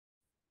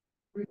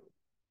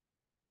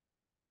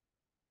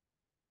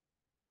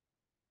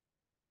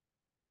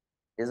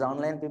Is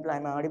online people,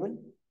 am I audible?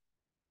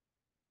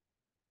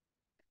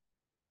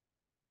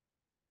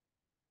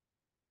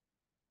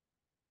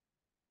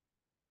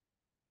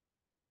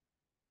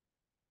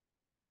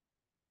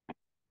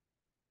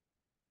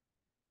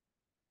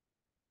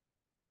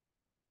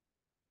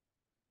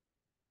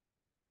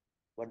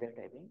 What they're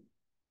typing?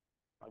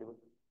 Audible?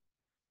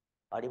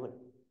 Audible?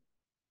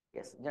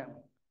 Yes. Yeah.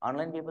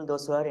 Online people,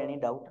 those who are any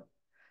doubt,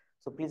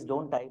 so please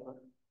don't type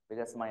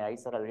because my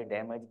eyes are already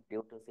damaged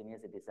due to senior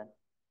citizen.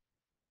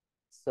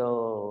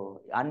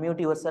 So unmute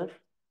yourself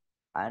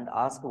and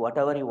ask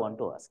whatever you want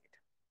to ask it.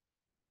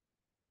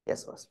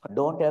 Yes, boss.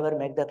 Don't ever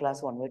make the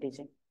class one-way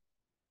teaching.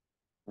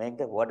 Make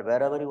the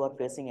wherever you are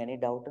facing any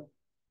doubt,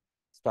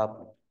 stop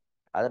me.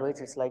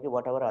 Otherwise, it's like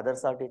whatever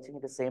others are teaching,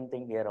 the same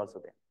thing here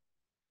also then.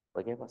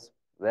 Okay, boss.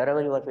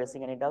 Wherever you are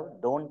facing any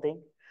doubt, don't think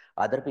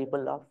other people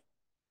laugh.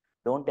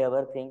 Don't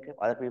ever think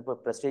other people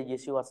prestige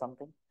issue or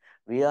something.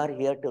 We are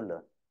here to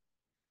learn.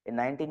 In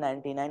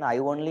 1999, I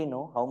only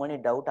know how many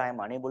doubt I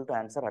am unable to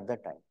answer at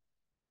that time.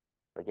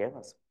 Okay,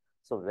 boss.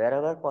 So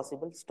wherever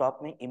possible,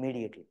 stop me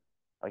immediately.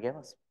 Okay,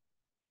 boss.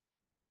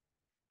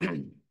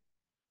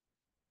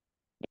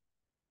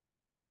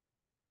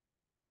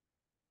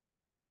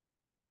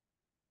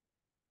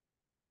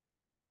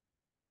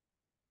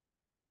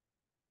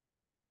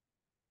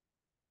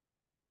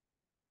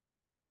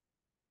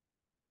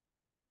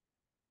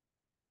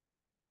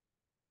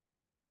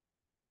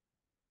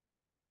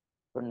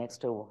 So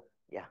next,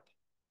 yeah,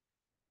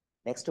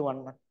 next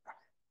one.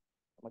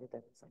 Somebody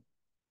typing something.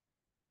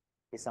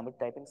 Is somebody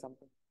typing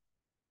something?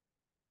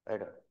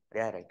 Right.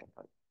 Yeah, right.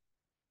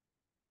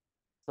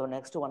 So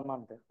next 1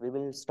 month, we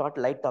will start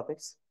light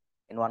topics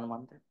in 1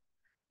 month.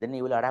 Then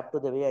you will adapt to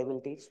the way I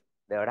will teach.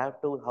 They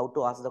adapt to how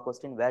to ask the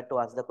question, where to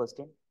ask the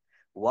question,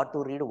 what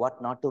to read,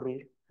 what not to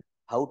read,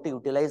 how to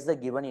utilize the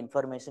given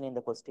information in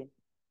the question.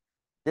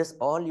 This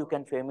all you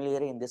can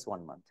familiar in this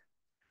 1 month.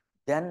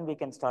 Then we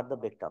can start the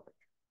big topic.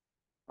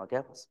 Okay.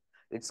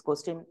 It's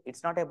question.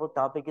 It's not about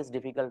topic is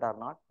difficult or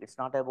not. It's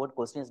not about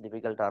question is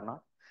difficult or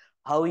not.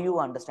 How you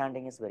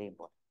understanding is very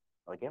important.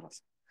 Okay.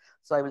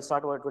 So I will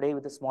start today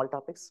with the small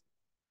topics.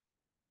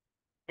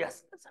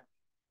 Yes.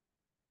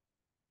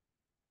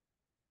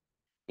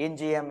 In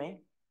GMA,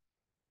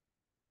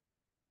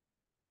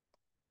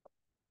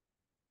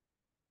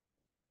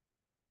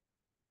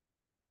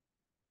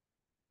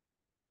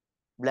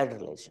 blood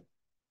relation.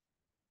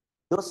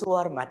 Those who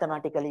are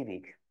mathematically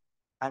weak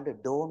and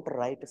don't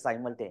write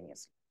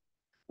simultaneously.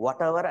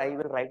 Whatever I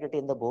will write it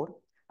in the board,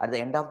 at the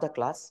end of the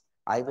class,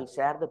 I will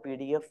share the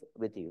PDF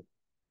with you.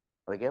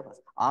 Okay,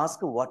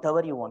 ask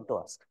whatever you want to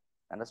ask.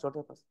 Understood?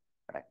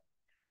 Right.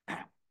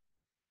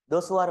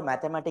 Those who are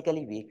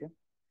mathematically weak,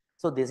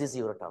 so this is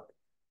your topic.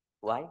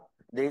 Why?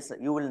 This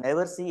you will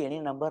never see any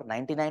number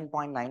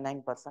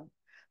 99.99%.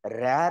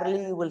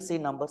 Rarely you will see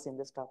numbers in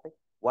this topic.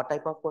 What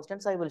type of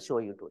questions I will show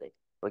you today.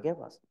 Okay,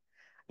 boss.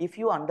 If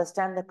you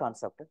understand the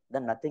concept,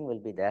 then nothing will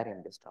be there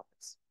in this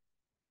topics.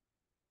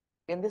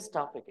 In this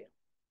topic here,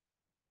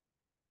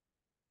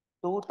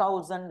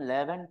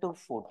 2011 to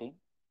 14,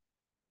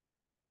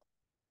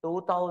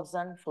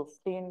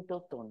 2015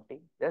 to 20,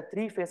 there are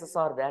three phases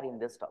are there in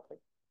this topic.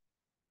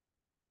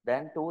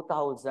 Then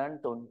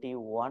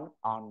 2021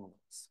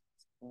 onwards.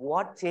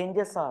 What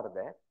changes are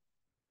there?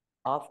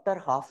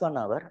 After half an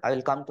hour, I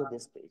will come to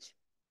this page.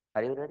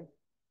 Are you ready?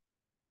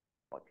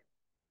 Okay.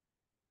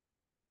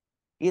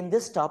 In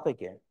this topic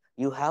here,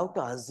 you have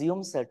to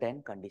assume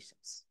certain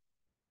conditions.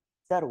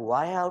 Sir,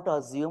 why I have to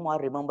assume or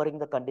remembering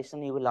the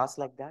condition? You will ask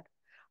like that.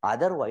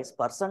 Otherwise,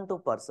 person to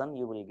person,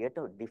 you will get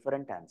a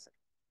different answer.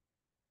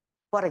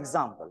 For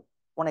example,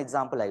 one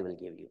example I will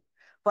give you.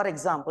 For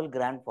example,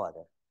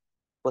 grandfather.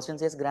 Question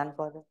says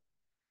grandfather.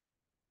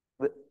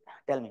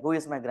 Tell me, who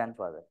is my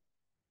grandfather?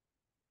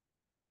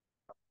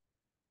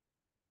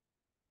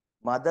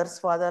 Mother's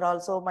father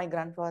also my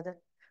grandfather.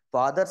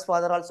 Father's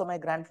father also my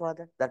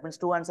grandfather. That means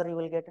two answers you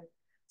will get.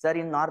 Sir,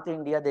 in North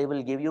India, they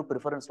will give you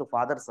preference to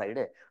father side.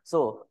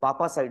 So,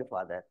 papa side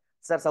father.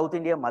 Sir, South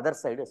India, mother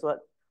side. So,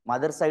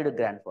 mother side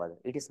grandfather.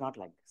 It is not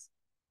like this.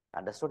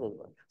 Understood?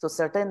 So,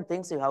 certain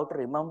things you have to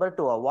remember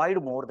to avoid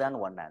more than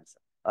one answer.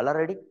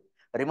 Already?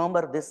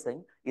 Remember this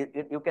thing.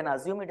 You can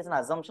assume it is an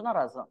assumption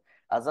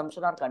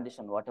or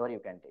condition, whatever you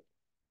can take.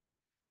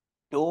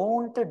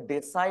 Don't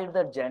decide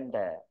the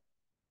gender.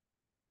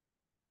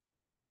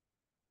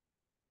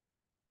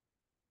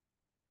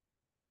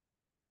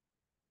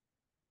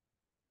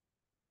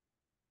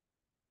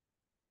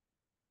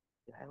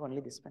 You have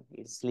only this one.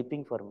 It's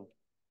sleeping for me.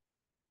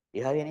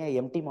 You have any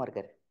empty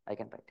marker? I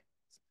can write.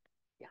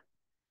 Yeah.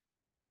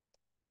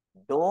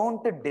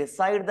 Don't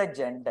decide the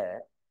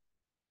gender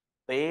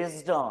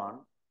based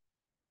on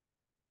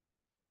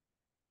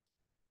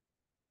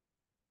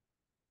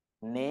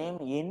name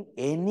in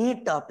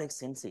any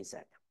topics in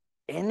CSAT.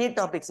 Any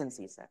topics in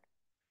CSAT.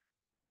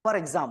 For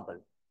example,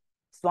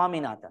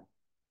 Swaminathan,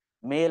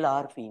 male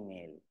or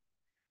female.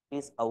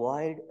 Please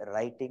avoid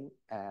writing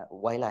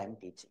while I am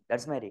teaching.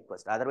 That's my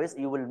request. Otherwise,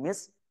 you will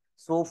miss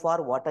so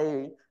far what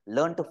I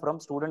learned from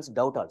students'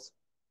 doubt also.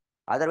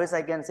 Otherwise,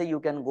 I can say you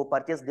can go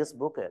purchase this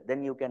book,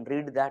 then you can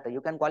read that,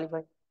 you can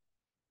qualify.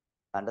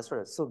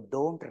 Understood? So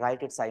don't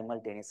write it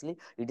simultaneously.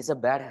 It is a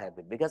bad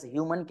habit because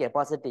human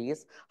capacity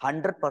is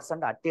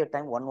 100% at a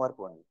time, one work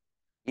only.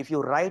 If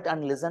you write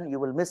and listen, you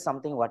will miss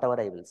something, whatever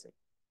I will say.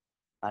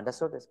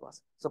 Understood this,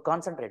 boss? So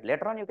concentrate.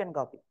 Later on, you can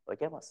copy.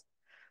 Okay, boss?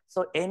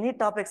 So any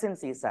topics in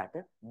CSAT,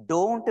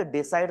 don't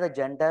decide the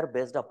gender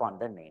based upon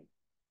the name.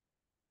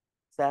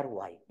 Sir,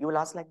 why? You will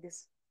ask like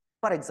this.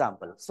 For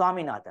example,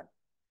 Swaminathan.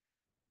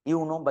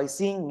 You know, by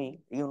seeing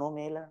me, you know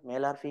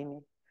male or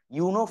female.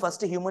 You know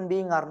first human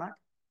being or not.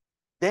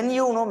 Then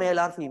you know male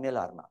or female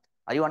or not.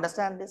 Are you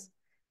understand this?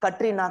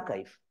 Katrina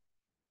Kaif.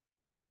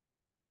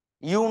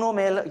 You know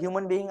male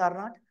human being or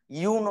not?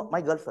 You know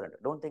my girlfriend.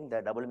 Don't think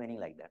the double meaning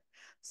like that.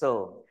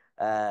 So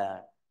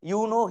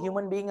you know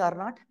human being or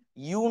not?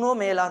 You know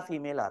male or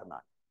female or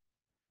not.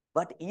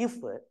 But if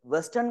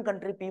Western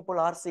country people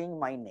are seeing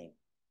my name,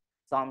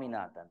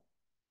 Swaminathan,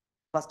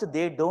 first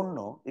they don't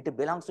know it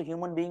belongs to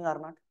human being or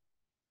not.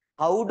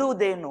 How do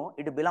they know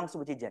it belongs to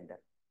which gender?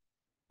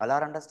 All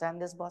are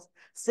understand this, boss?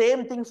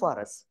 Same thing for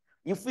us.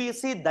 If we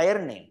see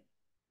their name,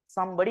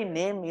 somebody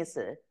name is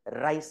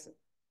rice,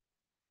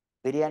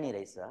 biryani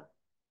rice,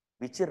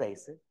 which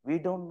rice? We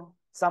don't know.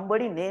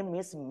 Somebody name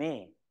is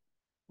May,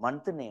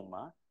 month name,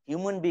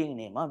 human being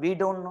name, we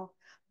don't know.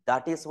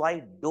 That is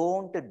why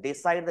don't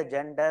decide the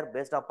gender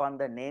based upon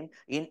the name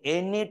in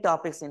any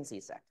topics in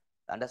CSAT.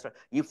 Understand?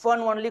 If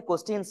one only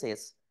question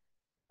says,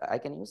 I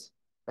can use,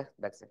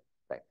 that's it.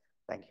 Right.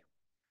 Thank you.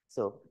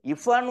 So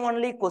if one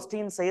only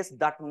question says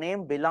that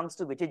name belongs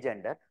to which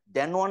gender,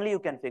 then only you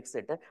can fix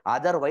it.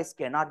 Otherwise,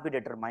 cannot be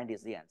determined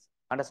is the answer.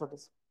 Understood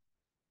this?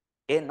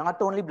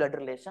 Not only blood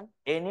relation,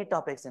 any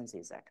topics in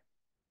CSAT.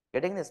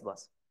 Getting this,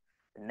 boss?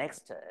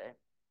 Next,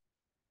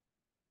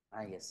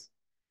 yes.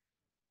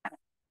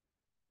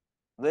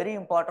 Very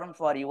important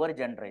for your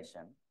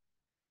generation.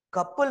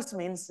 Couples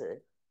means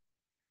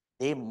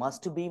they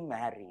must be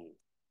married.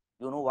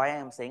 You know why I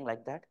am saying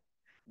like that?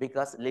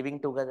 Because living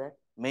together,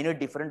 many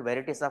different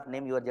varieties of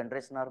name your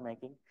generation are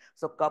making.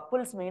 So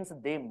couples means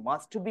they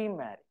must be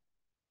married.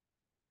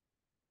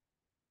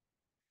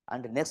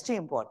 And next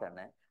important,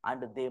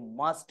 and they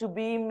must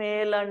be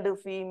male and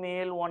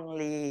female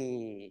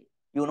only.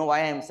 You know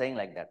why I am saying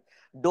like that?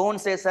 Don't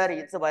say, sir,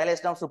 it's a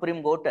violation of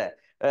Supreme Court,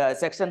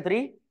 section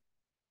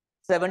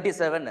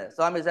 377.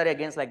 Swami is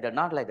against like that.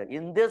 Not like that.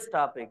 In this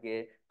topic,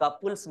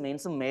 couples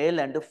means male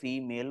and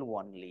female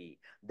only.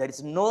 There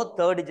is no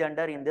third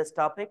gender in this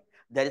topic.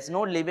 There is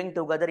no living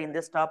together in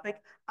this topic.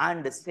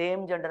 And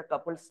same gender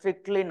couple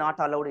strictly not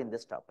allowed in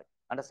this topic.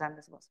 Understand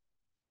this, boss?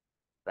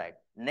 Right.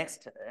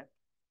 Next,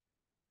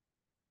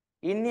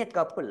 in a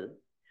couple,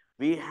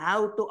 we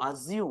have to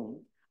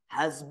assume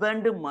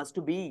husband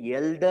must be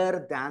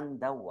elder than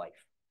the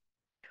wife.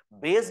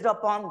 Based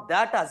upon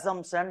that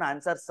assumption,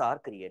 answers are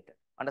created.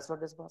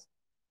 Understood this, boss?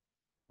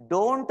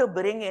 Don't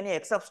bring any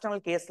exceptional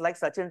case like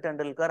Sachin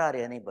Tendulkar or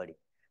anybody.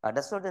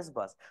 Understood this,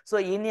 boss? So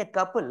in a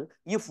couple,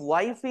 if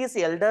wife is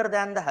elder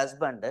than the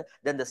husband,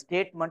 then the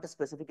statement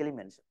specifically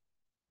mentioned.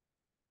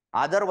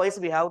 Otherwise,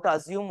 we have to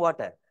assume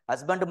what?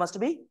 Husband must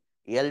be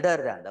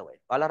elder than the wife.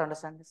 All are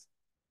understand this?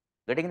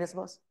 Getting this,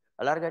 boss?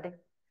 All are getting?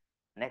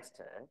 Next,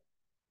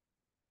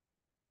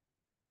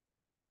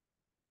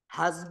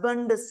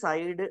 husband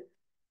side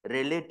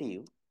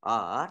relative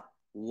or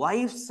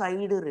wife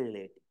side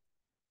relative.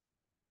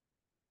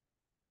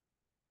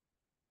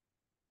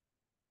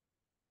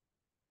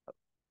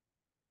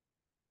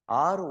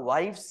 Or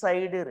wife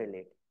side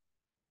relative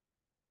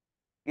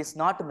is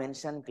not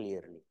mentioned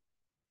clearly.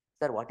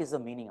 Sir, what is the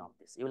meaning of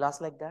this? You will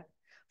ask like that.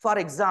 For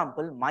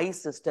example, my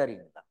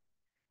sister-in-law.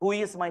 Who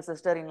is my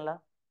sister-in-law?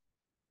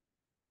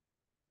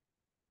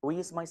 Who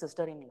is my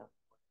sister-in-law?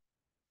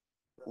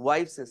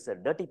 Wife, sister,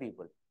 dirty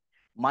people.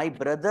 My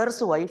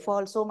brother's wife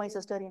also my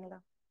sister-in-law.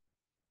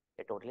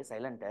 They're totally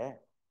silent, eh?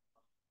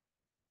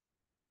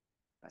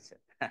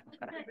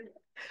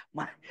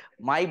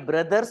 my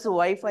brother's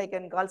wife I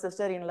can call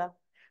sister-in-law.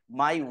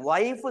 My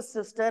wife's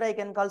sister I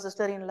can call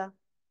sister-in-law.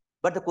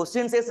 But the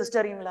question says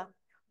sister-in-law.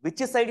 Which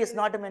side is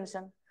not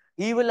mentioned?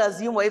 He will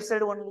assume wife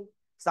side only.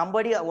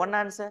 Somebody, one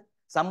answer.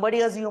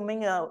 Somebody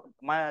assuming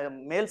my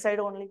male side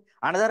only.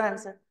 Another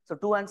answer. So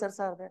two answers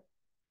are there.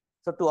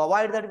 So to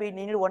avoid that, we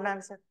need one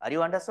answer. Are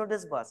you understood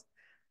this, boss?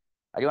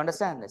 Are you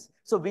understand this?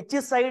 So which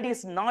side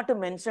is not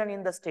mentioned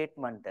in the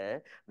statement?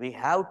 We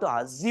have to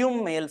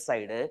assume male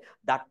side.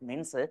 That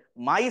means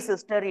my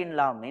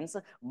sister-in-law means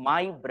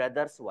my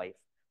brother's wife.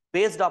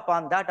 Based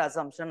upon that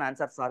assumption,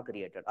 answers are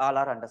created. All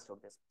are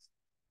understood this.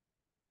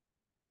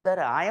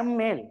 Sir, I am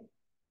male.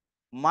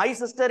 My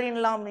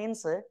sister-in-law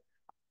means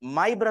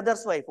my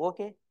brother's wife.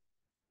 Okay.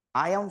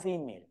 I am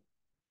female.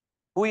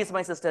 Who is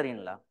my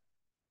sister-in-law?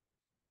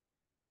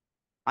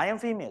 I am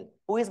female.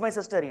 Who is my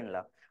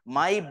sister-in-law?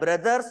 My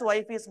brother's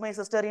wife is my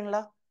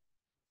sister-in-law.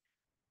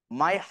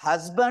 My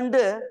husband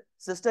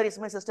sister is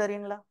my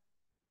sister-in-law.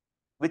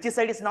 Which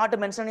side is not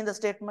mentioned in the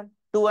statement?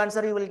 Two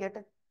answer you will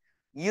get.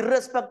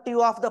 Irrespective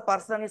of the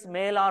person is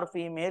male or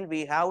female,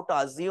 we have to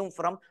assume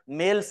from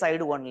male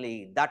side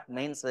only. That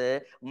means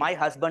my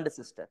husband's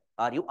sister.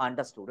 Are you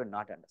understood or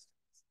not understood?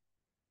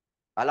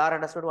 All are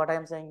understood what I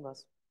am saying,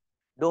 boss?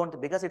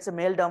 Don't, because it's a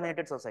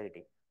male-dominated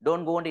society.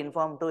 Don't go and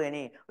inform to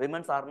any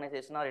women's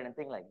organization or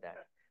anything like that.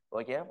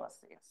 Okay,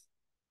 boss? Yes.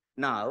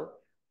 Now,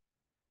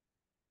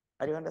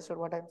 are you understood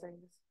what I am saying?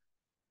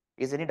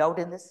 Is any doubt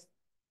in this?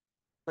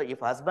 So if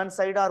husband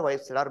side or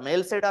wife side or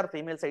male side or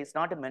female side is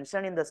not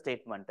mentioned in the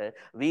statement,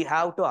 we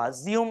have to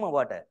assume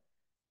what?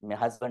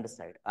 Husband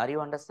side. Are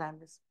you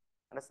understand this?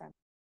 Understand?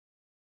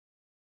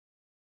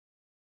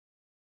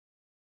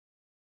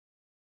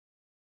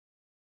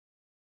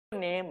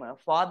 Name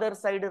father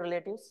side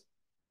relatives?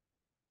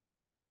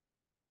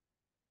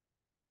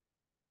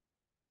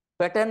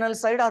 Paternal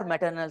side or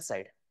maternal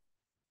side?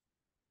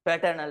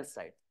 Paternal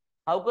side.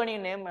 How can you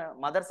name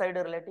mother side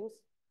relatives?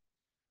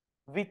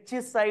 Which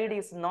side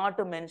is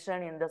not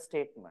mentioned in the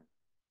statement?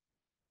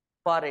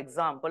 For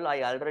example,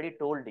 I already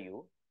told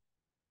you,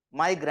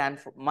 my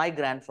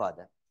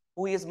grandfather.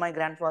 Who is my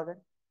grandfather?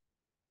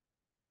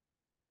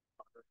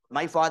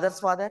 My father's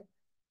father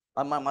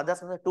or my mother's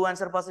father? Two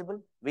answer possible.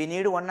 We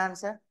need one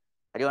answer.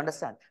 Do you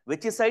understand?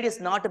 Which side is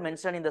not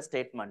mentioned in the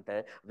statement?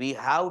 We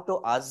have to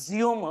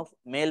assume of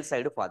male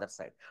side, father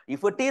side.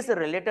 If it is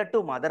related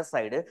to mother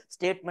side,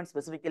 statement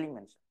specifically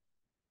mentioned.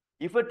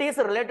 If it is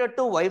related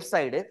to wife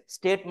side,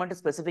 statement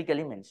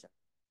specifically mentioned.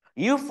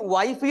 If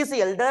wife is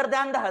elder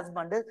than the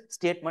husband,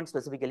 statement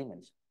specifically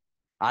mentioned.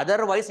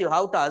 Otherwise, you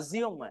have to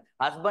assume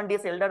husband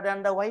is elder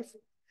than the wife.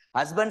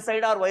 Husband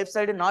side or wife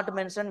side not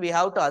mentioned, we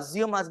have to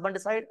assume husband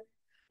side.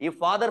 If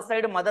father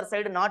side, mother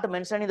side not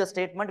mentioned in the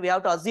statement, we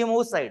have to assume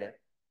whose side?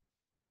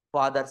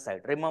 Father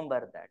side.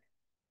 Remember that.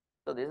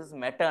 So this is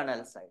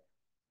maternal side.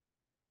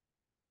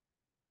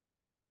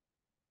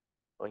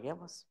 Okay,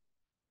 boss.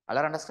 All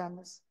understand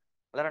this?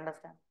 All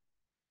understand?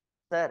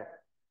 Sir,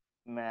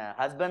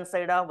 husband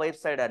side or wife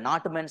side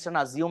not mentioned,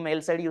 assume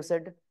male side you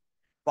said.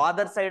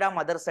 Father side or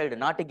mother side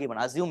not given,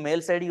 assume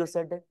male side you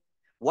said.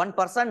 One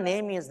person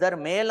name is there,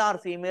 male or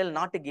female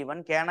not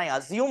given. Can I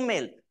assume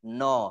male?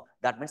 No.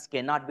 That means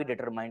cannot be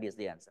determined is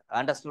the answer.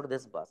 Understood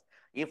this, boss?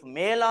 If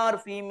male or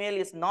female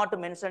is not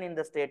mentioned in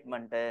the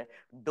statement,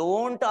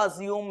 don't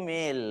assume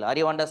male. Are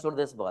you understood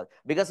this, boss?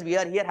 Because we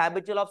are here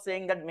habitual of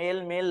saying that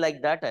male, male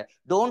like that.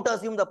 Don't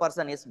assume the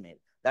person is male.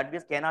 That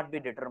means cannot be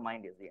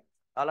determined is the answer.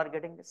 All are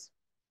getting this?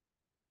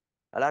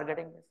 All are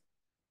getting this?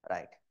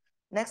 Right.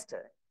 Next.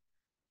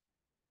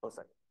 Oh,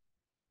 sorry.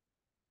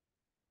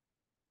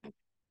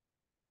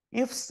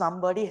 If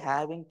somebody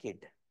having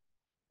kid,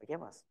 okay,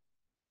 boss?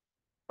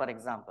 For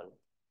example,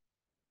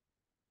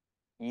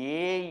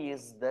 A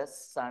is the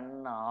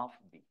son of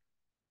B.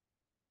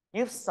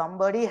 If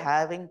somebody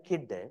having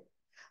kid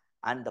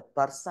and the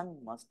person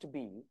must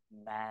be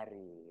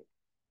married,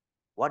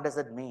 what does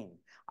it mean?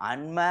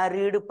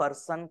 Unmarried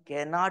person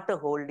cannot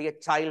hold a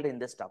child in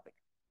this topic.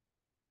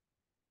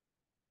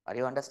 Are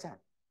you understand?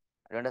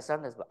 Are you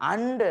understand this?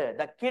 And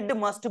the kid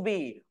must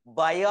be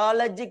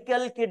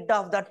biological kid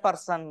of that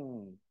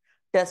person.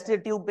 Test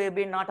tube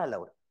baby not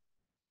allowed.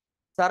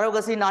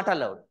 Surrogacy not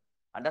allowed.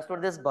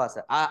 Understood this, boss?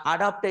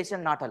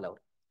 Adaptation not allowed.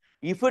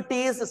 If it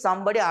is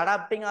somebody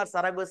adapting or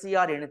surrogacy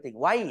or anything,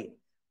 why?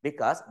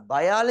 Because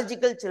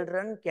biological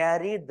children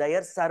carry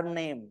their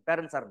surname,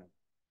 parent surname.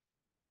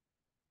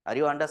 Are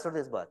you understood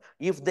this, boss?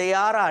 If they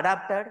are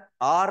adapted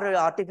or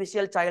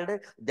artificial child,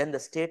 then the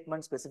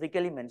statement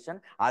specifically mentioned.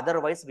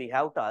 Otherwise, we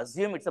have to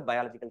assume it's a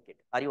biological kid.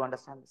 Are you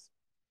understand this?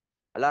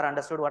 All are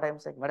understood what I am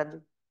saying, madam ji?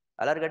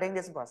 All are getting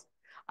this, boss?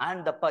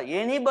 And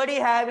anybody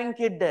having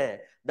kid,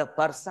 the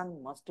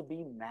person must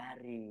be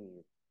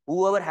married.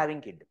 Whoever having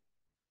kid.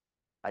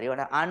 Are you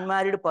an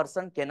unmarried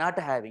person cannot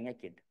having a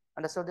kid?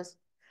 Understood this?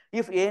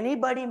 If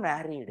anybody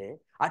married,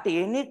 at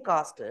any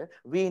cost,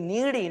 we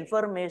need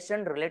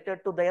information related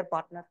to their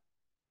partner.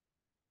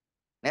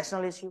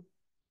 National issue.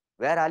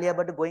 Where Alia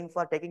Bhatt going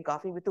for taking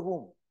coffee with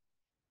whom?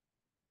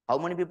 How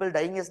many people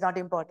dying is not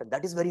important.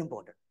 That is very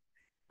important.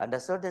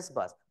 Understood this,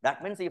 boss?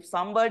 That means if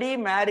somebody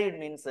married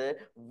means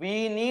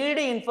we need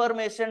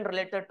information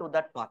related to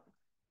that partner.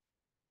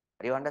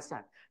 Do you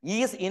understand?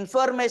 Is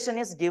information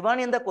is given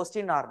in the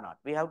question or not?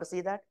 We have to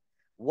see that.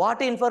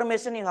 What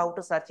information you have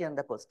to search in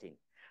the question?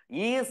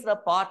 Is the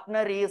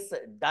partner is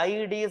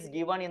died is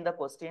given in the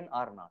question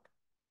or not?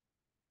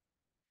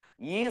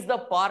 Is the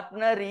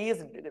partner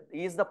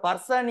is the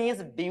person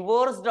is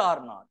divorced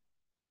or not?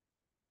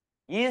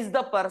 Is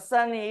the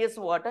person is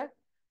what?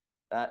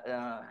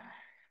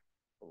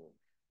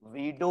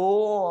 Widow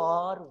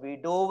or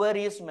widower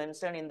is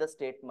mentioned in the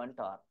statement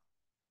or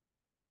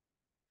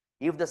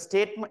if the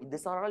statement,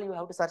 these are all you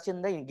have to search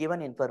in the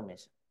given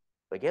information.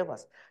 Okay,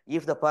 boss.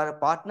 If the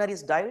partner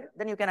is died,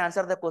 then you can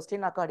answer the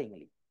question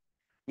accordingly.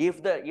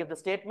 If the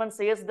statement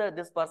says that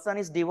this person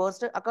is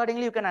divorced,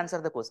 accordingly you can answer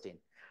the question.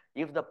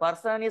 If the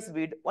person is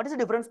what is the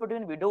difference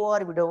between widow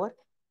or widower?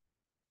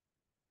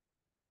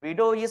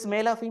 Widow is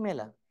male or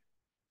female?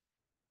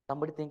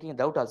 Somebody thinking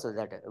doubt also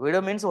that widow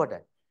means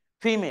what?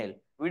 Female.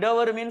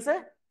 Widower means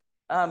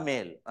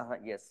male.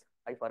 Yes.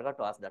 I forgot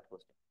to ask that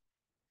question.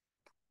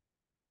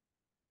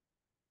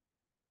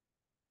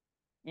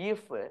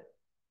 If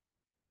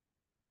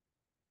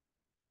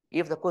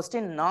the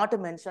question not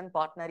mentioned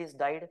partner is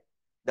died,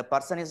 the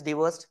person is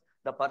divorced,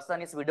 the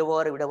person is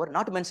widower,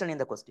 not mentioned in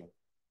the question,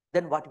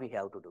 then what we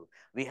have to do?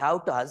 We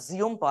have to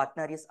assume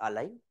partner is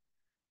alive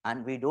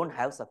and we don't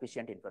have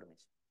sufficient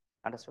information.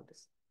 Understood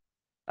this?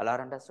 All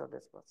are understood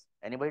this?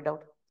 Anybody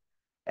doubt?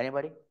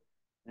 Anybody?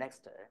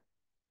 Next.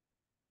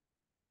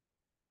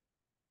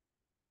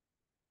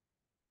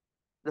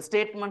 The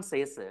statement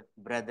says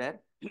brother,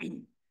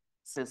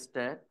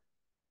 sister,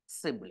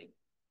 sibling.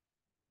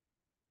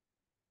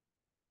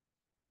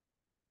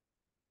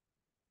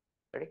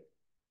 Ready?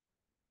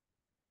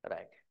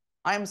 Right.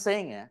 I am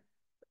saying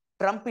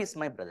Trump is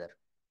my brother.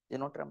 You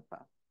know Trump?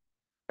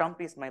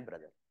 Trump is my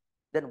brother.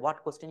 Then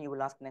what question you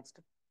will ask next?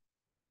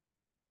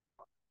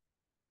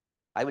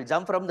 I will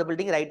jump from the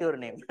building, write your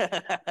name.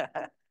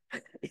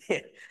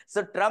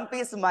 So Trump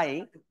is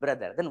my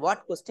brother. Then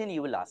what question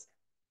you will ask?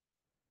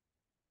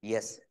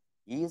 Yes.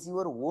 He is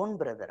your own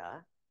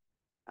brother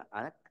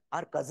or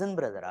cousin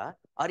brother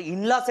or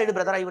in-law side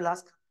brother, I will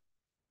ask.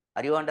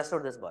 Are you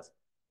understood this, boss?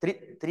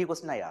 Three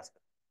questions I ask.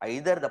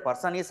 Either the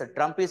person is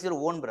Trump is your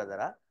own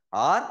brother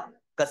or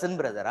cousin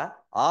brother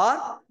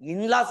or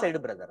in-law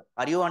side brother.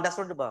 Are you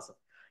understood, boss?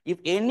 If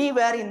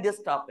anywhere in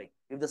this topic,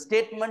 if the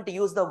statement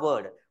use the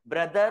word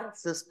brother,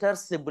 sister,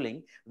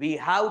 sibling, we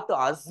have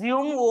to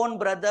assume own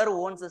brother,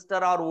 own sister,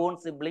 or own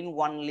sibling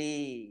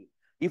only.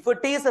 If it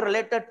is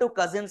related to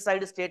cousin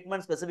side,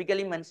 statement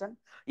specifically mentioned.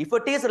 If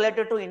it is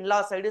related to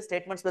in-law side,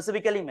 statement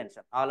specifically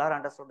mentioned. All are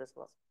understood this,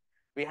 boss?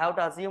 We have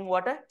to assume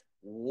what?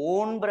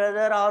 Own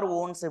brother or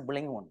own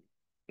sibling only.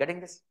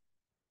 Getting this?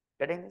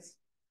 Getting this?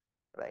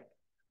 Right.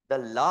 The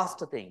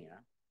last thing,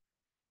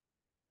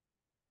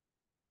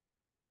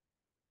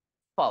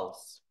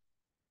 spouse.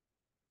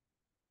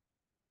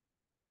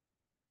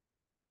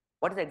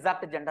 What is the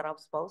exact gender of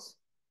spouse?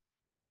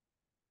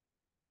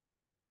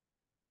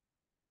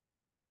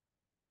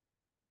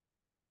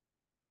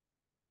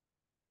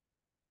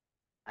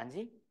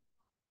 Anji?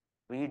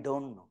 We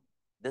don't know.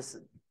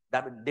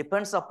 That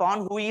depends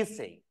upon who is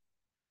saying.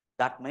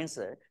 That means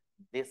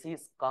this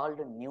is called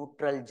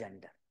neutral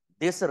gender.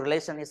 This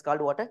relation is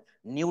called what?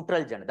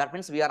 Neutral gender. That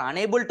means we are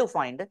unable to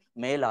find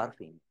male or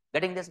female.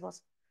 Getting this,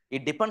 boss?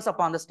 It depends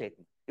upon the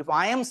statement. If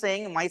I am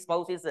saying my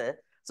spouse is,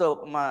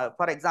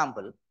 for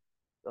example,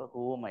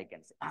 whom I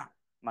can say,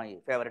 my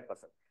favorite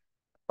person,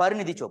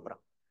 Parinidhi Chopra.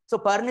 So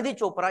Parinidhi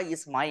Chopra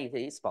is my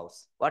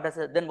spouse.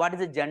 Then what is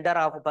the gender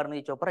of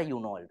Parinidhi Chopra? You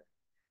know it.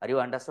 Are you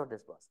understood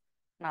this, boss?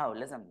 Now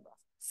listen, boss.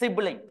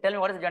 Sibling. Tell me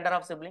what is the gender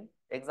of sibling?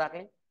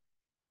 Exactly.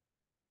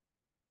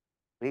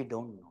 We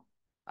don't know.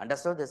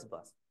 Understood this,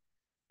 boss?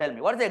 Tell me,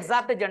 what is the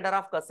exact gender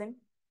of cousin?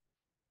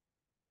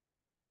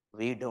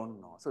 We don't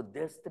know. So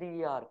these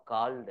three are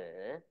called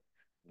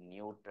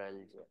neutral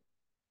gender.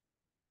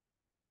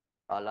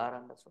 All are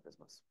understood this,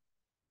 boss?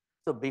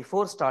 So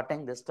before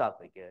starting this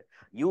topic,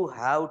 you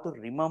have to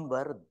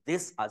remember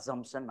this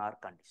assumption or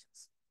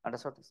conditions.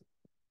 Understood this?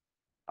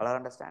 All are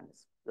understand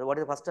this? So what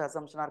is the first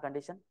assumption or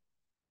condition?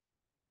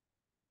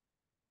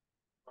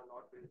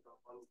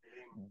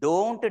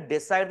 Don't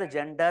decide the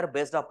gender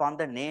based upon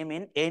the name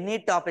in any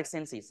topics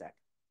in CSAT.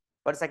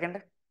 What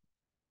second?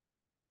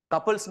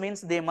 Couples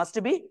means they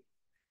must be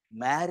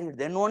married.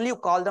 Then only you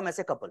call them as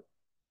a couple.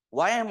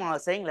 Why am I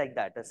saying like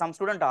that? Some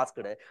student asked,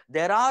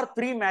 there are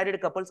 3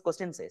 married couples,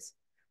 question says.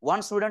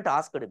 One student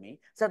asked me,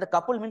 sir, the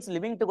couple means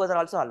living together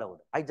also allowed.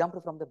 I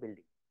jumped from the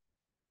building.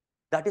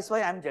 That is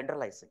why I am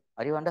generalizing.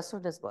 Are you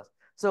understood this, boss?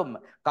 So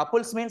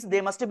couples means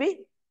they must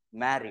be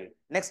married.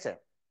 Next.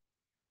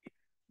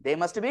 They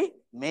must be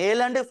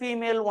male and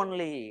female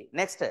only.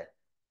 Next.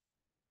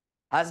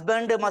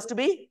 Husband must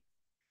be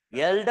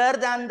elder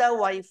than the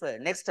wife.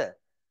 Next.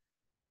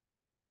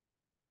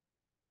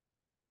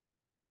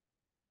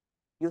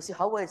 You see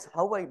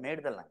how I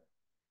made the line.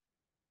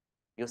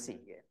 You see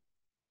here.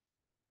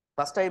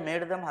 First I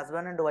made them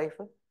husband and wife.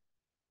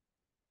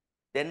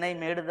 Then I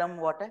made them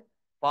what?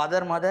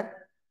 Father,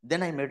 mother.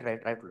 Then I made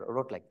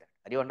wrote like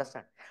that. Do you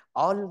understand?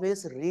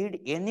 Always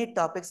read any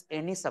topics,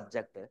 any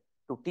subject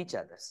to teach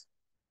others.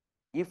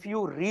 If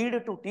you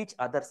read to teach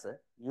others,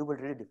 you will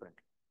read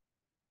differently.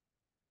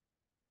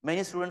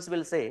 Many students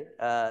will say,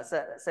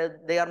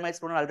 they are my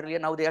student already,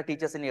 now they are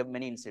teachers in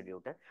many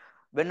institute.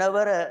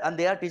 Whenever, and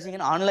they are teaching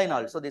in online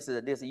also, this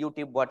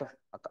YouTube, what,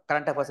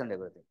 current affairs and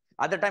everything.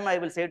 At the time, I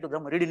will say to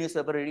them, read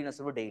newspaper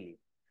daily.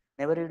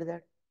 Never read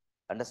that.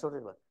 Understood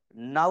it?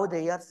 Now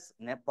they are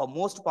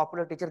most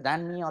popular teacher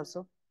than me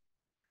also.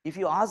 If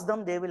you ask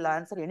them, they will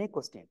answer any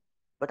question.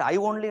 But I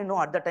only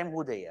know at the time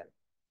who they are.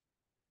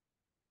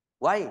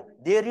 Why?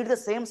 They read the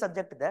same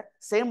subject there,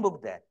 same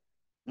book there.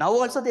 Now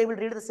also they will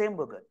read the same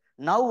book.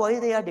 Now why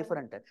they are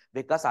different?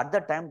 Because at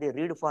the time they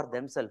read for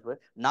themselves.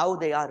 Now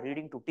they are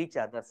reading to teach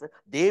others.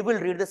 They will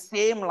read the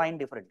same line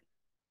differently.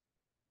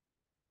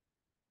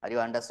 Are you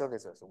understood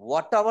this?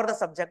 Whatever the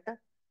subject,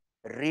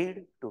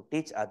 read to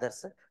teach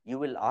others. You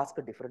will ask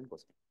a different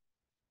question.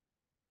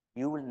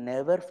 You will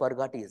never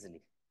forget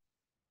easily.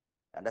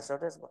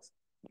 Understood this, boss?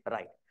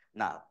 Right.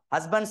 Now,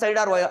 husband side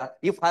or wife,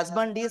 if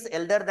husband is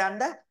elder than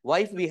the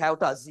wife, we have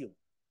to assume.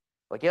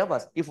 Okay,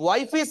 boss? If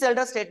wife is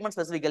elder, statement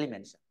specifically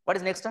mentioned. What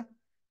is next?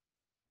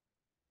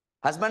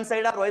 Husband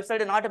side or wife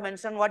side not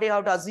mentioned, what you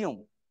have to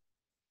assume?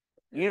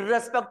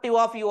 Irrespective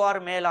of you are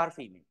male or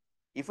female.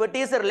 If it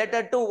is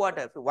related to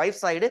what? Wife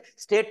side,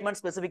 statement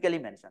specifically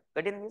mentioned.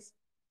 Getting this?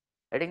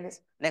 Getting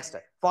this? Next.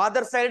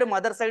 Father side,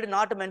 mother side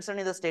not mentioned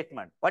in the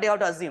statement. What you have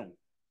to assume?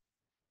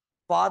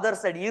 Father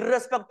side,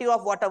 irrespective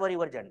of whatever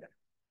your gender.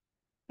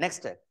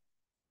 Next.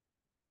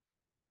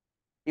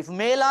 If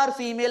male or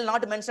female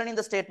not mentioned in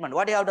the statement,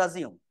 what you have to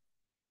assume?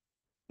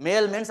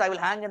 Male means I will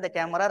hang in the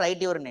camera,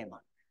 write your name.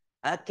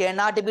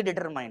 Cannot be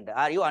determined.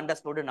 Are you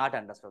understood or not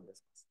understood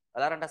this?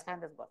 All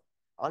understand this?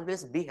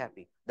 Always be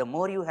happy. The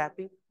more you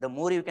happy, the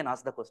more you can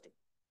ask the question.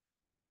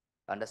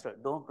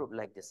 Understood? Don't do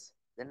like this.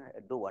 Then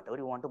do whatever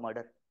you want to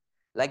murder.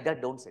 Like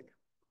that, don't sit.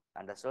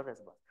 Understood this?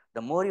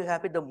 The more you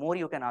happy, the more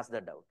you can ask the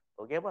doubt.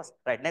 Okay, boss?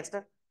 Right, next.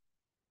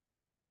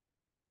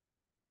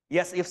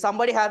 Yes, if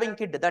somebody having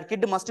kid, that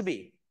kid must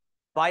be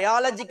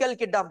biological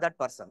kid of that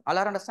person. All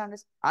understand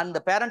this? And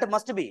the parent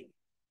must be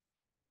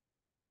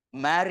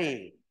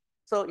married.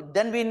 So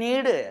then we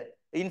need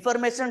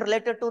information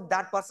related to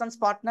that person's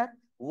partner.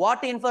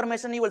 What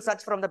information you will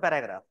search from the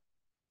paragraph?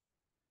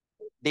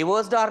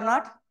 Divorced or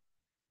not?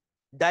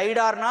 Died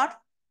or not?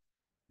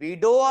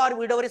 Widow or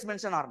widower is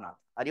mentioned or not?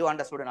 Are you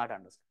understood or not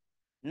understood?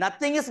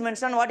 Nothing is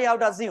mentioned. What you have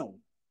to assume?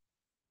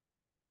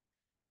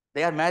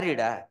 They are married.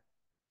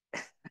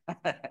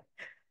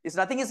 If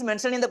nothing is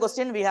mentioned in the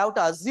question, we have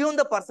to assume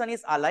the person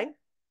is alive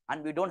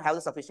and we don't have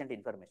the sufficient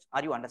information.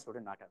 Are you understood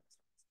or not understood?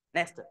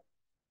 Next.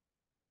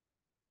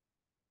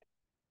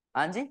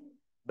 Anji,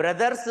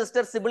 brother,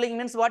 sister, sibling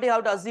means what you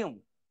have to assume?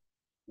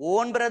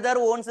 Own brother,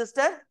 own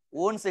sister,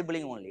 own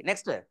sibling only.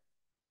 Next.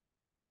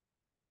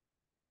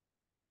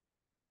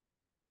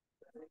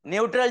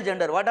 Neutral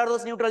gender. What are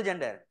those neutral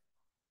gender?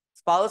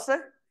 Spouse,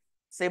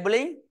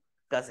 sibling,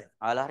 cousin.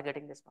 All are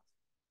getting this.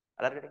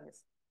 All are getting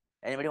this.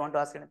 Anybody want to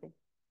ask anything?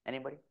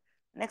 Anybody?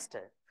 Next.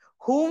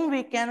 Whom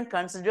we can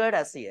consider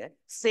as a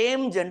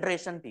same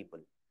generation people.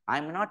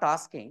 I'm not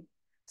asking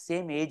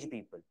same age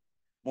people.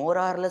 More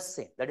or less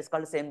same. That is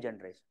called same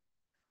generation.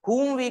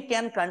 Whom we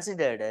can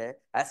consider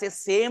as a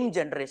same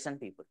generation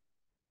people.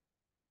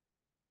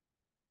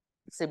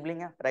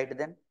 Sibling, right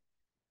then?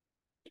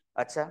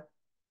 Acha.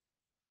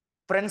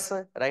 Friends,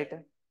 right?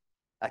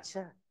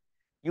 Acha.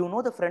 You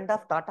know the friend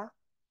of Tata?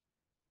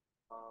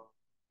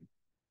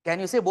 Can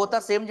you say both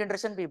are same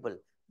generation people?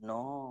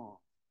 No.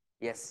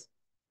 Yes.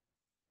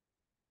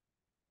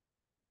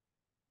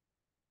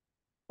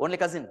 Only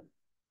cousin.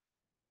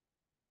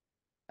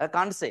 I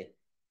can't say.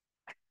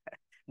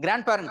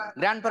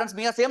 Grandparents,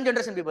 we are same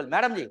generation people.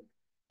 Madam ji,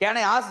 can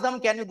I ask them,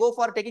 can you go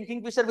for taking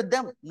Kingfisher with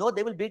them? No,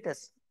 they will beat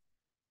us.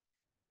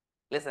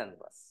 Listen,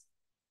 boss.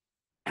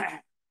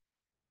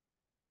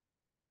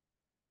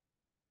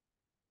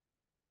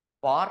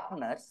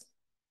 Partners,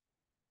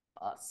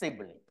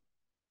 sibling.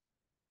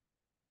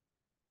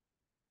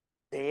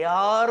 They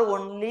are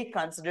only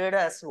considered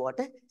as what?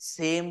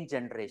 Same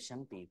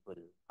generation people.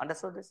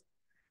 Understood this?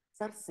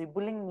 Sir,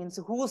 sibling means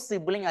whose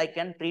sibling I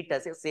can treat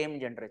as a same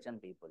generation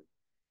people?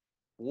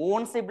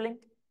 Own sibling?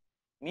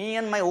 Me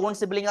and my own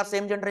sibling are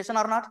same generation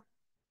or not?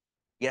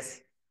 Yes.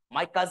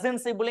 My cousin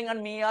sibling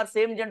and me are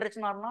same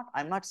generation or not?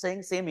 I'm not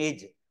saying same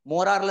age.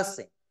 More or less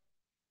same.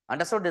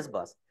 Understood this,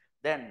 boss?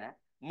 Then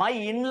my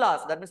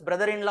in-laws, that means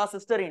brother-in-law,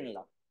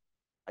 sister-in-law.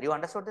 Are you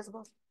understood this,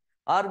 boss?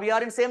 Or we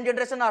are in same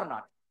generation or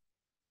not?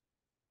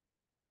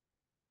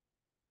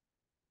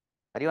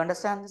 Are you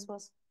understand this,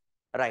 boss?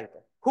 Right.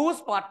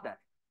 Whose partner?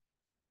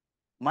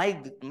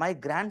 My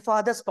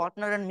grandfather's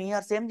partner and me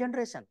are same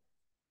generation.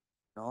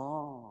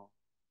 No.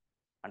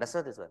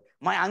 Understood this one?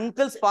 My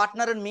uncle's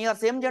partner and me are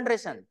same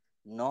generation.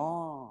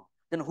 No.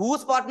 Then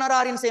whose partner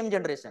are in same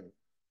generation?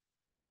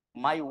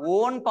 My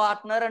own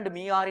partner and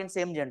me are in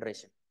same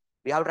generation.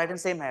 We have to write in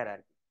same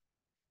hierarchy.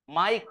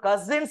 My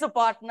cousin's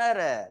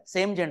partner,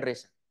 same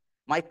generation.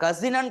 My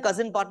cousin and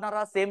cousin partner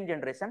are same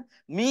generation.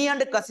 Me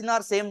and cousin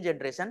are same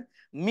generation.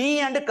 Me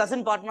and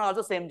cousin partner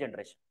also same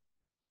generation.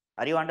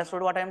 Are you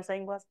understood what I am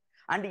saying, boss?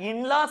 And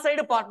in-law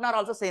side partner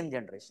also same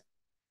generation.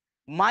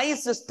 My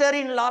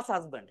sister-in-law's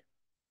husband.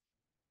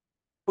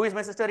 Who is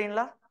my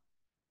sister-in-law?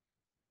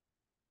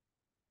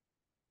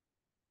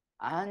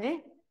 Anji?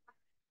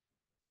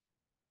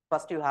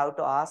 First you have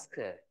to ask,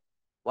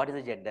 what is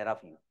the gender of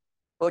you?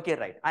 Okay,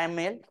 right. I am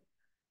male.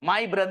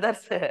 My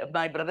brother's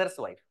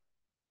wife.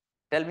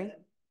 Tell me,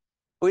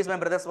 who is my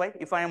brother's wife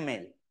if I am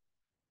male?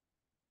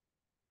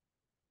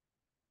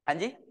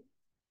 Anji?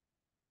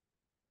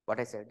 What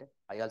I said?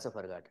 I also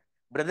forgot.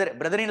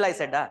 Brother-in-law I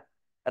said,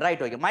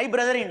 right, okay. My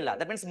brother-in-law,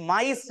 that means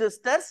my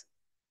sister's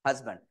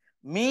husband.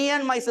 Me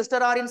and my sister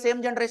are in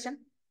same generation.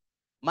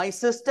 My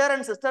sister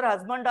and sister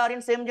husband are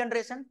in same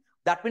generation.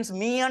 That means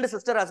me and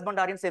sister husband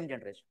are in same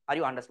generation. Are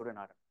you understood or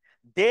not?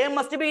 They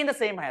must be in the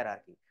same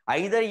hierarchy.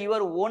 Either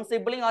your own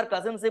sibling or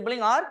cousin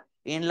sibling or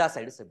in-law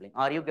side sibling.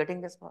 Are you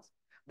getting this, boss?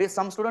 Because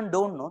some students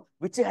don't know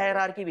which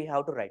hierarchy we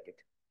have to write it.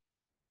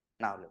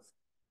 Now listen.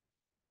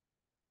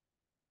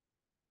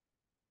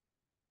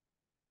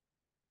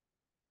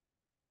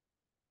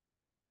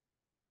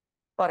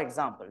 For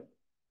example,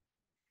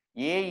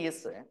 A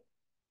is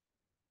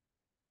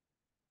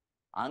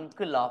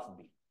uncle of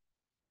B.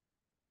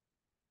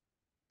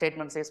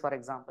 Statement says, for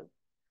example,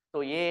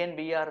 so A and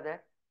B are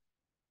there.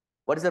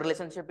 What is the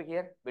relationship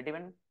here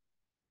between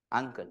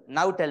uncle?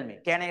 Now tell me,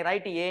 can I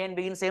write A and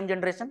B in same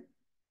generation?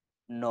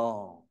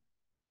 No.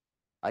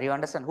 Are you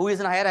understand? Who is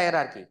in higher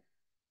hierarchy?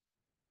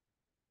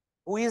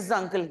 Who is the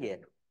uncle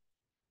here?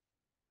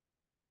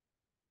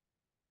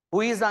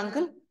 Who is the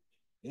uncle?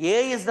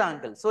 A is the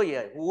uncle. So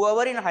yeah,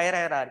 whoever in higher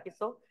hierarchy.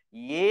 So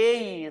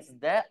A is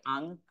the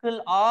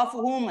uncle of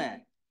whom?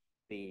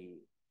 B.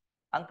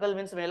 Uncle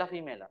means male or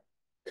female?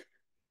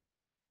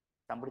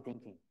 Somebody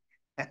thinking.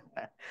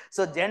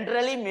 So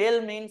generally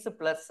male means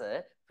plus,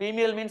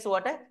 female means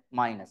what?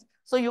 Minus.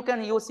 So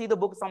you see the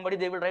book, somebody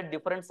they will write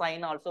different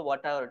sign also,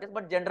 whatever it is,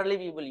 but generally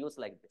we will use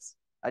like this.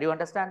 Are you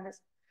understand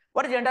this?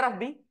 What is gender of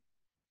B?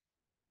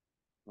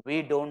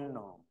 We don't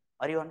know.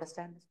 Are you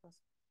understand this person?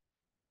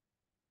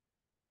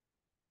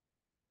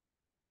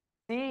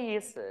 C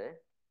is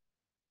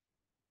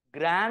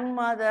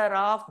grandmother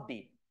of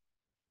D.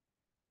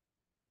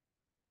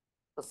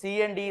 So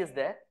C and D is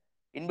there.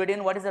 In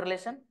between, what is the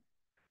relation?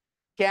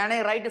 Can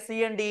I write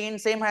C and D in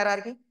same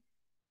hierarchy?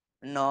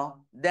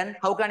 No. Then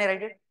how can I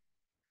write it?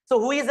 So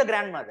who is the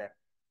grandmother?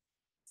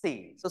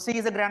 C. So C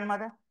is a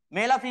grandmother.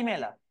 Male or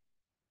female?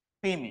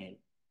 Female.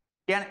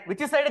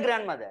 Which is side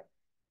grandmother?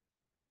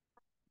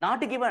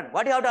 Not given.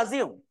 What you have to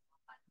assume?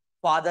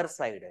 Father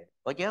side.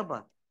 Okay,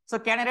 so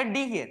can I write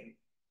D here?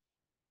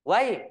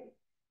 Why?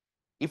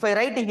 If I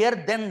write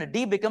here, then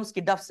D becomes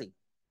kid of C.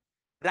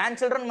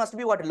 Grandchildren must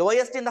be what?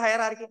 Lowest in the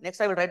hierarchy.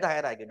 Next I will write the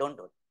hierarchy. Don't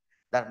do it.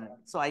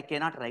 So I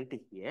cannot write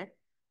it here.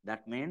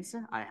 That means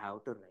I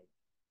have to write.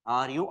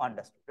 Are you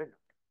understood?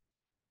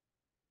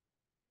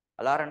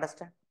 All are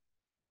understand?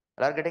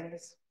 All are getting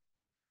this?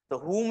 So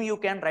whom you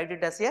can write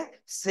it as a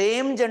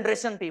same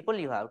generation people,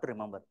 you have to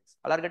remember this.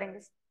 All are getting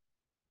this?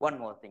 One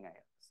more thing I have.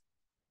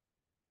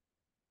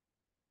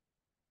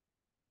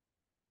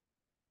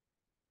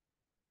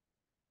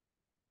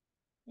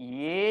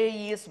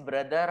 A is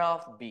brother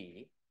of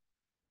B,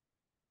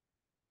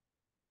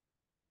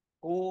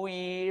 who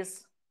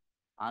is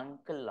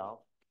uncle of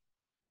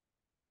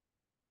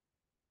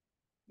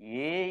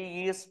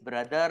A is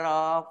brother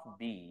of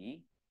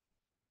B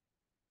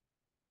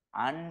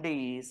and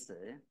is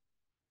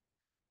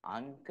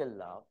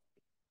uncle of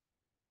B.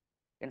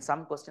 In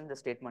some question, the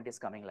statement is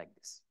coming like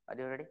this. Are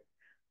you ready?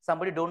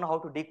 Somebody don't know how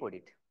to decode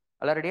it.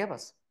 All are ready,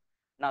 boss?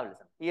 Now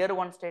listen. Here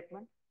one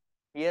statement,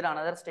 here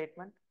another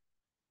statement.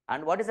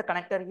 And what is the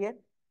connector here?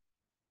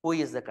 Who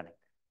is the connector?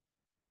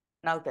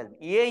 Now tell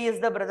me, A is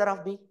the brother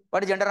of B.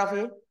 What is gender of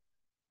A?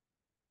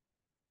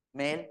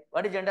 Male.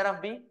 What is gender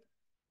of B?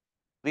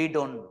 We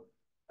don't know.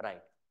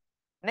 Right.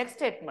 Next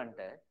statement,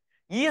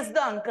 E is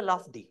the uncle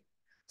of D.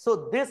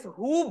 So this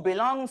who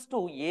belongs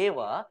to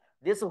Ava,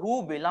 this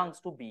who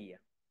belongs to B.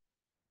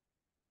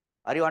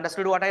 Are you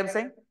understood what I am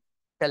saying?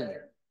 Tell me.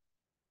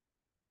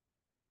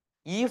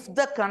 If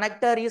the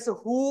connector is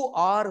who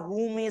or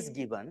whom is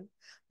given,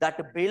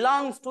 that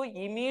belongs to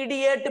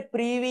immediate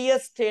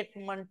previous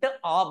statement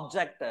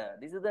object.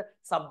 This is the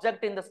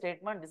subject in the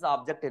statement, this is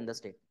object in the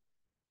statement.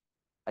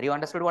 Are you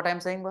understood what I am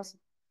saying, boss?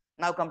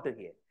 Now come to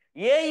here.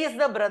 A is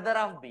the brother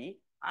of B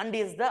and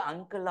is the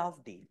uncle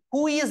of D.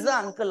 Who is the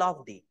uncle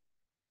of D?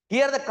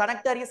 Here the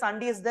connector is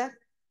and is there.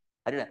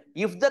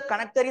 If the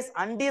connector is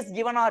and is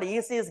given or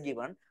is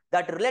given,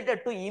 that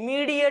related to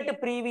immediate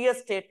previous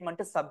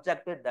statement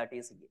subject that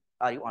is given.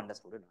 Are you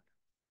understood or not?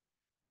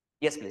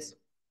 Yes, please.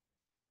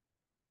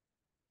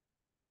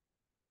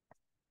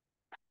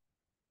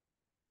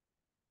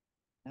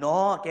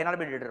 No, cannot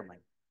be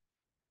determined.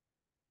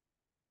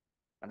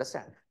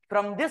 Understand?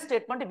 From this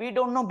statement, we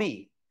don't know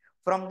B.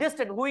 From this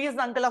statement, who is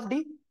the uncle of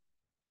D?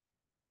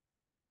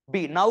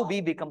 B. Now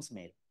B becomes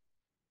male.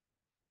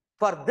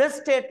 For this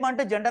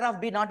statement, gender of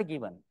B not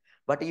given.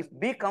 But if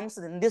B comes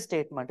in this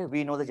statement,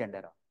 we know the gender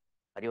of.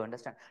 Are you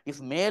understand? If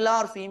male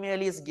or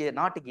female is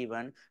not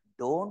given,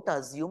 don't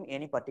assume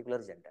any particular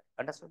gender.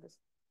 Understood this?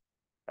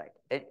 Right.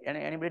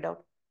 Anybody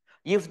doubt?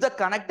 If the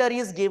connector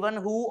is given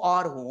who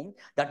or whom,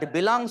 that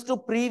belongs to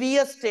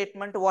previous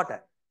statement,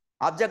 what?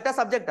 Object or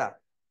subject?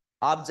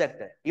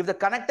 Object. If the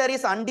connector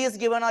is and is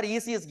given or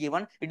is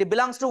given, it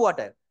belongs to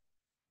what?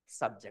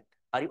 Subject.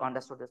 Are you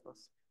understood this?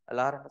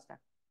 Allah understand?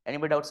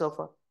 Anybody doubt so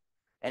far?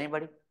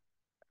 Anybody?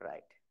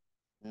 Right.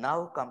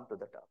 Now come to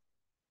the topic.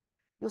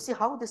 You see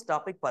how this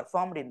topic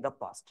performed in the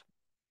past.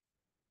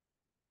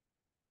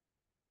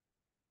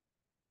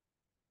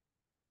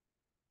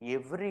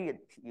 You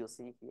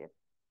see here,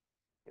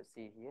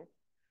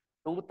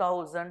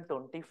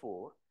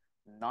 2024,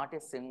 not a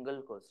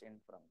single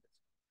question from this.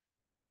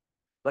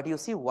 But you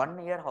see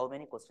 1 year, how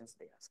many questions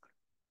they asked.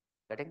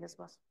 Getting this,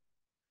 boss?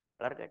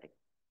 Are getting?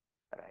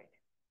 Right.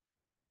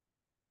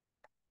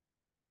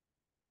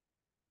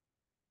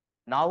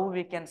 Now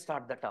we can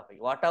start the topic.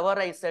 Whatever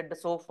I said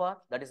so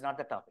far, that is not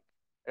the topic.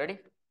 Ready?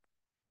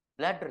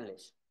 Blood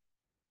relation.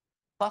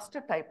 First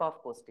type of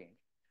question,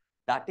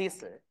 that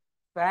is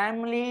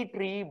family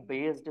tree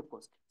based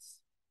questions.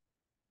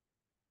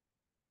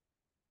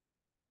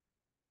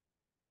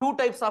 Two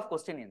types of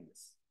question in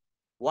this.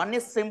 One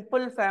is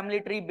simple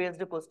family tree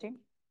based question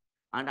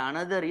and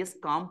another is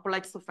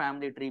complex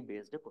family tree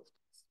based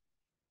questions.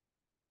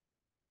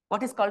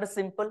 What is called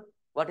simple?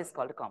 What is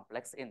called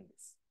complex in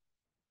this?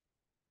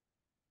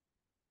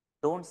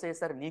 Don't say,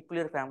 sir,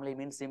 nuclear family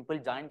means simple,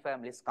 joint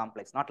family is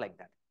complex. Not like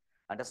that.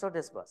 Understood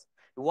this first.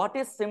 What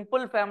is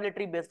simple family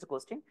tree based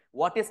question?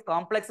 What is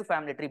complex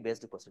family tree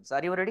based questions?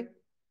 Are you ready?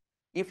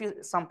 If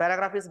some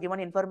paragraph is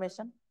given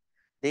information,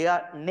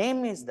 their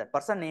name is that,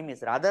 person name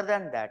is, rather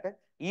than that,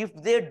 if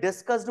they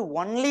discussed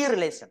only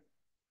relation,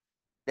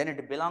 then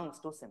it belongs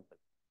to simple.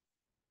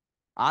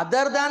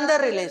 Other than the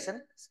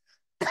relation,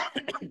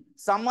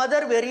 some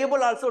other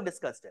variable also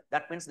discussed.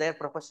 That means their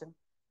profession,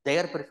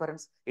 their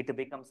preference, it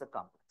becomes a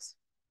complex.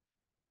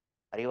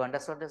 Are you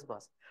understood this,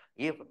 boss?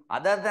 If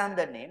other than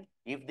the name,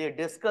 if they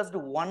discussed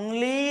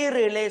only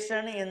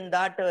relation in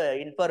that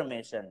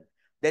information,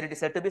 then it is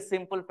said to be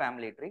simple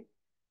family tree.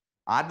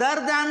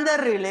 Other than the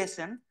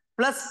relation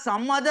plus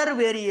some other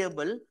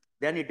variable,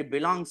 then it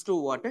belongs to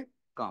what?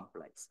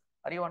 Complex.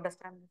 Are you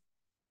understanding?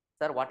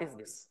 Sir, what is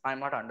this? I am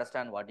not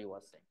understand what you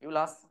were saying. You will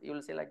ask, you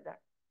will say like that.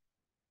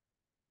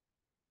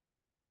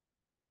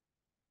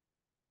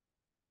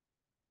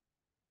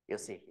 You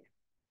see here.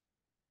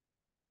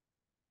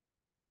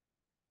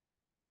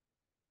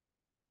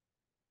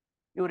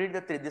 You read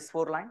this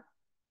 4 line.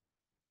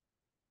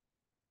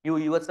 You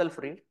yourself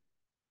read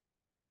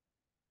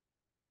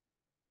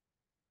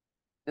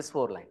this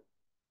 4 line.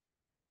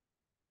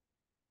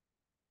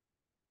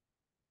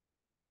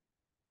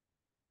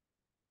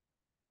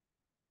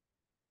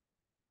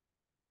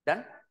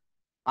 Then,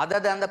 other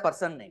than the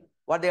person name,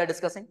 what they are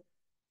discussing?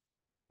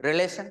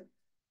 Relation.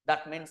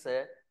 That means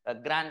a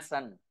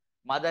grandson,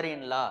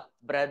 mother-in-law,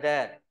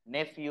 brother,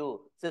 nephew,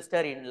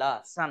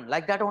 sister-in-law, son.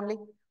 Like that only.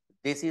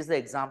 This is the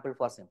example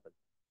for simple.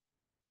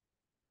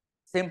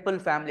 Simple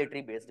family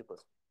tree based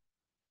question.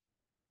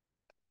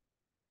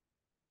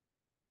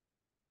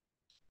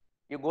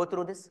 You go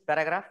through this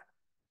paragraph.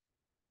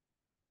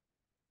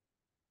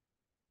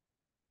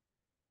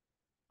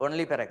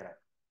 Only paragraph.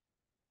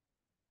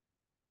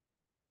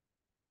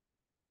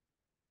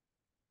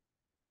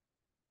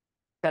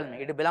 Tell me,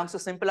 it belongs to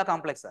simple or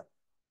complex, sir?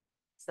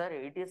 Sir,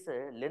 it is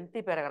a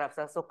lengthy paragraph,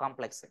 sir, so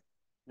complex.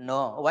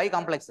 No, why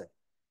complex?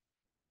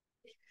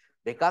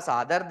 Because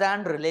other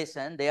than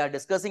relation, they are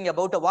discussing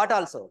about what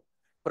also?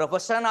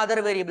 Profession,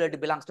 other variable, it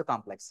belongs to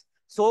complex.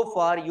 So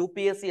far,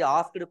 UPSC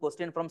asked a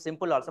question from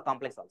simple also,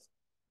 complex also.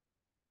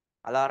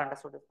 All are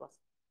understood this class?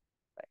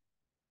 Right.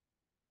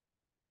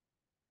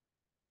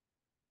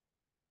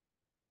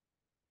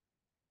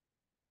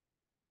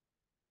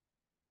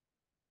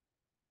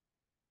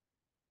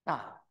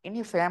 Now, in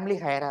a family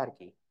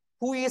hierarchy,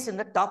 who is in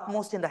the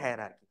topmost in the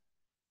hierarchy?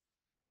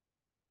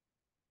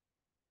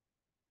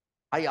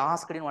 I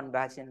asked in one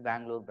batch in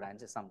Bangalore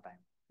branch sometime,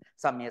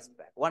 some years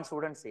back. One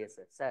student says,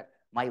 sir,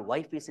 my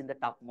wife is in the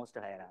topmost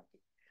hierarchy.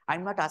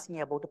 I'm not asking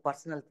about a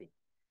personal thing.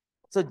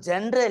 So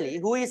generally,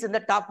 who is in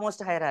the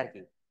topmost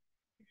hierarchy?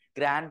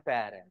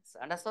 Grandparents.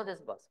 Understand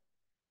this, boss?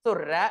 So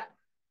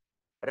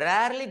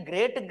rarely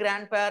great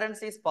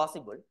grandparents is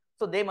possible.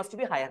 So they must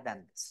be higher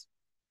than this.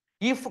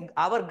 If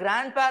our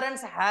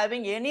grandparents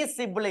having any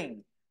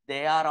sibling,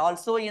 they are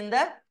also in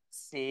the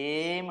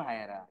same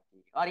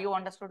hierarchy. Are you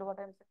understood what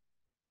I'm saying?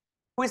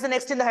 Who is the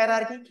next in the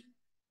hierarchy?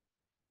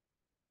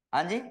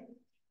 Anji?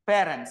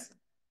 Parents.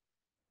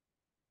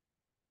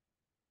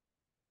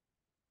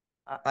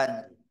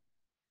 Anji.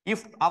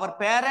 If our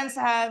parents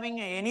having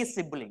any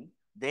sibling,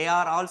 they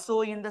are also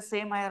in the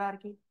same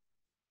hierarchy.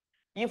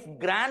 If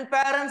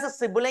grandparents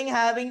sibling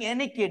having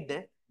any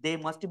kid, they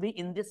must be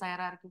in this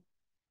hierarchy.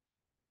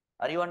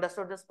 Are you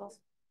understood this, boss?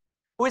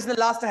 Who is the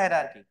last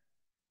hierarchy?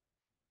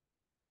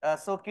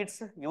 So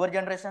kids, your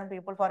generation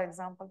people, for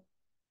example.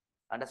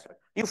 Understood.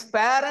 If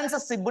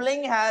parents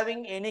sibling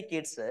having any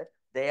kids,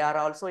 they are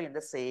also in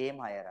the same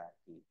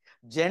hierarchy.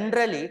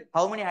 Generally,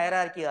 how many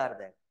hierarchy are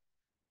there?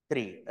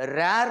 3.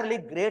 Rarely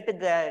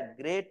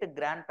great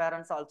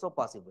grandparents also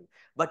possible.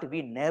 But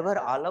we never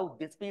allow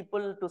these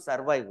people to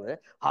survive.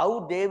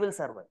 How they will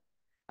survive?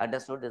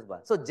 Understood this,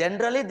 boss? So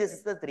generally, this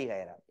is the 3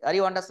 hierarchy. Are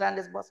you understand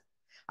this, boss?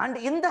 And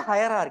in the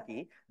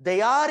hierarchy,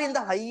 they are in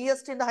the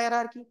highest in the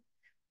hierarchy.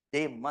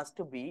 They must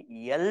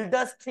be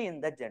eldest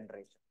in the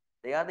generation.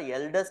 They are the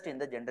eldest in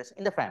the generation,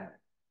 in the family.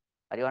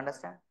 Are you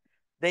understand?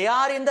 They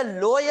are in the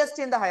lowest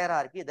in the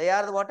hierarchy. They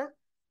are the what?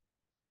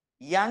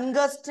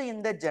 Youngest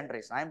in the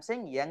generation. I am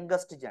saying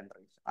youngest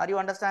generation. Are you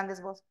understand this,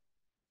 boss?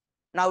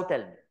 Now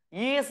tell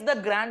me, is the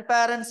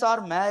grandparents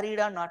are married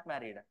or not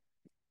married?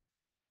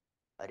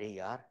 Are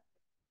yaar,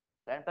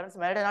 grandparents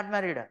married or not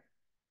married?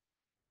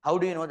 How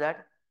do you know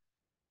that?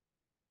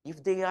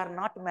 If they are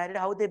not married,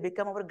 how they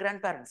become our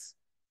grandparents?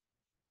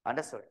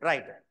 Understood?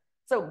 Right.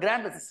 So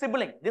grandparents,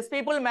 sibling, these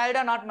people married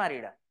or not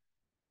married?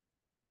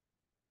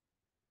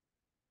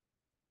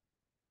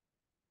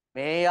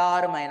 May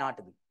or may not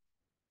be.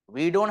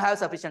 We don't have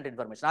sufficient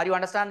information. Are you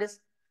understand this?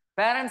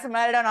 Parents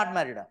married or not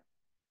married?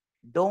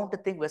 Don't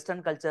think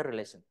Western culture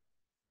relation.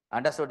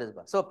 Understood this?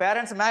 So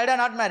parents married or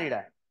not married?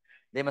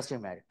 They must be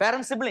married.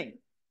 Parents sibling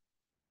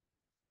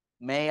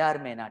may or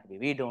may not be.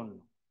 We don't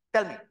know.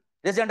 Tell me,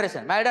 this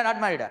generation married or not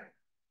married?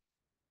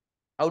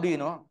 How do you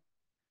know?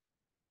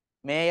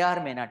 May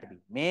or may not be.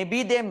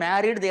 Maybe they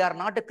married, they are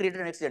not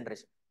created next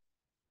generation.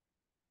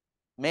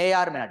 May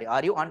or may not be.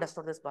 Are you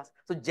understood this, boss?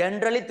 So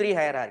generally three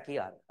hierarchy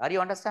are you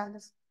understand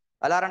this?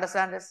 All are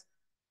understand this?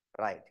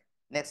 Right.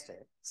 Next,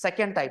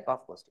 second type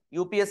of question.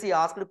 UPSC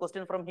asked a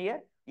question from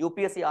here.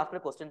 UPSC asked a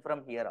question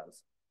from here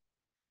also.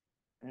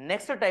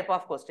 Next type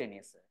of question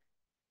is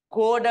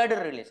coded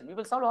relation. We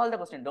will solve all the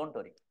questions. Don't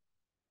worry.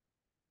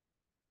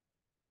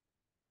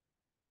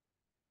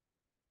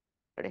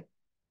 Ready?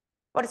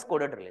 What is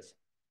coded relation?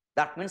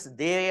 That means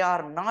they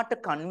are not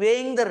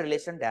conveying the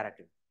relation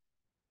directly.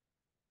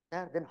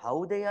 Then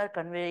how they are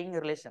conveying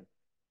relation?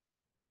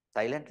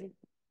 Silently?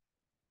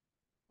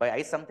 By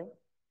I something?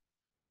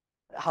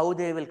 How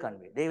they will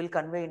convey? They will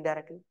convey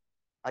indirectly.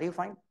 Are you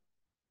fine?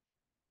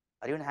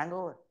 Are you in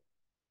hangover?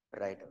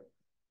 Right.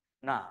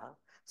 Now,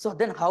 so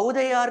then how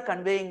they are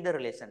conveying the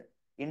relation?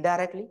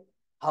 Indirectly.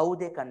 How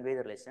they convey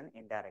the relation?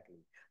 Indirectly.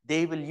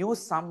 They will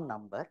use some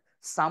number,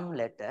 some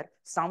letter,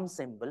 some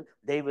symbol.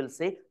 They will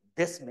say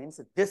this means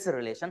this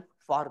relation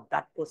for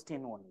that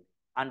question only.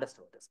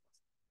 Understood this?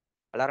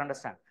 All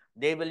understand?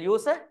 They will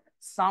use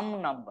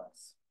some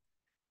numbers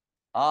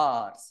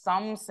or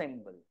some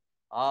symbol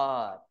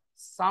or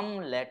some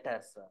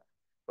letters.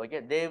 Okay,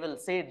 they will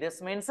say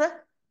this means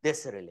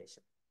this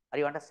relation. Are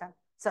you understand?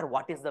 Sir,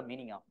 what is the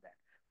meaning of that?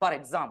 For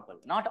example,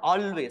 not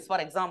always. For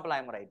example, I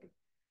am writing.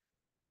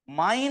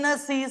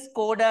 Minus is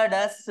coded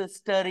as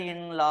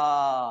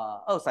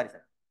sister-in-law. Oh, sorry,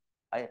 sir.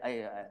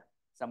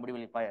 Somebody will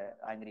be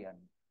angry on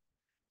me.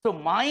 So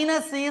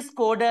minus is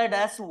coded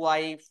as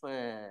wife.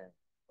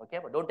 Okay,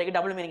 but don't take a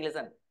double meaning.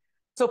 Listen.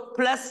 So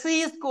plus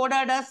is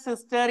coded as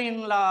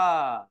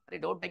sister-in-law.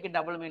 Don't take a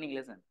double meaning.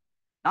 Listen.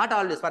 Not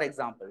always. For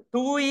example,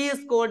 2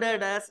 is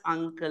coded as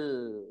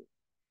uncle.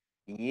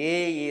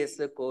 A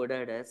is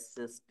coded as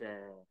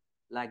sister.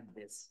 Like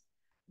this.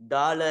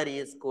 Dollar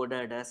is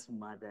coded as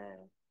mother.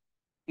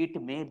 It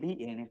may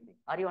be anything.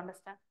 Are you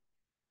understand?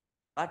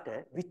 But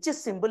which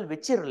symbol,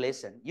 which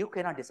relation, you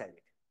cannot decide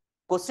it.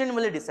 Question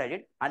will decide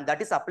it, and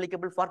that is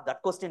applicable for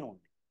that question only.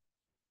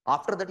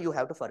 After that, you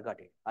have to forget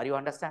it. Are you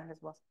understand this,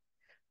 boss?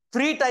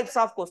 3 types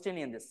of question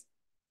in this.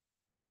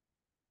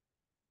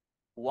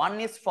 One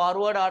is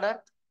forward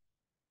order.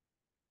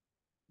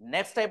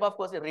 Next type of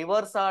question,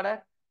 reverse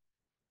order.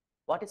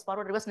 What is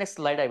forward, reverse? Next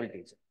slide I will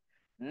teach.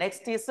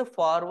 Next is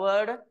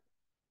forward.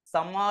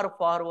 Some are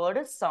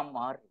forward, some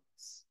are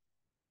reverse.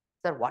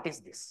 Sir, what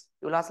is this?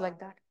 You will ask like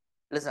that.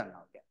 Listen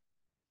now. Okay.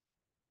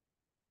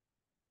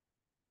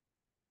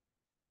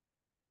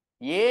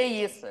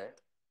 A is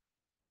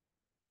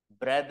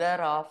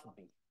brother of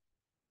B.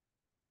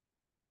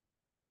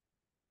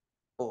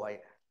 Oh,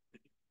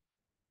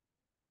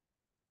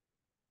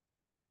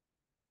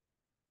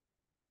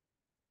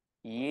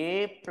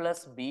 A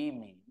plus B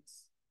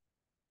means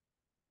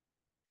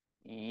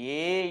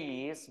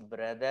A is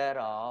brother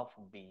of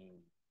B.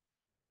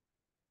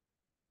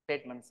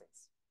 Statement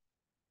says.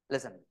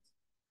 Listen.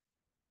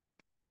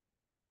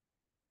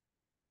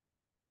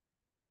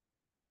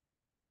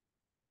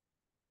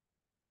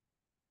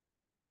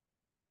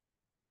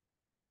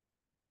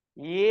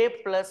 A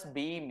plus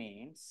B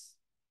means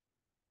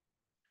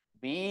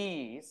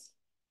B is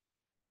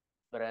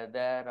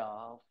brother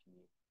of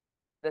A.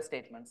 The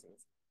statement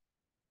says.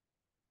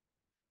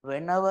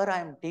 Whenever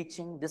I am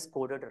teaching this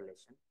coded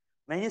relation,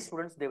 many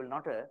students they will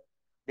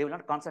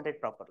not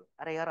concentrate properly.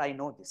 I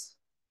know this.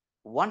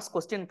 Once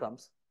question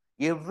comes,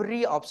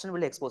 every option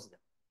will expose them.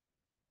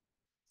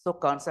 So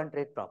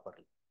concentrate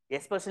properly,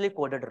 especially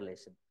coded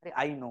relation.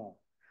 I know.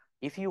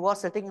 If you are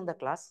sitting in the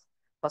class,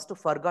 first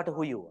forget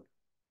who you are.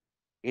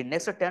 In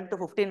next 10 to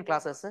 15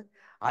 classes,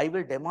 I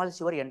will demolish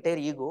your entire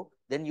ego.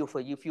 Then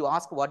if you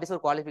ask what is your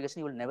qualification,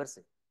 you will never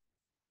say.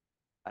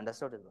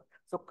 Understood?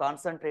 So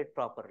concentrate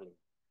properly.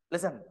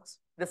 Listen,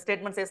 the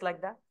statement says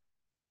like that.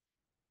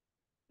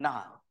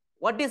 Now,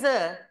 what is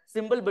a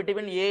symbol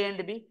between A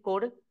and B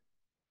code?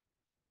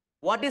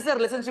 What is the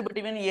relationship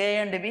between A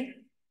and B?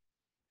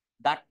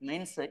 That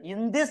means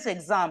in this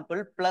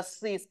example,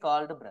 plus is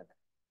called brother.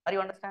 Are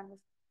you understand this?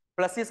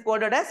 Plus is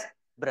coded as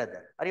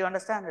brother. Are you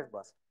understand this,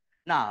 boss?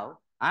 Now,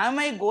 am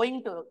I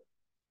going to,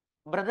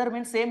 brother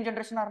means same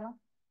generation or not?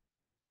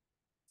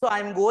 So I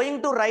am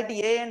going to write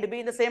A and B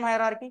in the same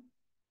hierarchy.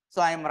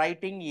 So I am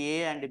writing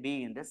A and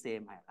B in the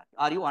same hierarchy.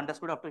 Are you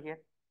understood up to here?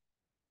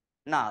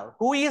 Now,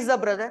 who is the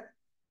brother?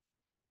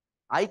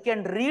 I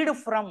can read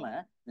from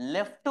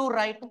left to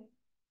right.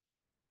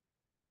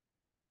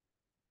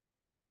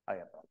 I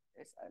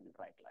apologize. I will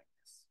write like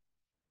this.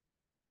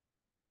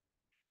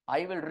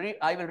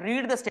 I will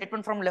read the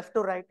statement from left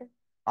to right,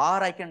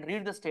 or I can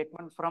read the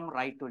statement from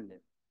right to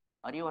left.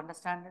 Are you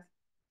understand this?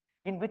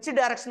 In which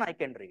direction I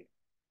can read?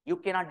 You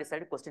cannot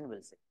decide. Question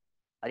will say.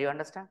 Are you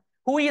understand?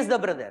 Who is the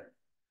brother?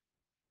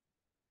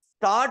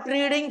 Start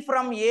reading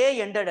from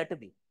A, ended at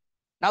B.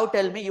 Now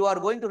tell me, you are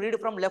going to read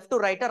from left to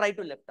right or right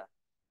to left?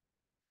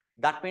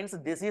 That means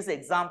this is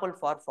example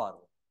for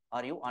forward.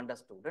 Are you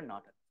understood or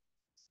not?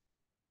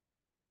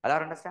 All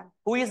understand?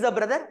 Who is the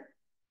brother?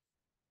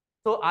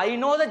 So I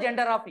know the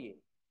gender of A.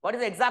 What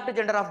is the exact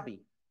gender of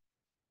B?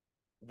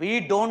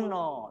 We don't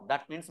know.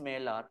 That means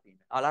male or female.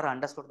 All are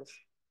understood this?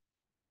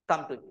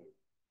 Come to here.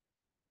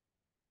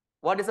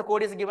 What is the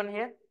code is given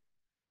here?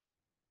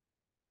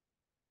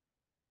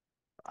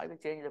 I will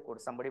change the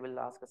code. Somebody will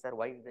ask, sir,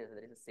 why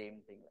there is the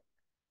same thing?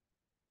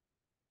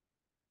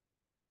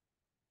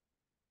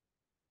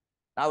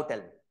 Now tell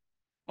me.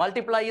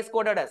 Multiply is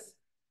coded as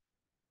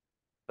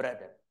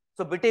brother.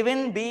 So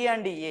between B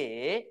and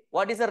A,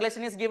 what is the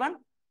relation is given?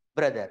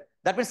 Brother.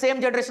 That means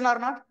same generation or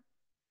not?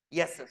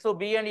 Yes. So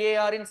B and A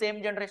are in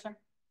same generation.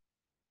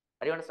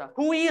 Are you understand?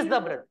 Who is the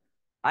brother?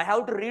 I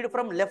have to read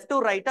from left to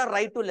right or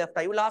right to left.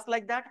 I will ask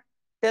like that.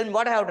 Tell me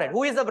what I have to write.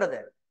 Who is the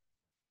brother?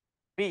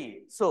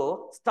 B.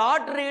 So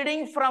start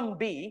reading from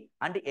B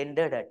and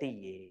ended at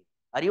A.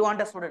 Are you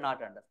understood or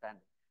not understand?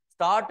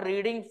 Start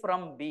reading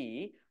from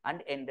B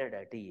and ended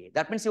at A.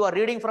 That means you are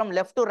reading from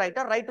left to right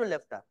or right to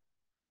left.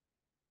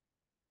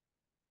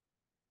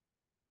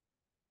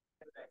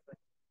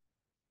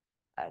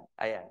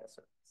 I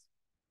understood.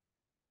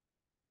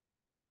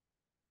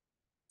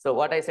 So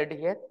what I said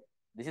here,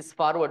 this is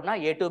forward, na?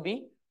 A to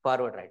B,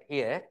 forward, right?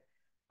 Here,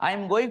 I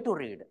am going to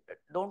read.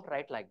 Don't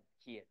write like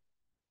here.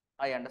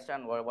 I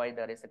understand why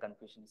there is a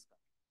confusion.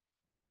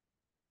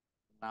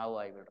 Now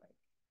I will write.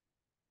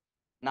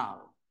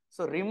 Now,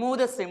 so remove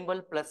the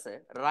symbol plus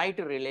right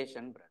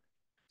relation, brother.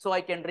 So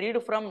I can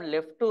read from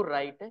left to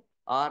right or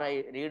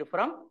I read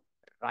from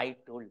right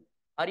to left.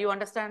 Are you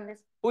understand this?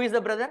 Who is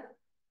the brother?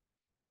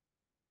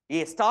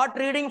 A. Start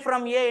reading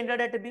from A,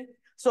 ended at B.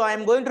 So I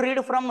am going to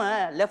read from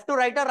left to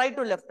right or right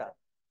to left.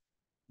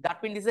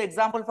 That means this is an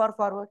example for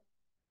forward.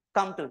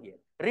 Come to here.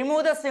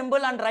 Remove the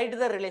symbol and write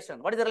the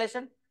relation. What is the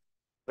relation?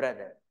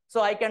 Brother.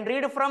 So I can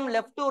read from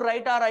left to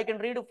right or I can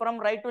read from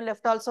right to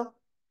left also.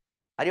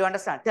 Are you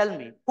understand? Tell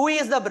me, who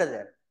is the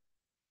brother?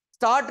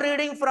 Start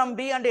reading from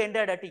B and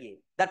ended at A.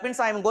 That means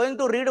I am going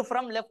to read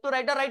from left to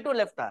right or right to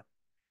left.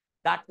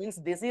 That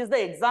means this is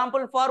the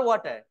example for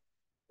what?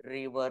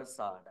 Reverse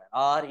order.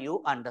 Are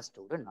you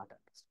understood or not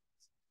understood?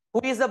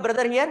 Who is the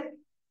brother here?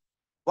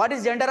 What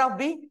is gender of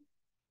B?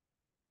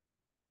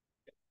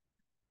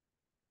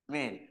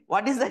 Male.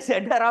 What is the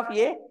gender of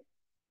A?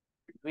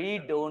 We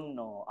don't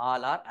know.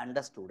 All are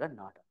understood or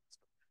not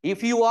understood.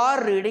 If you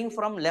are reading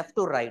from left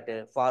to right,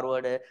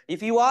 forward.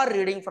 If you are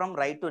reading from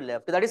right to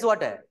left, that is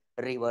what?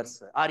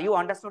 Reverse. Are you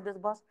understood this,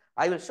 boss?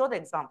 I will show the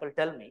example.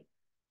 Tell me,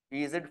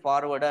 is it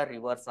forward or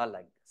reverse or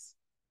like this?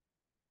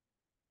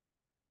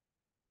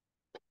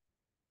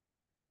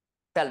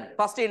 Tell me.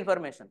 First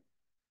information.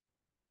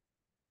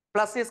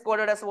 Plus is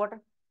coded as what?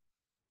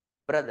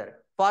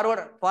 Brother.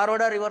 Forward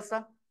or reverse?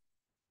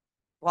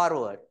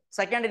 Forward.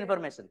 Second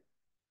information.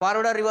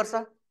 Forward or reverse?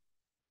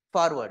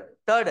 Forward.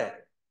 Third.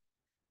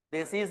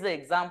 This is the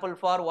example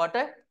for what?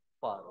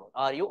 Forward.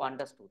 Are you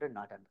understood or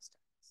not understand?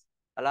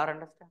 All are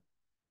understand?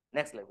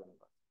 Next level.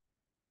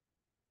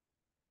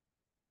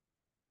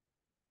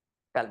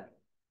 Tell me.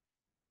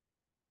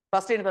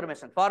 First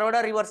information. Forward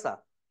or reverse?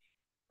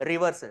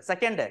 Reverse.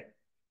 Second.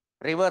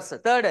 Reverse.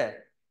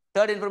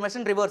 Third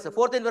information. Reverse.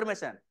 Fourth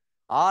information.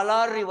 All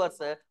are reverse.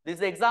 This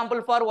is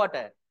example for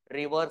what?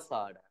 Reverse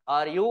order.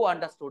 Are you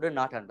understood or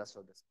not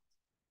understood this?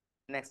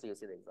 Next you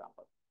see the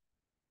example.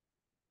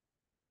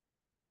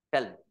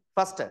 Tell me.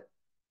 First.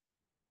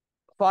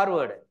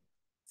 Forward.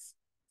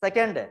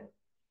 Second.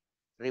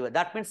 Reverse.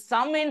 That means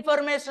some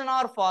information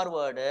are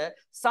forward,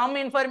 some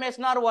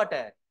information are what?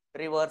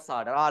 Reverse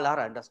order. All are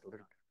understood.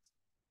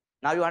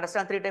 Now you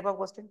understand three type of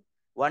question.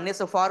 One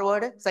is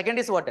forward. Second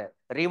is what?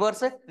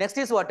 Reverse. Next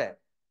is what?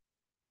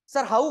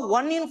 Sir, how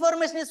one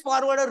information is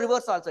forward or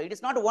reverse also? It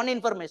is not one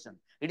information.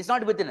 It is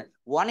not within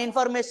one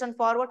information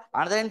forward,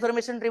 another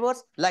information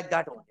reverse, like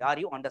that one. Are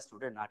you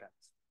understood or not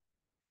understood?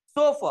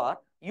 So far,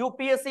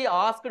 UPSC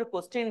asked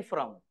question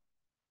from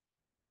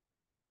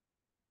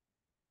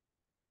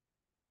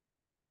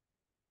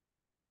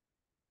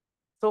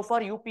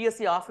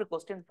UPSC asked a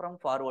question from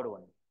forward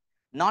one.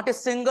 Not a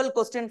single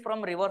question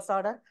from reverse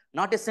order.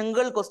 Not a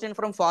single question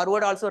from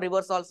forward also,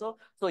 reverse also.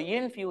 So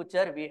in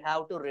future, we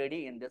have to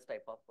ready in this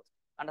type of question.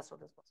 Understood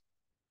this question?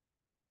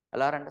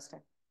 All are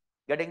understand?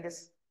 Getting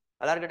this?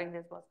 All are getting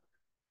this question?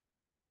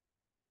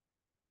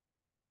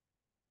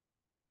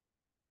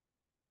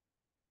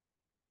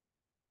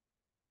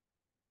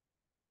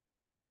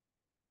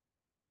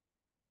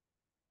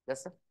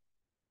 Yes, sir.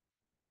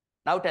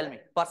 Now tell me,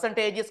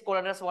 percentage is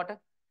coded as what?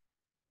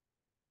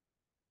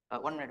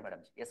 1 minute, madam.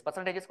 Yes,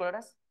 percentage is coded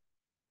as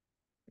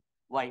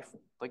wife.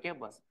 Okay,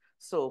 boss.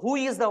 So who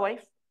is the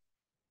wife?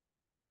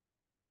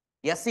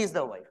 S is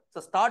the wife. So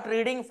start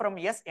reading from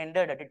S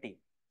ended at T.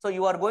 So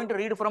you are going to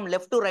read from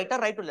left to right or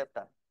right to left.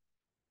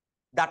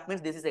 That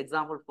means this is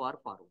example for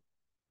forward.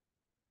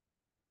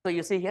 So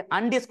you see here,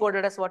 and is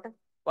coded as what?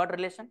 What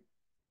relation?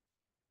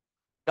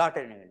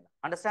 Dotted in.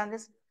 Understand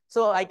this?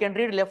 So I can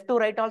read left to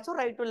right also,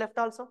 right to left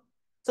also.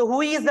 So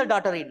who is the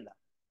daughter-in-law?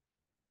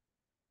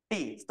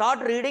 T.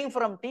 Start reading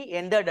from T,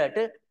 ended at.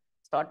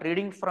 Start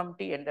reading from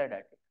T, ended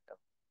at.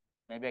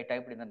 Maybe I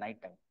typed in the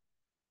night time.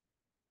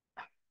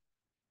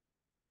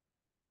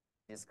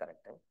 This is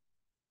correct. Right?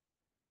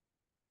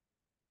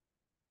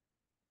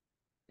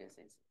 Yes,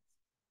 yes.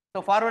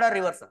 So forward or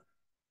reverse?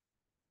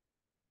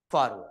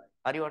 Forward.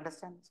 Are you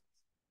understand?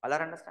 All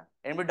are understand?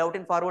 Anybody doubt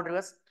in forward,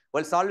 reverse?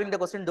 While solving the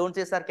question, don't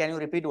say, sir, can you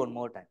repeat one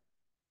more time?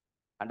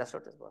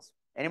 Understood this, boss?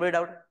 Anybody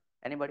doubt?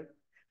 Anybody?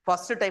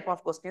 First type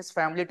of question is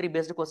family tree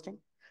based question.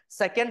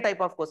 Second type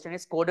of question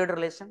is coded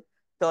relation.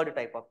 Third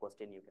type of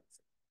question you can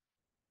say.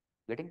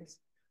 Getting this?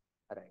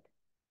 All right.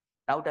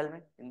 Now tell me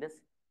in this.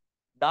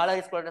 Dollar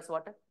is called as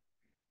what?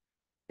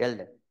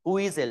 Elder. Who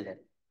is elder?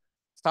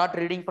 Start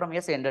reading from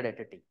yes, ended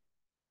at T.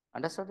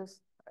 Understood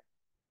this?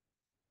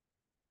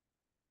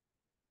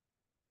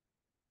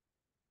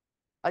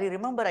 Or you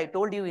remember I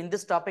told you in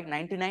this topic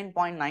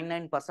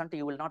 99.99%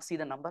 you will not see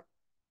the number.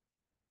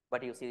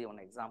 But you see one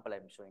example I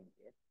am showing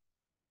here.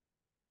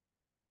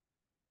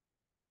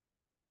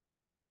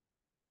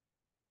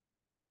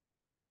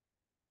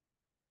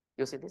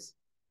 You see this?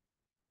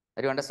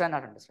 Do you understand?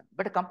 Not understand.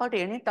 But compared to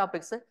any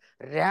topics,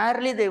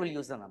 rarely they will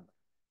use the number.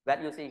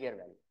 Value you see here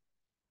value.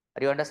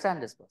 Do you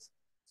understand this? Boss?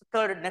 So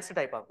third, next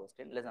type of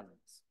question, listen to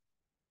this.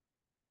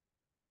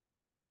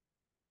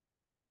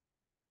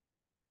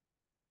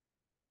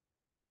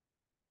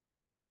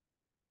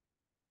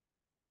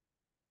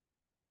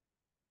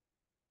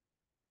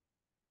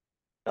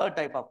 Third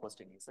type of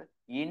question is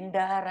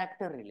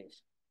indirect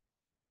relation.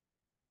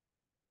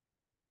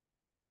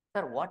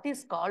 Sir, what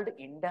is called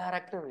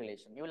indirect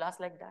relation? You will ask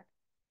like that.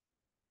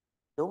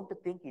 Don't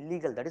think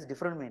illegal. That is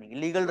different meaning.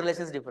 Illegal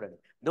relation is different.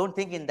 Don't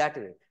think in that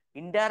way.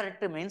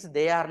 Indirect means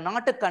they are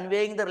not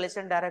conveying the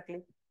relation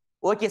directly.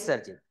 Okay,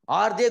 sir.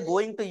 Are they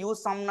going to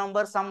use some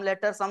number, some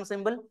letter, some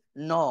symbol?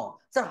 No.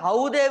 Sir,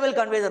 how they will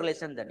convey the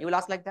relation then? You will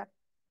ask like that.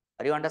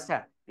 Do you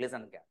understand?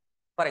 Listen again.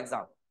 For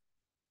example,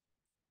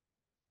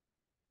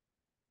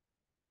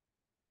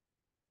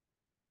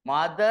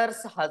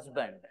 mother's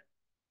husband.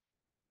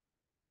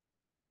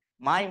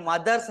 My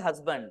mother's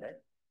husband,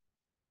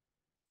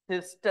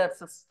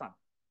 sister's son.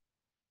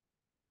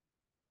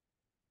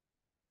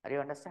 Are you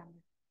understand?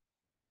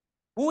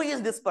 Who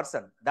is this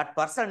person? That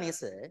person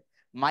is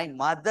my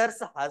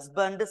mother's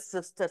husband,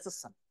 sister's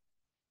son.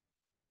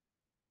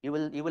 You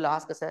will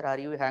ask, sir, are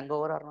you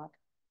hangover or not?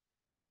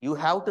 You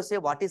have to say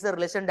what is the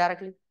relation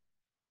directly.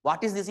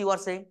 What is this you are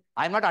saying?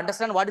 I am not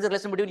understand what is the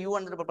relation between you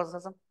and the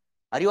person.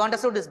 Are you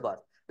understood this, boss?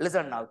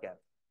 Listen now, Cap.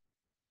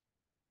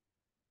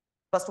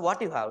 First,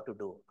 what you have to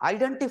do?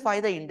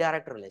 Identify the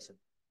indirect relation.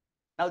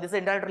 Now, this is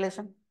indirect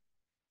relation.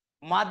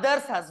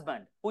 Mother's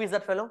husband. Who is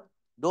that fellow?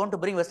 Don't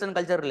bring Western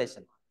culture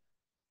relation.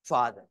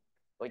 Father.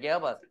 Okay,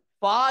 boss.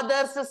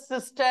 Father's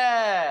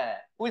sister.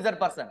 Who is that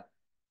person?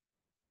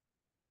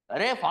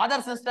 Arey,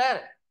 father's sister.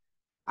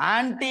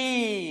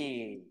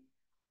 Auntie.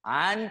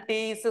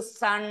 Auntie's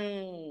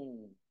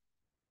son.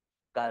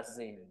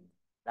 Cousin.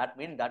 That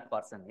means that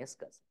person is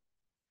cousin.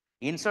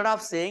 Instead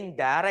of saying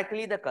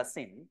directly the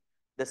cousin,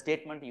 the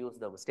statement use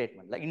the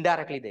statement. Like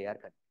indirectly they are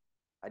cousin.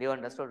 Are you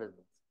understood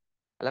this?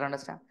 All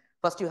understand?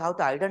 First you have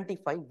to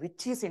identify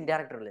which is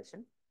indirect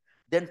relation.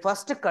 Then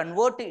first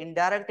convert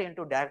indirect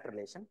into direct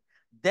relation.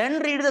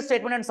 Then read the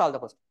statement and solve the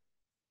question.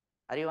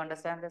 Are you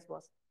understand this,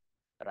 boss?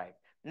 Right.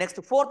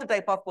 Next, fourth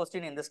type of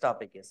question in this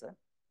topic is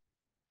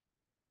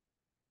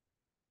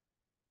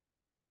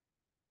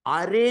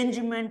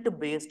arrangement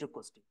based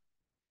question.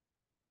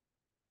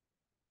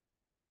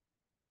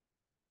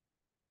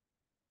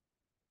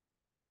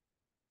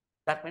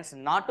 That means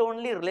not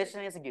only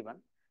relation is given,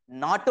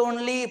 not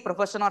only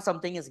profession or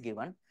something is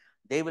given,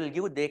 they will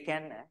give,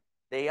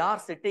 they are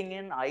sitting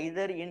in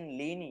either in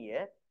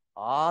linear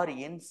or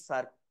in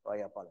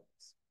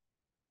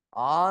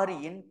or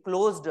in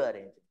closed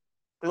arrangement.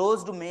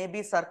 Closed may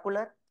be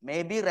circular,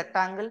 may be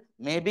rectangle,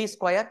 may be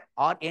square,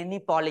 or any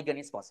polygon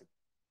is possible.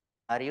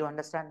 Are you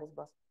understand this,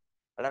 boss?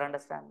 Are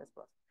understand this,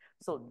 boss?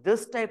 So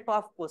this type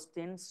of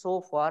question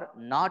so far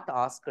not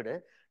asked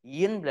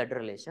in blood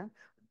relation.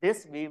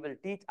 This we will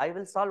teach. I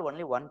will solve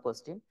only one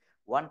question,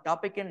 one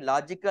topic in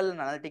logical and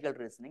analytical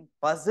reasoning.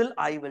 Puzzle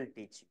I will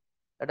teach you.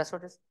 That's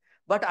what it is.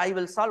 But I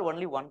will solve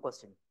only one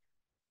question.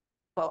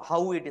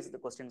 How it is the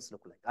questions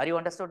look like. Are you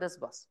understood this,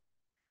 boss?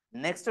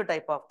 Next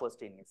type of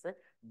question is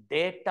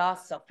data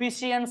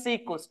sufficiency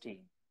question.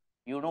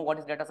 You know what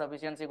is data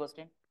sufficiency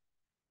question?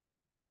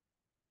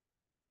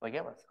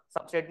 Okay,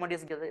 some statement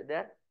is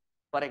there.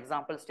 For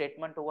example,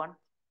 statement 1,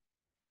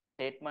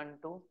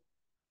 statement 2,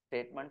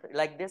 statement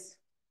like this.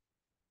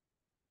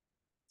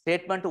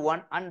 Statement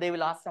 1, and they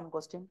will ask some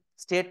question.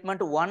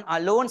 Statement 1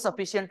 alone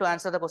sufficient to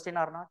answer the question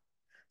or not?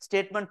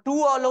 Statement 2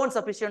 alone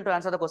sufficient to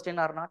answer the question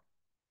or not?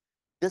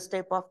 This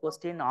type of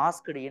question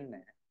asked in,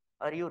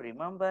 or you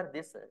remember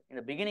this, in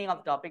the beginning of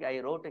the topic, I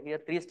wrote here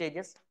 3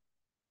 stages.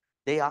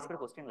 They asked a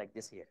question like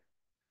this here.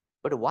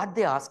 But what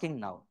they asking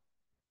now?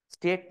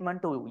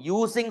 Statement 2,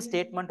 using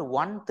statement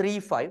 1, 3,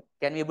 5,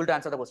 can we able to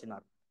answer the question or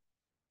not?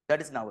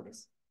 That is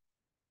nowadays.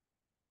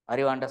 Are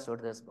you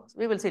understood this, boss?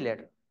 We will see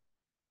later.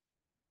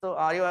 So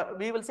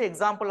we will see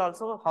example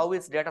also how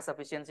is data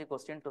sufficiency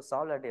question to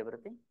solve and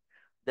everything.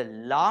 The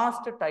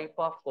last type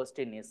of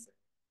question is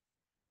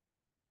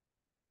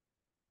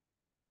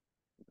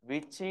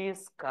which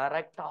is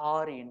correct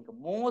or incorrect,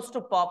 most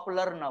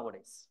popular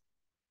nowadays.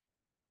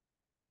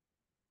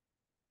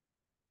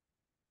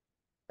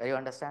 Do you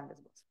understand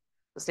this?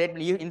 The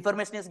statement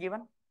information is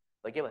given.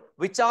 Okay,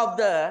 which of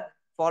the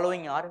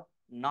following are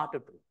not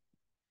true?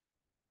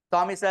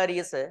 Swami sir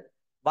is a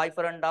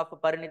boyfriend of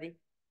Parinidhi.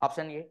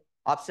 Option A.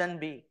 Option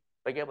B.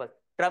 Okay, but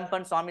Trump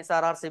and Swami sir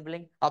are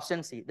sibling.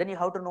 Option C. Then you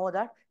have to know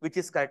that which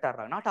is correct or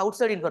wrong. Not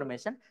outside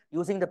information,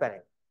 using the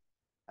paragraph.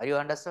 Are you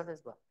understand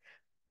this?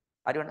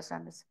 Are you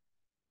understand this?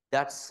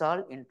 That's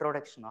all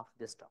introduction of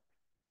this topic.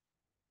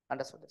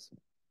 Understood this?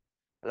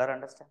 All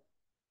understand?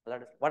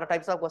 What are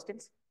types of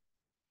questions?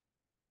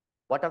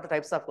 What are the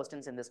types of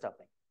questions in this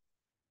topic?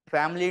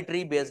 Family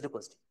tree based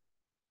question.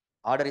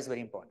 Order is very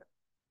important.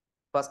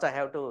 First, I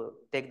have to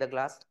take the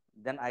glass,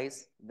 then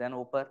ice, then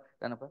upper,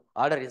 then upper.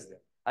 Order is there.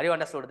 Are you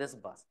understood this,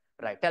 boss?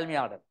 Right. Tell me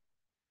order.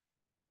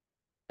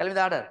 Tell me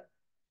the order.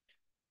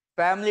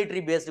 Family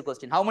tree based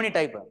question. How many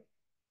types?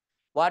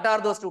 What are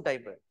those two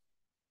types?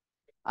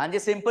 And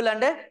is simple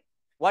and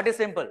what is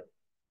simple?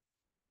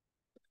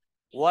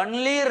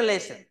 Only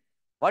relation.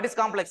 What is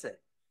complex?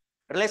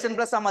 Relation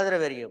plus some other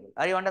variable.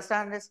 Are you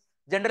understand this?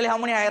 Generally, how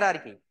many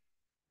hierarchy?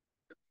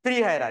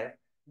 3 hierarchy.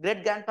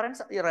 Great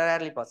grandparents are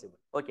rarely possible.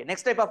 Okay.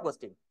 Next type of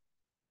question.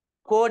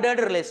 Coded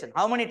relation.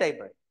 How many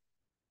types?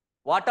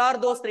 What are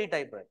those 3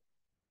 types?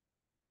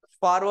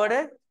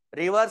 Forward,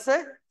 reverse,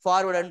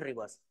 forward and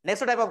reverse.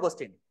 Next type of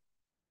question.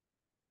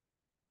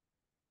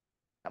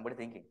 Somebody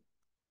thinking.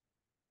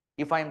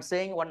 If I am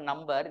saying one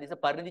number, this is a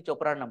Parinidhi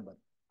Chopra number.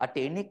 At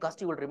any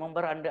cost, you will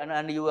remember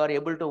and you are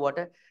able to what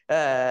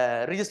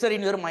register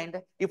in your mind.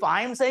 If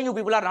I am saying, you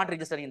people are not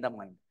registering in the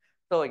mind.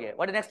 So, okay.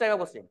 What is next type of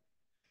question?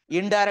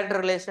 Indirect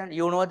relation.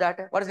 You know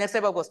that. What is next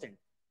type of question?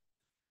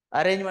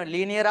 Arrangement.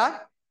 Linear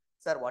or?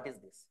 Sir, what is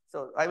this?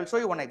 So, I will show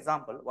you one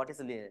example. What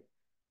is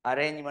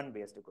arrangement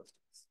based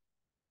questions?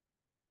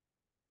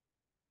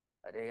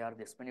 Array are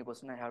this many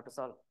questions I have to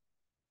solve.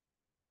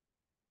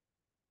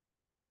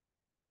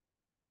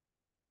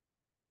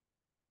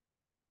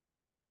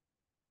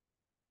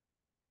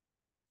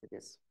 It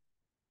is.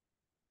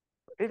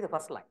 Read the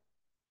first line.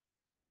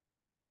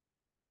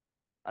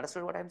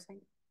 Understood what I am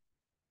saying?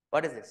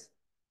 What is this?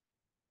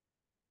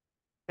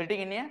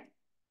 Sitting in a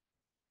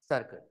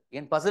circle.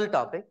 In puzzle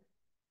topic,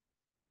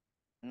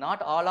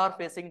 not all are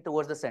facing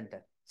towards the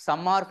center.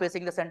 Some are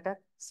facing the center.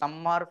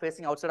 Some are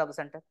facing outside of the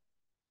center.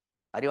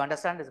 Are you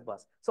understand this,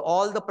 boss? So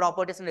all the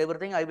properties and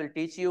everything I will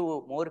teach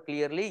you more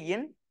clearly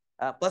in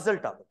puzzle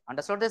topic.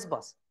 Understood this,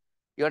 boss?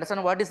 You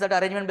understand what is that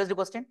arrangement based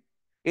question?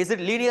 Is it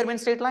linear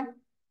means straight line?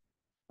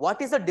 What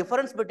is the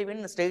difference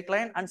between straight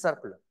line and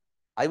circular?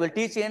 I will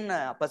teach in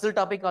puzzle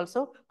topic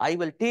also. I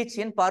will teach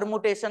in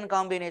permutation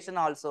combination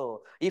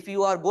also. If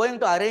you are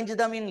going to arrange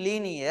them in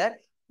linear,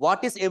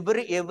 what is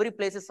every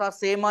places are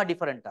same or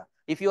different?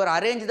 If you are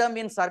arrange them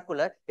in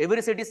circular,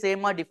 every set is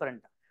same or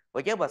different.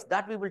 Okay, but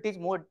that we will teach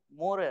more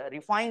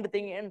refined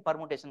thing in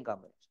permutation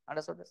combination.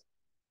 Understood this?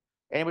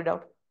 Anybody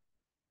doubt?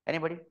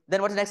 Anybody?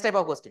 Then what's the next type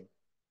of question?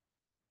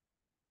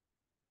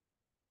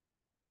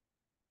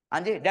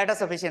 Anji, data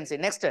sufficiency.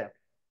 Next.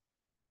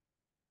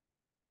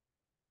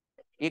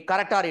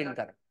 Correct or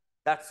incorrect?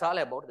 That's all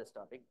about this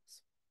topic.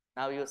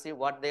 Now you see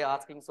what they are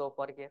asking so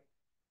far here.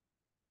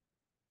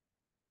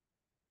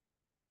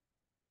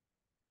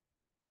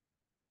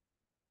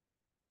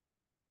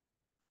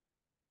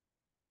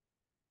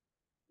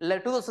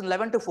 Like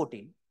 2011 to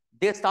 14,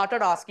 they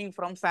started asking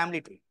from family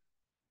tree.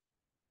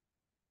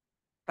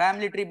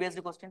 Family tree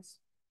based questions.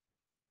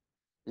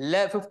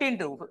 15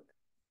 to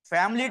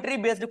family tree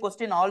based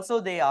question also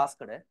they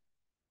asked.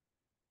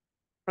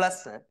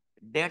 Plus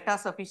data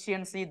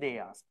sufficiency they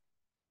asked.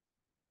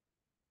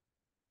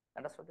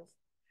 Understood this?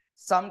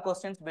 Some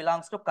questions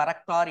belongs to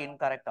correct or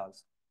incorrect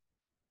also.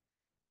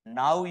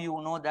 Now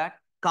you know that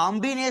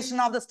combination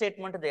of the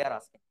statement they are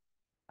asking.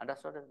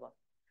 Understood this?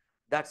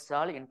 That's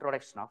all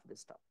introduction of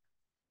this topic.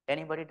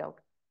 Anybody doubt?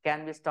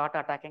 Can we start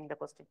attacking the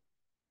question?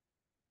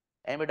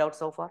 Anybody doubt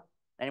so far?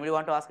 Anybody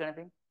want to ask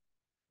anything?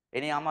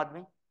 Any Aam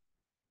Aadmi?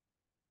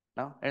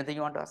 No? Anything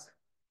you want to ask?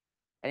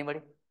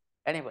 Anybody?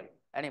 Anybody?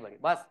 Anybody?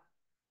 Boss?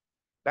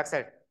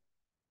 Backside.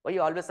 Why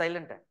you always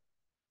silent?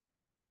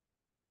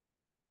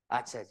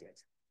 Acha.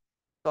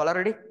 So all are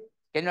ready?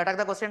 Can you attack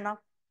the question now?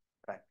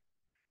 Right.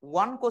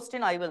 One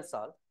question I will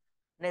solve.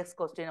 Next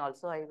question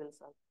also I will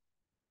solve.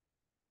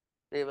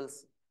 They will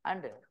see.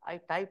 And I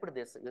typed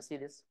this. You see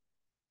this?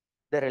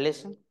 The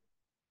relation.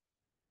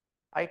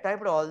 I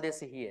typed all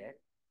this here.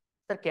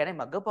 Sir, can I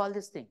mug up all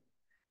this thing?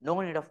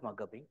 No need of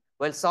mug upping.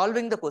 While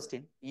solving the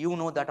question, you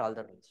know that all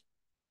the relation.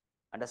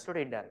 Understood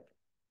indirectly?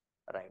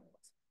 Right.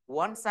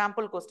 One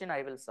sample question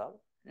I will solve.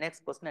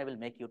 Next question I will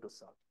make you to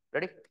solve.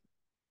 Ready?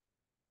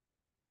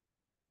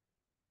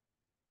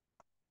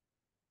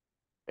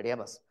 Ready,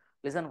 boss?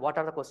 Listen, what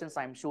are the questions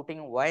I am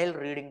shooting while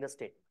reading the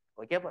statement?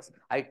 Okay, boss.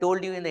 I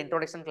told you in the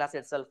introduction class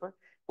itself,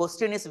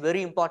 question is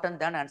very important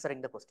than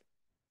answering the question.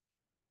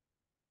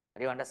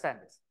 Do you understand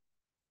this?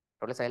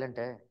 Totally silent.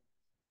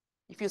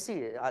 If you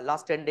see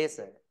last 10 days,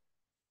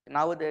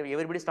 now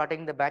everybody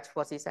starting the batch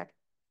for CSAT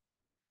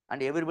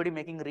and everybody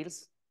making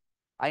reels.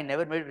 I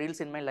never made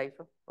reels in my life.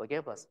 Okay,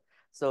 boss.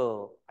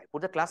 So I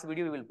put the class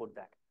video, we will put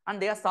that.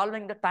 And they are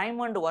solving the time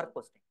and work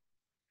question.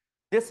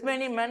 This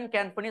many men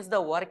can finish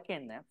the work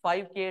in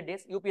 5K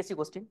days, UPSC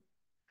question.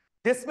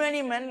 This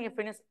many men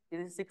finish,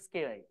 this is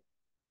 6K.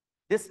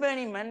 This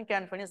many men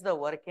can finish the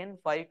work in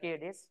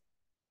 5K days.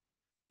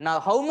 Now,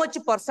 how much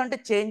percent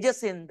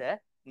changes in the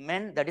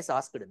men that is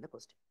asked in the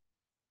question?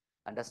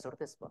 Understood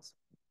this, boss?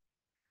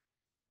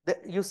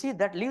 You see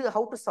that leave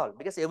how to solve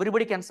because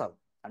everybody can solve.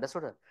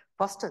 Understood?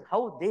 First,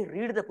 how they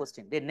read the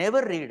question. They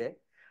never read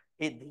it.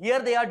 Here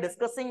they are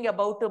discussing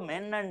about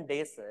men and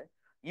days.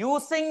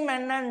 Using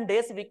men and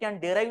days, we can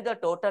derive the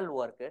total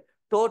work.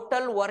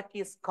 Total work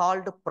is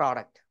called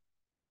product.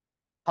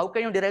 How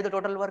can you derive the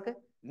total work?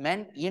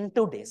 Men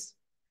into days.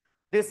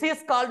 This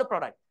is called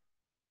product.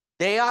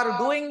 They are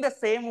doing the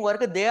same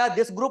work.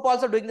 This group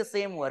also doing the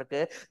same work.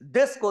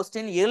 This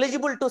question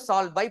eligible to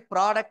solve by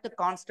product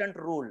constant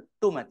rule.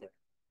 2 methods.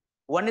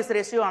 One is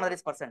ratio, another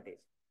is percentage.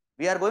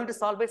 We are going to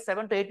solve by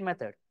 7 to 8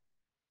 method.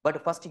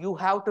 But first you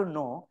have to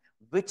know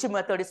which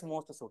method is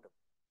most suitable.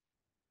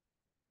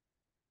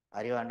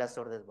 Are you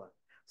understood this one?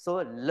 So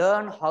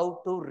learn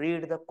how to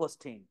read the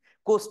question.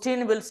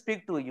 Question will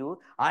speak to you.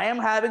 I am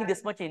having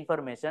this much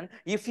information.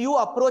 If you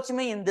approach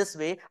me in this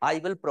way, I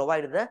will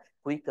provide the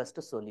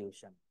quickest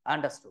solution.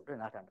 Understood or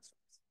not understood?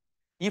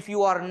 If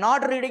you are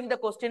not reading the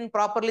question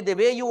properly the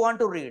way you want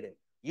to read it,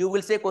 you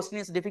will say question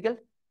is difficult.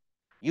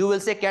 You will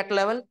say CAT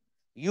level.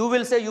 You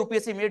will say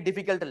UPSC made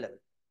difficult level.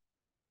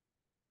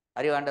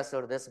 Are you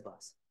understood this,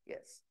 boss?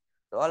 Yes.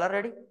 So all are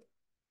ready?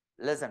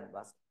 Listen,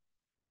 boss.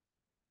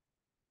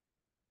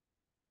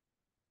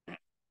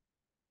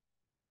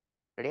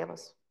 Ready,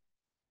 boss?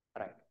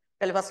 Right.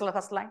 Tell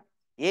first line.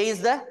 A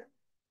is the.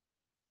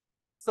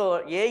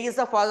 So A is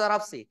the father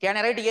of C. Can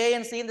I write A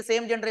and C in the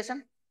same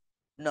generation?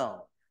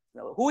 No.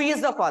 Who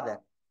is the father?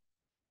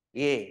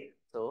 A.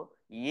 So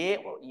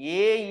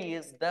A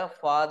is the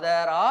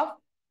father of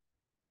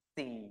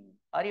C.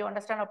 Are you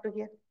understand up to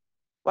here?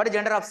 What is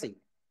gender of C?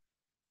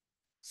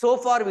 So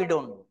far we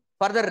don't know.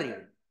 Further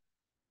read.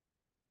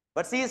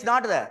 But C is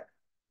not there.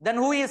 Then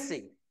who is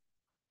C?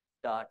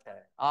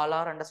 Daughter. All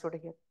are understood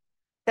here.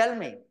 Tell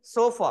me,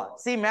 so far,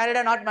 C married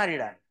or not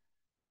married?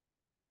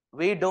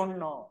 We don't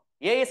know.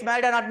 A is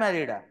married or not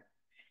married?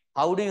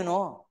 How do you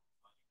know?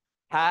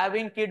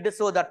 Having kids,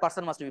 so that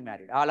person must be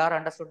married. All are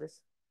understood this.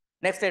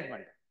 Next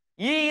statement.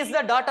 E is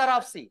the daughter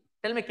of C.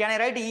 Tell me, can I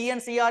write E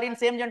and C are in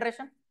same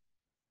generation?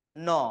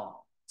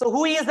 No. So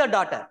who is the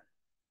daughter?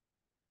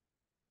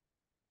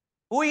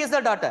 Who is the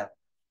daughter?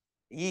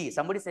 E.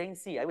 Somebody saying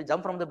C. I will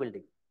jump from the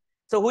building.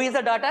 So who is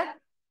the daughter?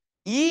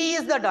 E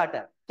is the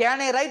daughter. Can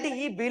I write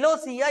E below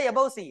C or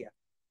above C?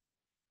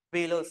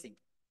 Below C.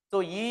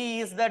 So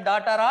E is the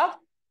daughter of.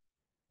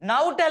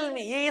 Now tell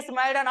me, E is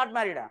married or not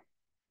married?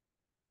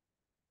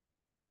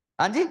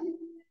 Anji?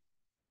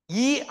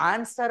 E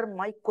answer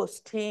my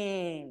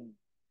question.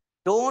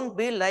 Don't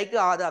be like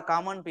the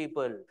common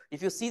people.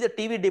 If you see the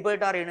TV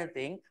debate or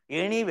anything,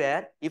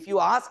 anywhere, if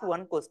you ask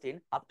one question,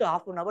 up to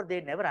half an hour,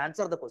 they never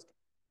answer the question.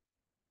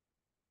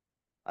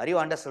 Are you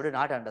understood or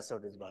not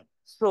understood this one?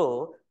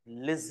 So,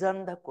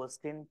 listen the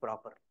question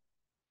properly.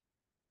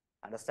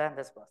 Understand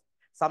this part.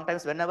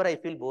 Sometimes whenever I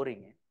feel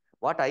boring,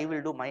 what I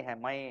will do, my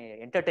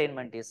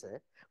entertainment is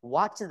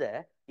watch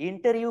the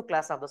interview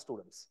class of the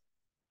students.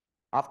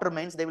 After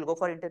mains, they will go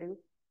for interview.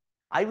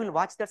 I will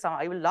watch that.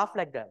 I will laugh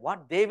like that.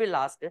 What they will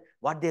ask,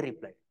 what they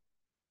reply.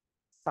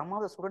 Some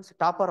of the students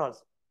topper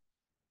also.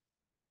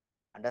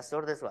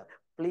 Understood this one?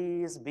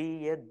 Please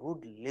be a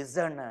good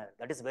listener.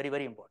 That is very,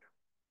 very important.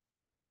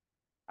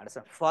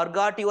 Understand?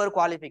 Forgot your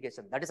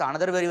qualification. That is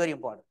another very, very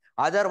important.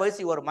 Otherwise,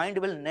 your mind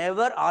will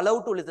never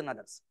allow to listen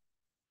others.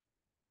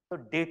 So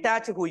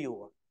detach who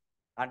you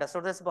are.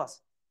 Understood this, boss?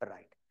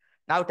 Right.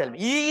 Now tell me,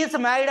 he is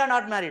married or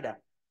not married?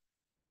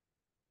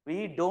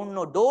 We don't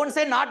know. Don't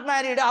say not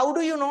married. How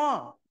do you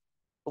know?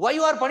 Why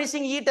you are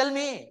punishing he? Tell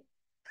me.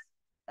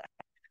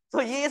 So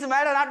he is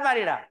married or not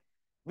married?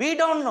 We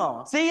don't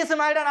know. She is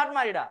married or not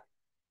married?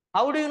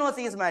 How do you know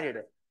she is married?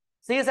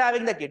 She is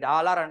having the kid.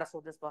 All are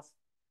understood this, boss.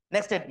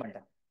 Next statement.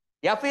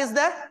 F is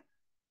the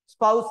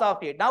spouse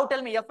of A. Now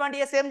tell me, F and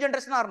A same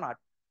generation or not?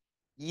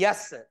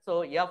 Yes.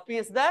 So F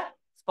is the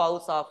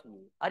spouse of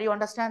A. Are you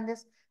understand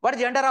this? What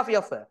is gender of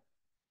F?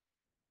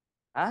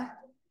 Huh?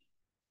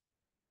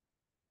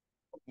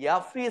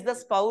 F is the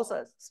spouse.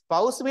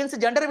 Spouse means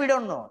gender we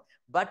don't know.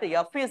 But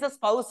F is the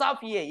spouse of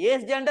A.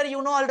 A's gender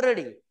you know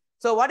already.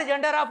 So what is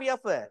gender of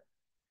F?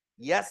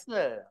 Yes.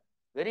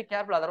 Very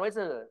careful. Otherwise,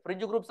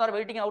 fringe groups are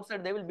waiting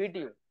outside. They will beat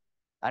you.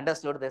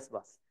 Understood this,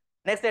 boss.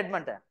 Next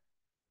statement.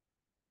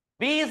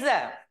 B is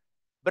the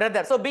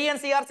brother. So B and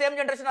C are same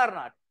generation or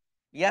not?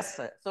 Yes.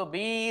 So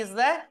B is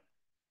the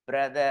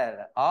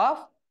brother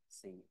of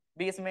C.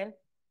 B is male.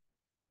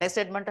 Next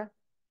statement.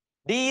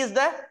 D is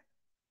the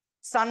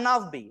son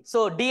of B.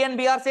 So D and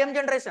B are same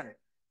generation.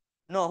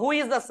 No, who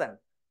is the son?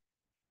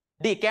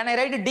 D. Can I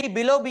write D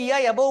below B,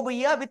 above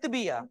B, with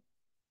B?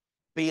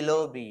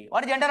 Below B.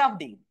 What is gender of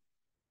D?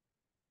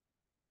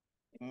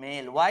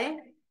 Male. Why?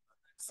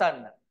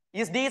 Son.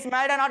 Is D is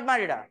married or not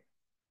married?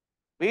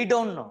 We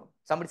don't know.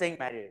 Somebody saying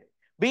married.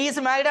 B is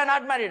married or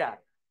not married?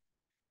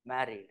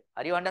 Married.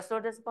 Are you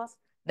understood this, boss?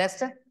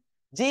 Next.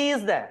 G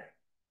is the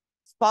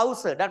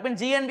spouse. That means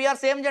G and B are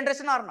same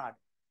generation or not?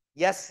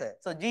 Yes, sir.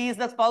 So G is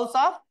the spouse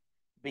of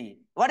B.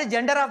 What is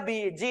gender of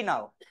B? G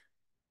now.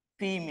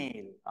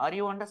 Female. Are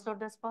you understood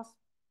this, boss?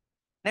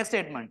 Next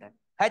statement.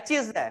 H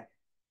is the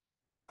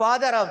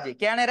father of G.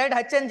 Can I write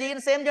H and G in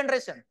same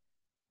generation?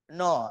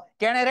 No.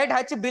 Can I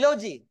write H below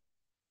G?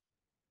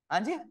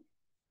 Anji?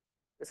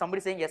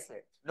 Somebody saying yes,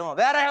 sir. No.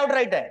 Where I have to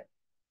write it?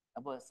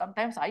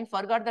 Sometimes I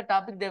forgot the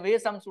topic the way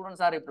some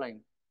students are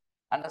replying.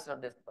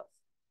 Understood this, boss?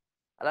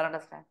 I'll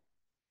understand.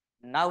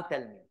 Now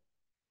tell me.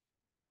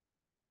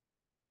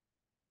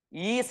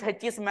 Is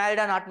H is married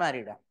or not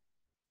married?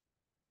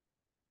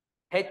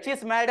 H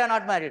is married or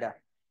not married?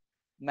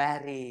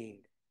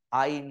 Married.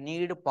 I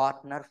need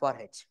partner for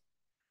H.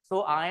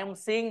 So I am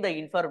seeing the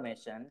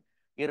information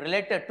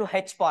related to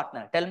H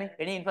partner. Tell me,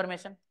 any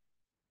information?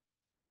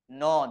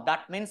 No,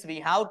 that means we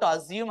have to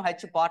assume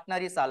H partner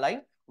is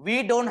alive.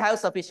 We don't have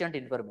sufficient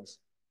information.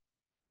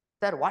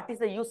 Sir, what is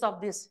the use of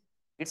this?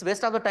 It's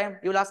waste of the time.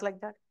 You will ask like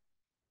that.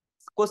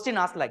 Question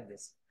asked like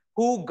this.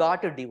 Who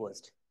got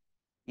divorced?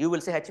 You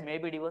will say H may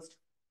be divorced.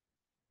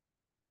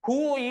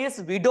 Who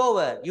is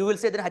widower? You will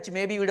say that H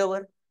may be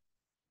widower.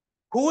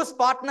 Whose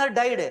partner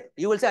died?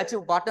 You will say H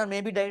partner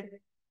may be died.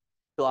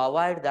 To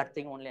avoid that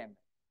thing only.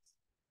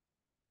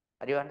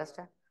 Are you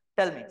understand?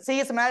 Tell me. C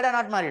is married or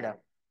not married?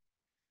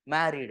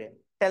 Married.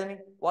 Tell me.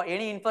 What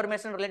any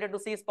information related to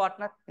C's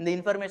partner in the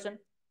information?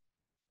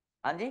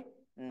 Anji?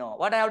 No.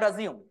 What I have to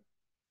assume?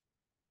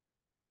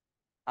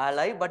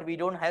 Alive, but we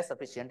don't have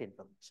sufficient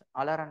information.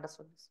 All are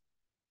understood this?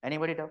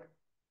 Anybody doubt?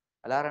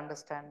 All are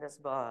understand this,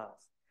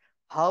 boss?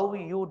 How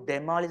you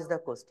demolish the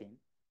question,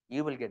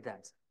 you will get the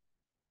answer.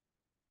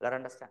 All are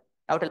understand?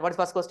 Now tell what is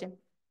first question?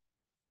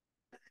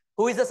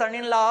 Who is the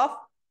son-in-law of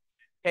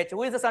H?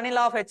 Who is the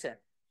son-in-law of H?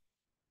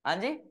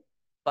 Anji?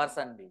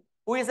 Person B.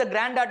 Who is the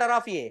granddaughter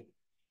of A?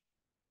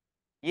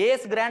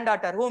 A's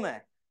granddaughter, whom?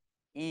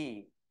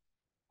 E.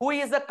 Who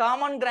is the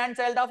common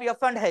grandchild of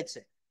F and H?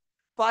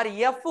 For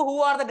F, who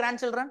are the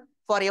grandchildren?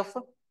 For F?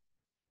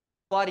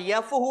 For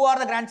F, who are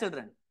the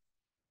grandchildren?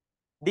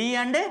 D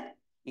and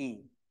E.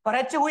 For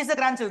H, who is the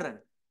grandchildren?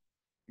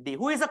 D.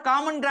 Who is the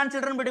common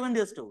grandchildren between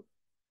these two?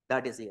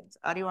 That is the answer.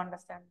 Are you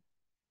understand?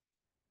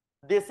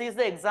 This is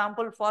the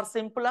example for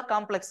simple or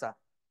complex.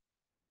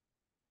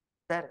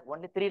 Sir,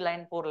 only 3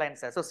 lines, 4 lines.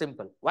 Sir. So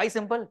simple. Why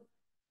simple?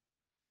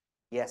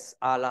 Yes,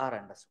 all are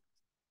understood.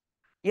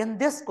 In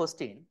this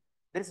question,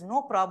 there is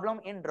no problem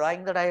in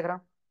drawing the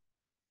diagram.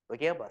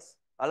 Okay, boss.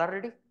 All are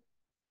ready?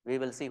 We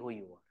will see who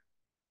you are.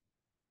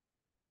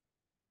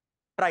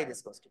 Try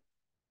this question.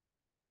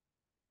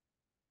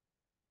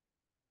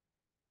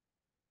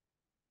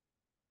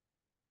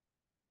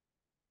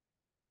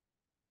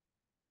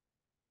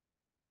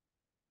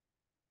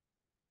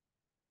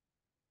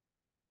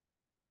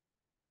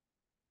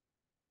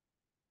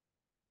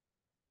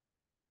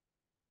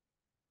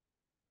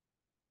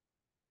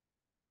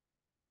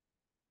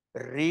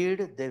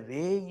 Read the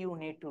way you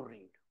need to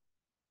read.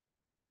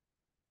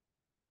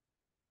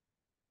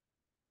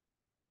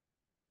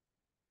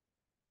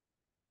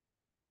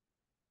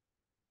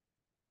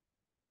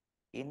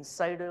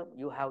 Inside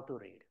you have to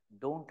read.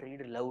 Don't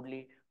read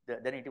loudly,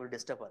 then it will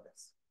disturb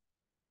others.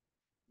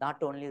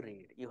 Not only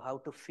read, you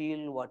have to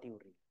feel what you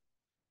read.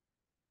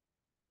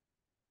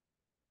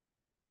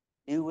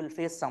 You will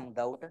face some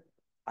doubt.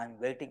 I'm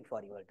waiting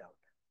for your doubt.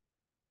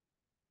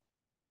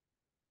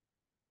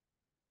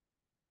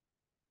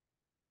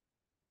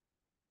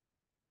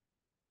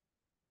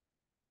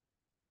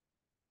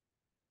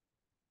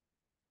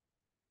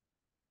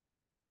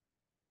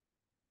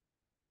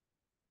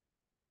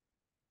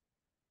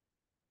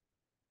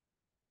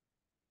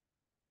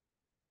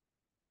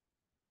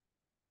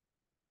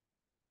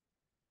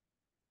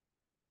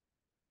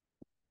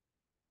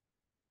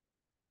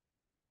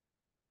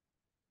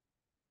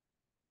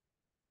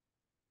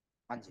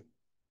 Anji,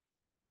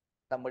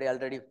 somebody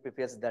already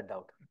faced that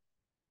doubt.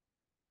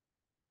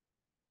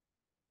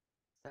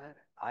 Sir,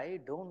 I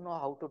don't know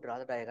how to draw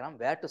the diagram,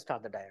 where to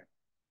start the diagram.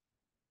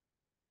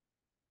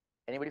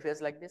 Anybody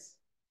feels like this?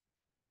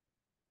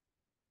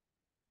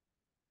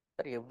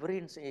 Sir,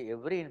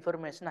 every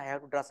information I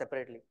have to draw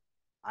separately.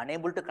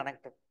 Unable to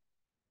connect it.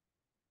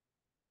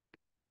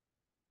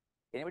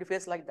 Anybody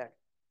feels like that?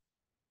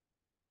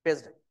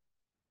 Faced?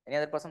 Any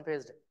other person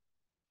faced?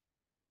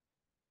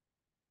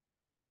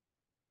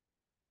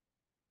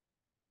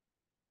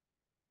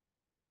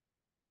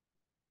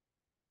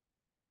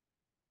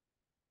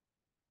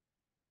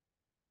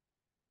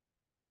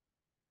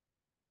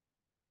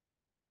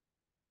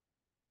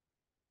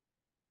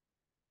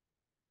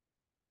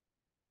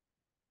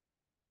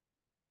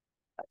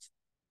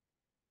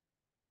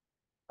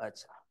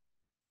 Acha.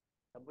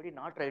 Somebody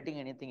not writing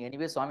anything.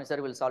 Anyway, Swami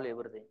sir will solve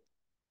everything.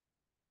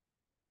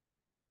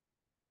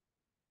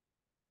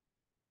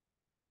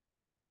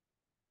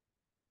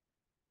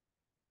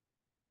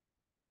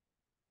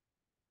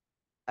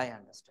 I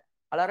understand.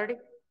 All are ready?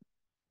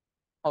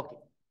 Okay.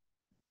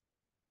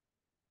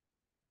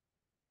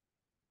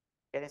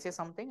 Can I say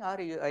something or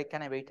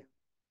can I wait?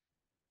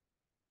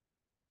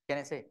 Can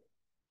I say?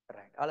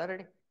 Right. All are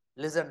ready?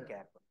 Listen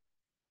carefully.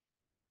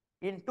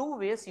 In two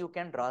ways you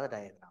can draw the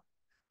diagram.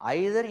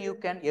 Either you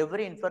can,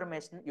 every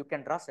information you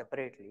can draw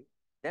separately.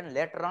 Then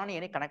later on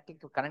any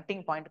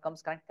connecting point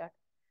comes, connect that.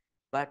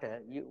 But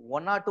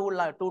one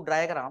or two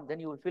diagram, then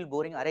you will feel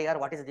boring. Arey yaar,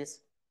 what is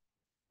this?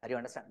 Are you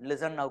understand?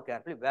 Listen now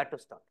carefully. Where to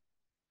start?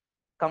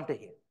 Come to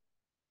here.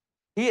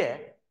 Here,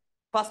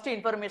 first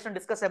information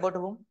discuss about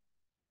whom?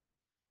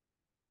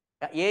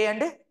 A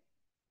and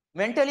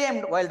mentally,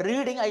 while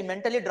reading, I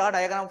mentally draw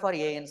diagram for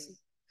A and C.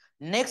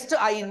 Next,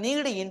 I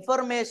need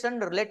information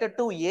related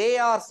to A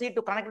or C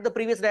to connect with the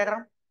previous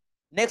diagram.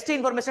 Next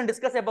information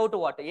discuss about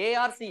what? A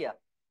or C.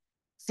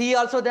 C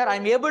also there. I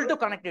am able to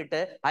connect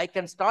it. I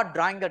can start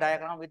drawing the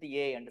diagram with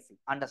A and C.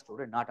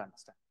 Understood or not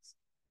understand?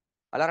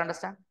 All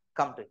understand?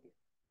 Come to here.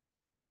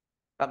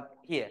 Come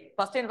here.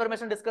 First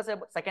information discuss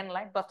about second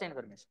line. First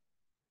information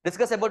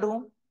discuss about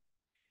whom?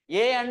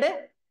 A and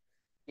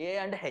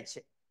H.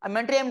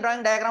 Mentally, I am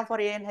drawing diagram for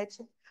A and H.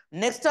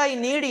 Next, I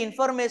need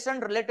information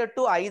related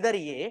to either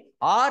A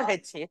or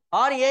H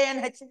or A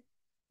and H.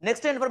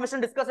 Next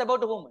information discuss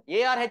about whom?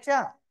 A or H?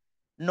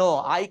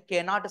 No, I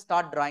cannot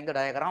start drawing the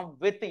diagram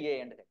with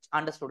A and H.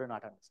 Understood or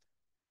not understood?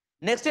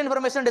 Next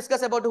information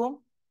discuss about whom?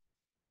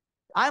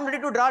 I am ready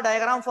to draw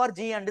diagram for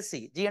G and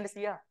C. G and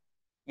C, yeah?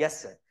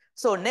 Yes, sir.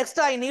 So next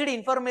I need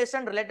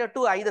information related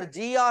to either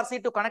G or C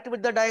to connect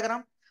with the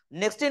diagram.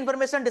 Next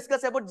information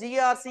discuss about G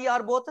or C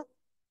or both.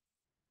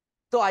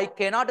 So I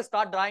cannot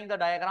start drawing the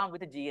diagram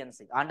with G and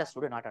C.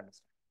 Understood or not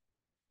understood?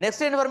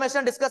 Next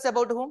information discuss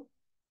about whom?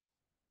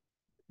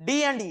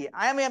 D and E.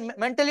 I am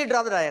mentally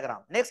draw the diagram.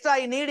 Next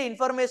I need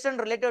information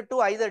related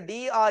to either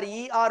D or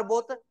E or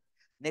both.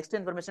 Next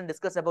information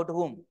discuss about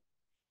whom?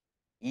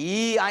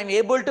 E. I am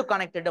able to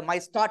connect it. My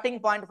starting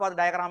point for the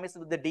diagram is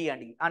with the D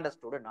and E.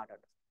 Understood or not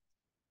understood?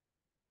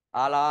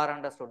 All are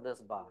understood this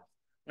bar.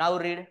 Now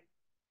read.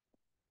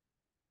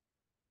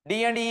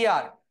 D and E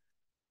are.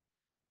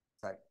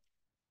 Sorry.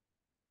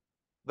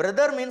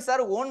 Brother means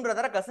our own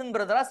brother, cousin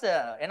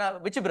brother,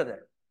 which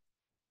brother?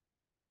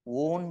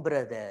 Own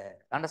brother.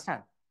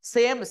 Understand?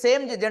 Same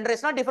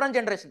generation or different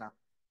generation?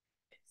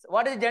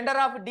 What is the gender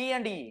of D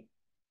and E?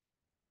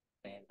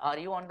 Are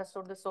you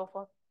understood this so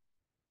far?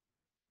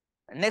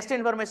 Next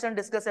information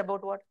discuss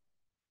about what?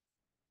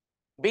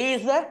 B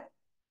is the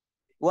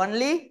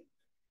only.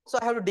 So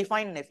I have to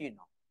define nephew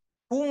now.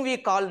 Whom we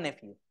call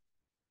nephew?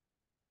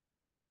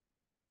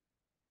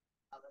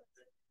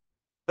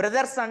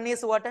 Brother's son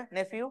is what?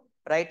 Nephew.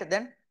 Right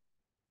then.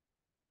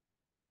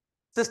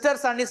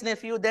 Sister's son is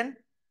nephew then.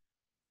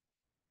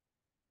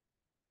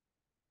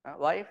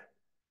 Wife.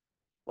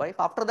 Wife.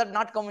 After that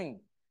not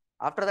coming.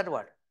 After that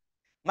what?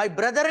 My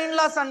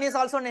brother-in-law son is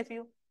also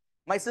nephew.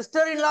 My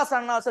sister-in-law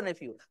son also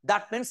nephew.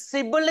 That means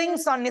sibling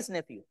son is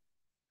nephew.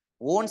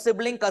 Own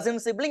sibling, cousin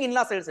sibling,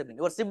 in-law side sibling.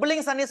 Your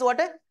sibling son is what?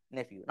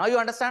 Nephew. Now you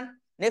understand?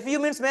 Nephew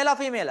means male or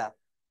female?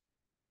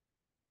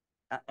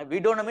 We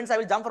don't know means I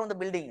will jump from the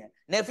building.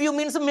 Nephew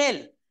means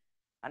male.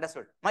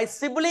 Understood? My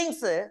siblings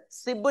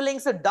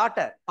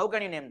daughter. How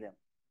can you name them?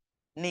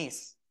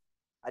 Niece.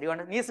 Are you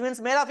understand? Niece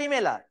means male or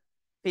female?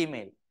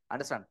 Female.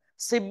 Understand?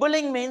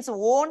 Sibling means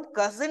own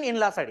cousin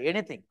in-law side.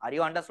 Anything. Are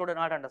you understood or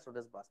not understood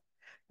this boss?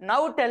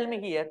 Now tell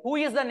me here, who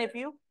is the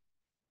nephew?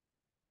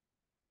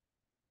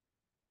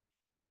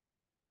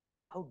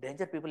 How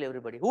danger people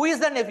everybody. Who is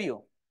the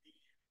nephew?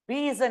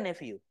 B is the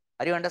nephew.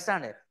 Are you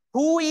understand?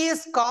 Who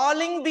is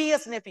calling B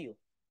as nephew?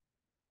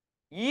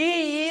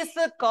 E is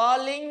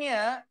calling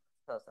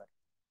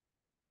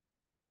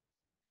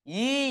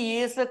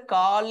E is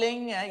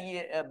calling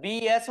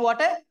B as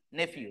what?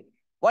 Nephew.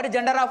 What is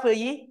gender of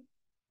E?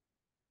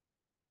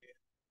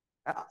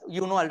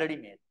 You know already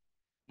male.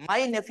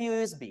 My nephew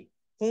is B.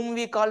 Whom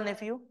we call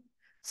nephew?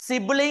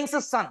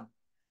 Sibling's son.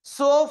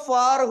 So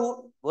far,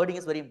 wording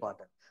is very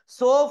important.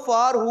 So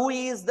far, who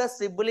is the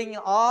sibling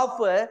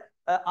of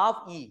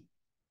E?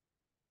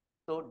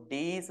 So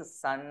D's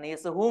son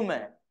is whom?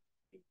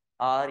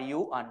 Are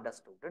you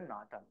understood or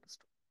not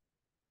understood?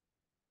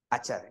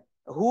 Acharya.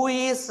 Who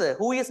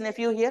is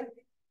nephew here?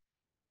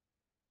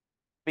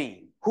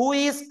 B. Who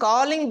is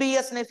calling B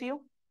as nephew?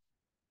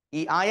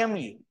 E. I am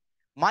E.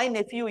 My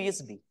nephew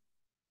is B.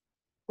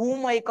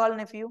 Whom I call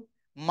nephew?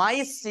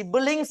 My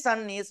sibling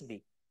son is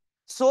B.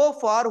 So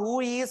far, who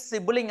is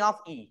sibling of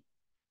E?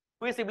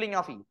 Who is sibling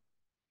of E?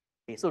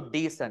 Okay, so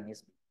D son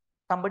is B.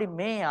 Somebody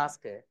may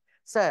ask,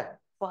 sir,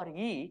 for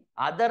E,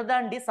 other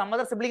than D, some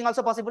other sibling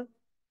also possible?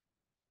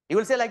 You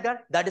will say like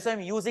that. That is why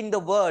I'm using the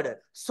word.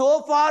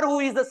 So far, who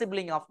is the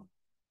sibling of E?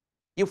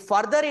 If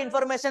further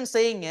information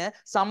saying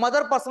some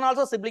other person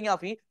also sibling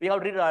of E, we have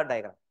to read our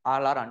diagram.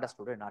 All are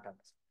understood or not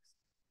understood.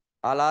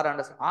 All are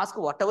understood. Ask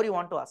whatever you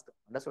want to ask.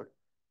 Understood?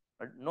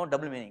 No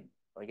double meaning.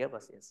 Okay,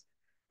 boss. Yes.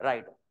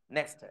 Right.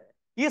 Next.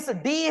 Is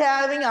D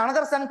having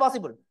another son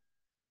possible?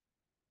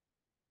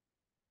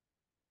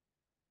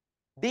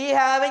 D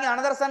having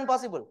another son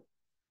possible?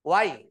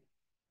 Why?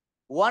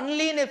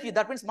 Only nephew.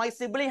 That means my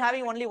sibling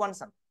having only one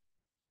son.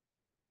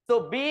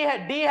 So D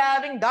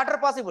having daughter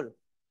possible?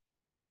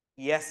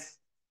 Yes.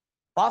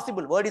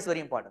 Possible. Word is very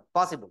important.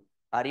 Possible.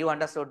 Are you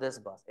understood this,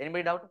 boss?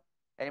 Anybody doubt?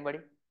 Anybody?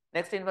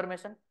 Next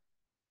information.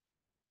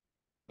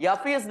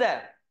 F is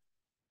there.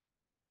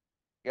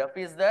 F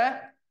is the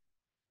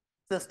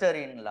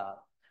sister-in-law.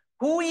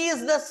 Who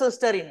is the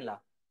sister-in-law?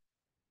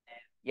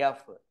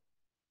 F.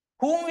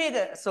 Whom we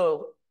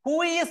so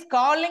who is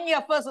calling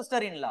F a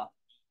sister-in-law?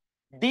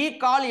 D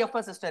call F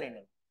a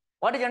sister-in-law.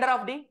 What is gender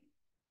of D?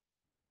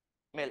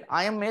 Male.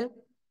 I am male.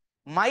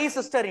 My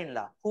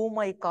sister-in-law. Whom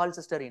I call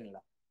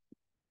sister-in-law?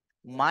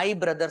 My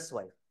brother's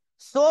wife.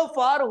 So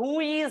far, who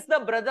is the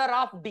brother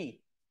of D?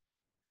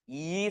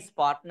 His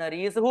partner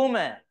is whom?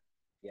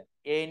 Yeah.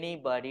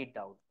 Anybody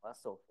doubt?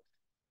 So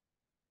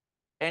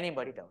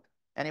anybody doubt?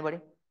 Anybody?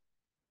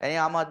 Any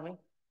Aam Aadmi?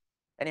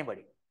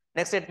 Anybody?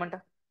 Next statement.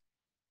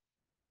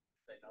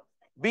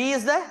 B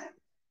is the,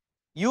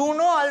 you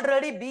know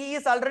already B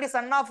is already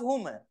son of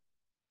whom?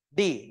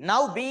 D.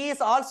 Now B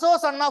is also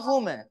son of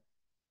whom?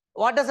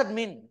 What does it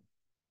mean?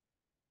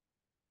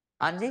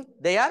 Anji,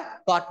 they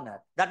are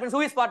partner. That means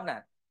who is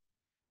partner?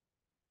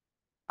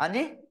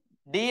 Anji,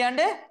 D and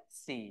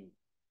C.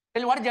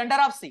 Tell me what is gender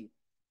of C?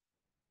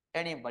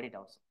 Anybody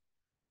doubts?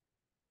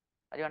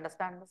 Are you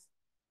understand this?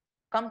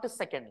 Come to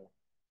second line.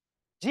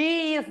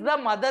 G is the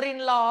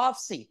mother-in-law of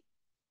C.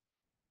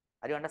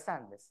 Are you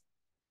understand this?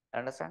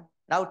 Understand?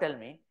 Now tell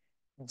me,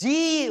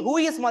 G, who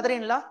is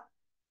mother-in-law?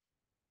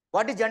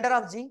 What is gender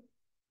of G?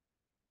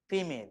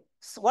 Female.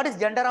 So what is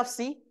gender of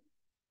C?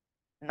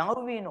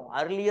 Now we know.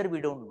 Earlier we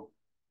don't know.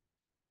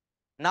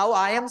 Now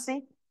I am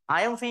C.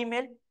 I am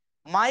female.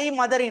 My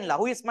mother-in-law.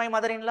 Who is my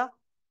mother-in-law?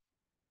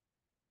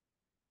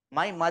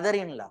 My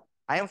mother-in-law.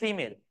 I am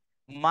female.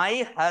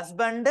 My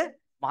husband,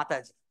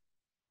 Mataji.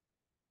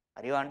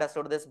 Are you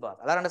understood this, boss?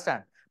 I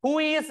understand. Who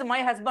is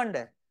my husband?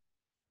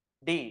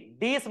 D.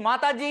 D is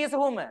Mataji is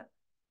whom?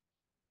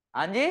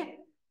 Anji?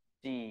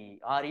 G.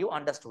 Are you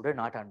understood or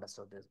not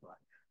understood this, boss?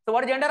 So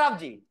what is gender of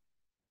G?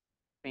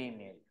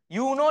 Female.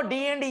 You know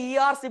D and E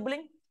are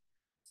sibling.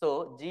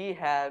 So G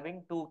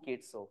having 2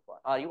 kids so far.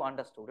 Are you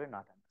understood or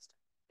not understood?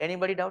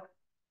 Anybody doubt?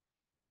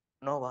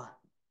 No.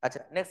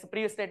 Achha. Next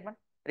previous statement.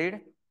 Read.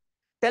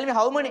 Tell me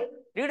how many.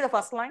 Read the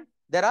first line.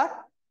 There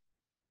are.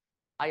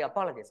 I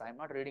apologize. I am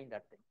not reading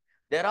that thing.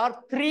 There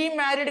are 3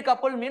 married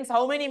couple means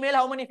how many male,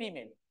 how many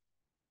female?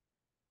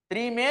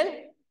 3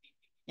 male.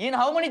 In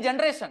how many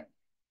generation?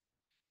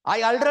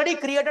 I already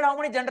created how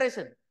many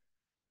generation?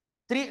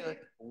 3,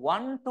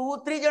 1,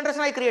 2, 3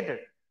 generation I created.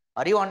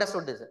 Are you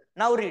understood this?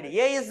 Now read.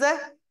 A is the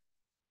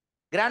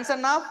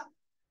grandson of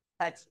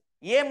H.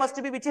 A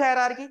must be which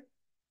hierarchy?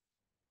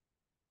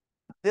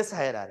 This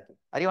hierarchy.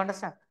 Are you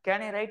understand?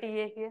 Can I write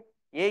A here?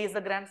 A is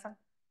the grandson.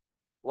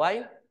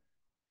 Why?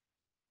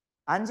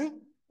 Anji?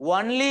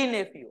 Only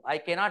nephew. I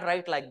cannot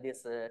write like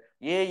this. A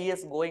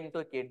is going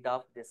to kid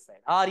of this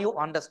side. Are you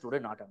understood or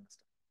not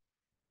understood?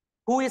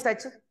 Who is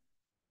H?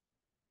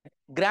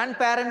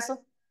 Grandparents.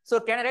 So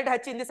can I write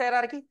H in this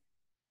hierarchy?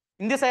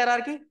 In this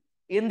hierarchy?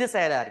 In this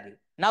hierarchy.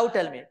 Now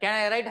tell me, can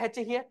I write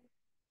H here?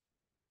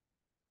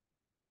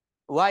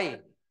 Why?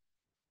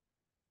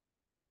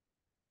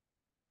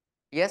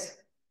 Yes?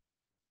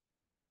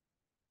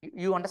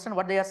 You understand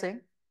what they are saying?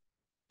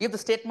 If the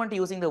statement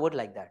using the word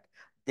like that,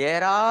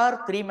 there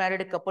are 3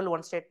 married couple,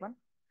 one statement.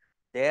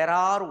 There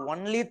are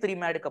only 3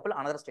 married couple,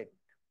 another statement.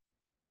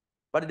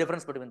 What is the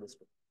difference between these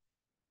two?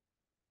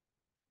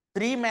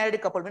 3 married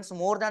couple means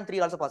more than 3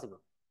 also possible.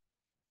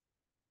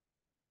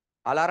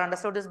 All are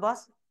understood this,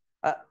 boss?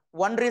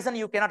 One reason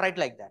you cannot write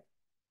like that.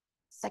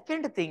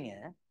 Second thing,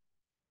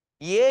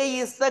 A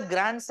is the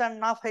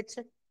grandson of H.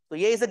 So A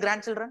is the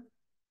grandchildren.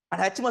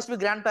 And H must be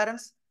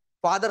grandparents.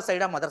 Father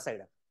side or mother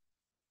side.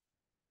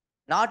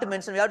 Not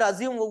mentioned. We have to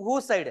assume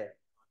whose side?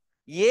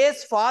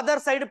 A's father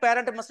side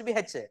parent must be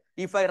H.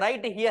 If I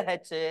write here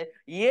H,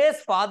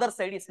 A's father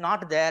side is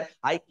not there.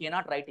 I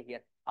cannot write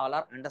here. All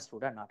are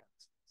understood or not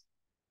understood.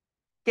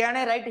 Can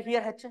I write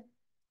here H?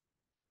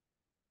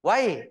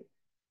 Why?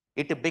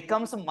 It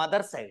becomes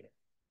mother side.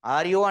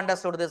 Are you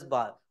understood this,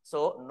 bar?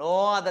 So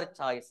no other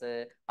choice.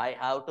 I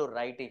have to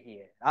write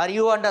here. Are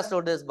you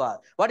understood this,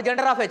 bar? What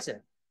gender of H?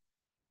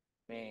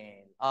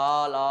 Male.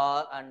 All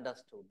are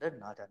understood.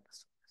 Not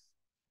understood.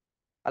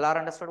 All are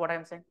understood what I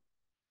am saying?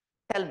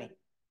 Tell me,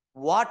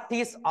 what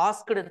is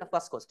asked in the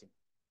first question?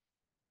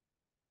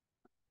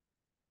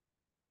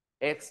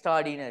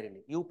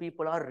 Extraordinarily, you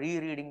people are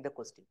rereading the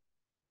question.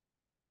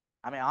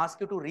 I may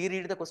ask you to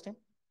reread the question.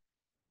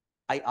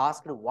 I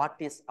asked what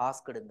is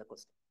asked in the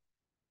question.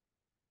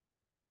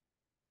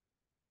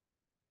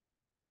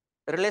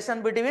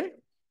 Relation between?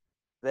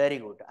 Very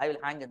good. I will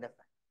hang in the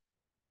fan.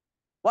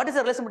 What is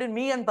the relation between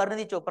me and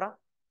Parnidhi Chopra?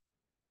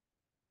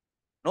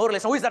 No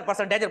relation. Who is that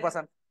person? Danger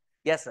person.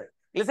 Yes, sir.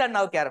 Listen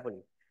now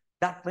carefully.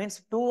 That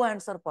means two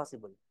answers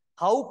possible.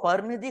 How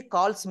Parnidhi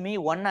calls me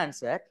one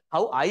answer,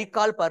 how I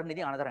call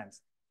Parnidhi another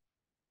answer.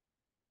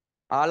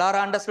 All are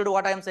understood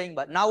what I am saying,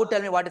 but now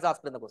tell me what is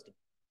asked in the question.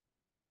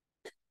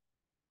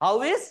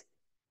 How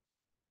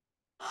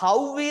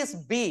is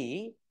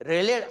B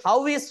related?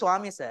 How is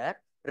Swami sir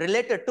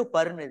related to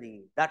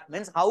Parnidhi? That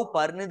means how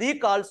Parnidhi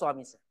calls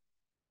Swami sir.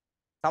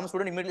 Some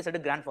student immediately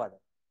said grandfather.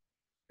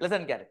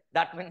 Listen, Gary.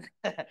 That means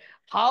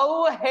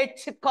how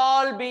H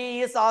call B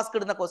is asked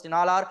in the question.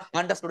 All are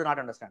understood, not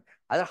understand.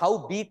 Other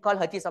how B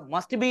call H is a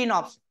must be in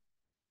option.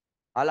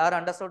 All are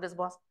understood this,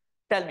 boss.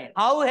 Tell me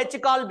how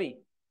H call B.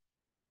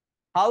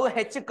 How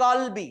H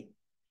call B.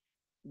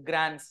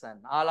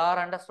 Grandson. All are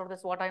understood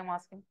this. What I am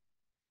asking.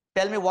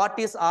 Tell me what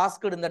is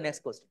asked in the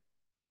next question.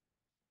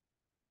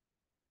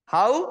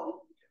 How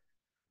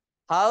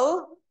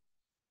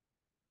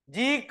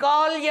G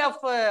call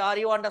F. Are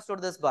you understood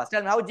this, boss?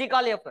 Tell me how G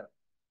call F.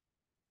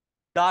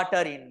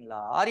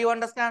 Daughter-in-law. Are you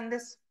understand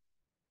this?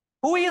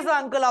 Who is the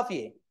uncle of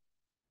A?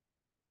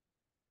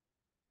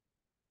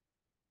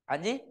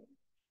 Anji?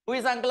 Who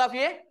is uncle of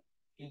A?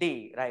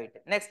 D. Right.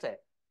 Next.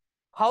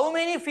 How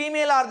many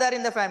female are there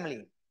in the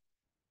family?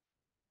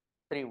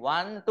 3.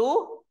 1,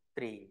 2,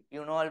 3.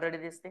 You know already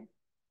this thing?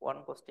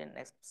 One question.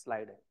 Next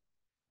slide.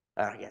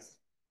 Yes.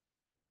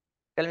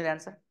 Tell me the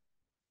answer.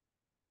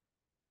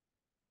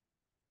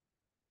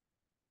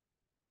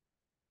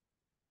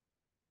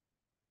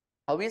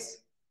 How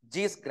is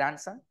G's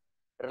grandson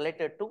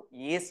related to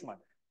A's mother?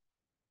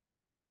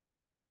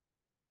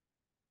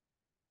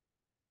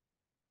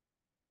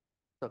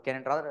 So can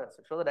you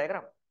show the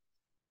diagram?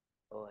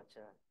 Oh,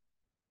 achha.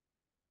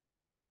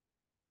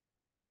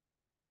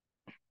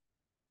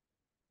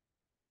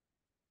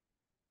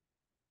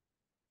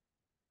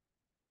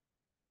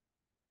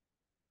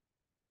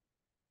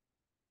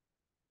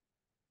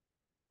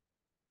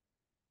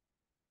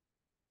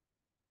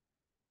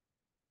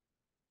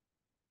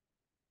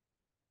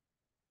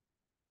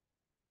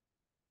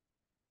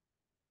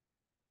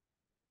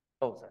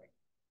 Oh, sorry.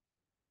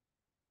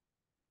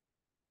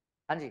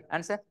 Anji,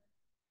 answer.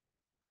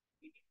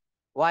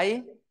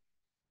 Why?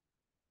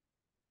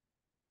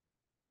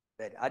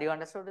 Are you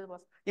understood this, boss?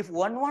 If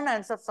one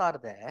answers are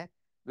there,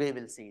 we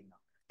will see now.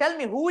 Tell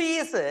me who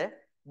is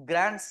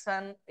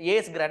grandson,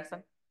 A's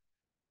grandson?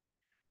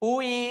 Who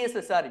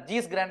is, sorry,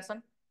 G's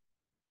grandson?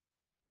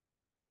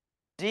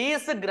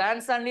 G's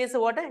grandson is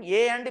what?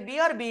 A and B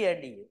or B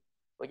and A?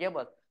 Okay,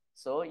 boss.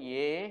 So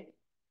A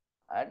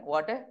and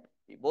what?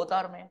 Both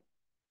are male.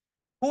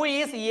 Who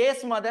is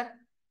A's mother?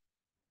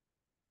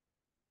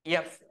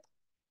 F.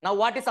 Now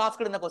what is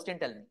asked in the question?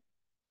 Tell me.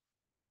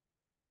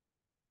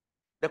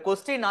 The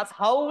question asks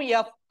how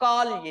F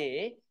call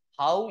A,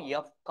 how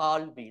F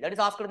call B. That is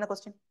asked in the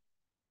question.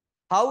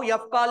 How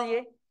F call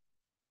A?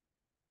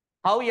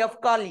 How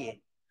F call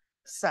A?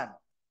 Son.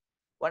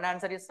 One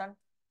answer is son.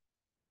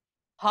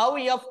 How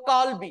F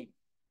call B?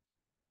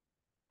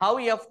 How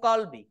F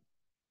call B?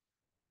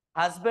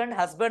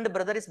 Husband,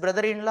 brother is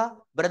brother-in-law.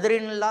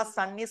 Brother-in-law,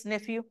 son is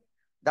nephew.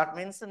 That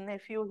means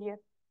nephew here.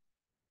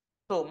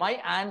 So my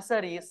answer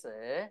is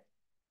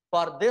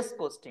for this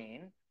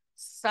question,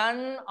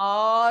 son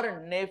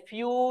or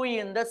nephew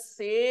in the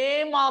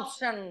same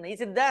option.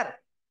 Is it there?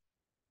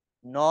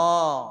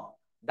 No.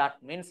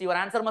 That means your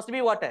answer must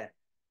be what?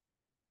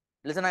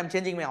 Listen, I am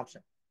changing my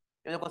option.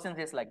 If the question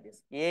is like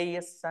this. A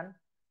is son,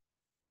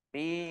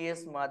 B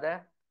is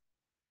mother,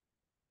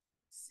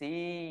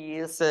 C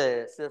is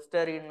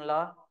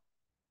sister-in-law,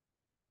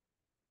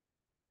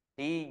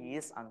 D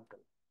is uncle.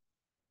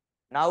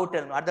 Now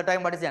tell me, at the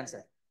time, what is the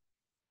answer?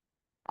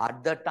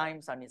 At the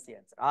time, son is the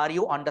answer. Are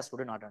you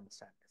understood or not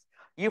understand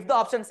this? If the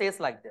option says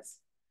like this,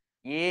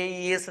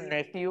 A is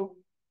nephew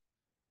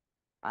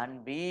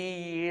and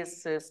B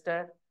is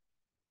sister,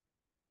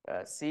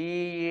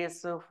 C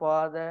is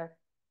father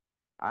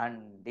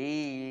and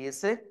D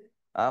is,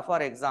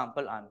 for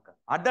example, uncle.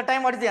 At the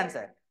time, what is the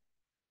answer?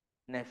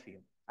 Nephew.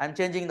 I am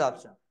changing the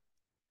option.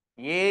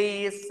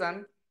 A is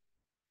son,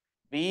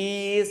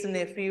 B is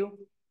nephew,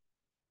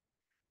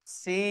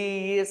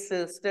 C is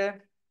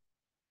sister,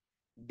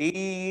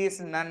 D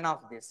is none of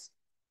this.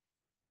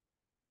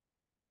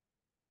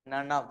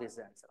 None of this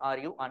answer. Are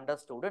you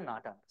understood or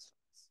not understood?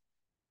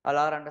 All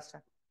are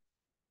understand?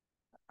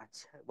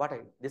 What are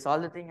you? This all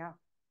the thing, huh?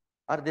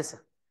 Or this?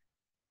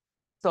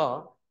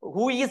 So,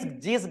 who is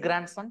G's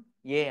grandson?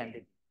 A and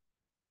B.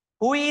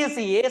 Who is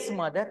A's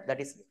mother?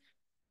 That is A.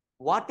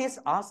 What is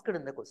asked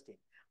in the question?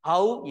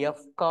 How F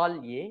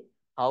call A?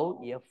 How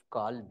F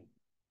call B?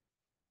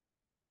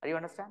 Are you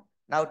understand?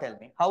 Now tell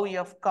me, how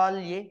F call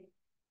A?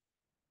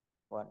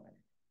 1 minute.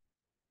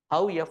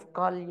 How F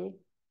call A?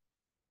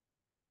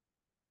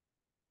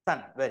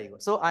 Son. Very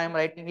good. So I am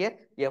writing here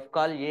F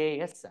call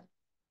A as son.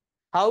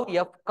 How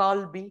F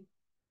call B?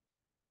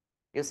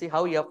 You see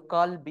how F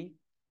call B?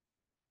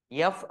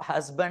 F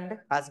husband,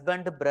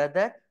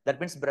 brother. That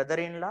means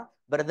brother-in-law.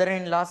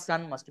 Brother-in-law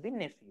son must be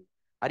nephew.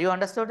 Are you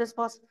understood this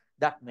boss?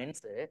 That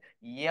means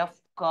F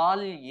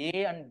call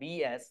A and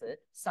B as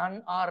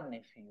son or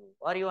nephew.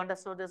 Are you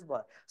understood this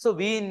boss? So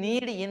we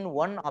need in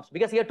one option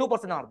because here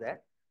 2% are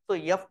there. So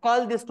F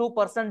call this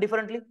 2%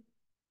 differently.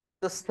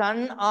 So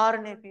son or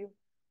nephew.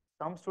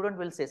 Some student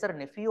will say, sir,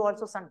 nephew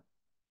also son.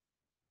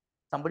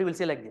 Somebody will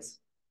say like this.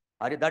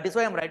 That is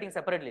why I'm writing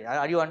separately.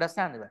 Are you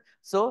understand?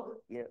 So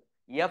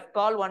F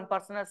call one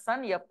person as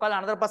son, F call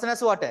another person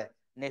as what?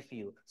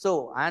 Nephew.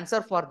 So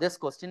answer for this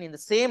question in the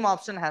same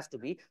option has to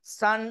be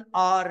son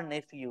or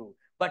nephew.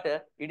 But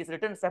it is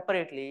written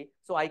separately.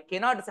 So I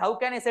cannot, how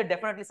can I say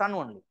definitely son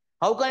only?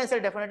 How can I say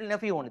definitely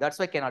nephew only? That's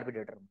why cannot be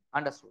determined.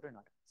 Understood or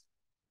not?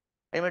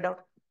 Any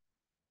doubt?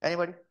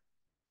 Anybody?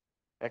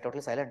 They're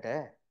totally silent.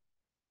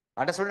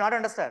 Understood or not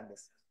understand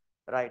this?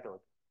 Right.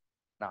 Okay.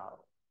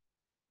 Now,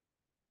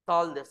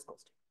 solve this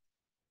question.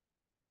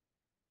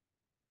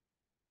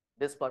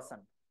 This person.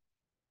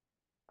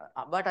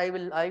 But I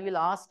will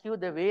ask you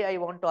the way I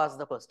want to ask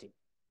the question.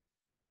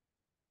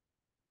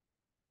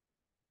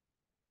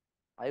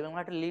 I will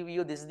not leave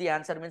you. This is the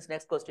answer means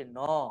next question.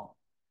 No.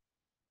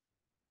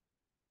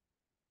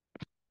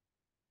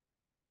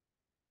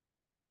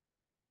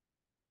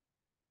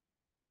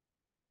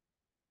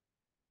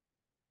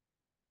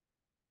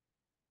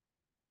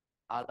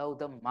 Allow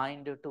the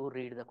mind to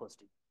read the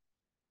question.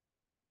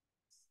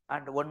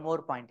 And one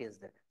more point is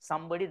that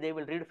somebody they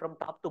will read from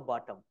top to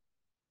bottom.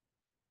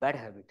 Bad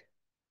habit.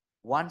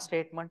 One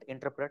statement,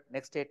 interpret,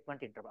 next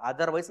statement, interpret.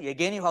 Otherwise,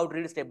 again you have to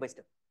read step by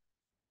step.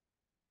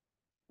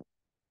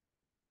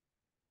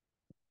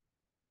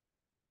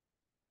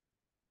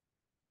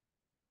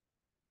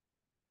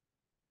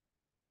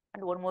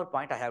 And one more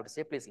point I have to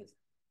say, please listen.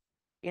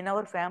 In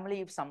our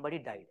family, if somebody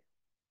died,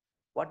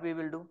 what we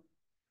will do?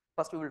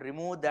 First, we will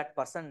remove that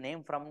person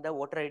name from the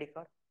voter ID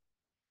card,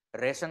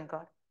 ration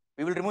card.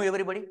 We will remove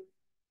everybody.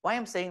 Why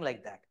I'm saying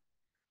like that?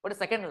 What is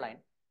second line?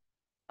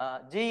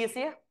 G is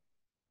a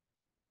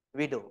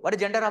widow. What is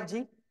gender of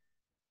G?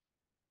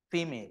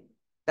 Female.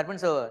 That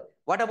means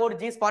what about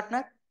G's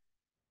partner?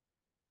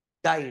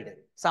 Died.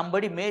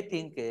 Somebody may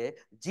think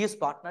G's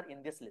partner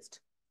in this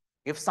list.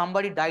 If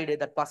somebody died,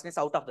 that person is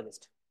out of the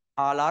list.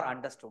 All are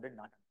understood and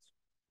not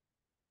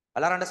understood.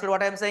 All are understood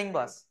what I am saying,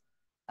 boss?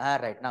 All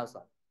right, now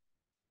sir.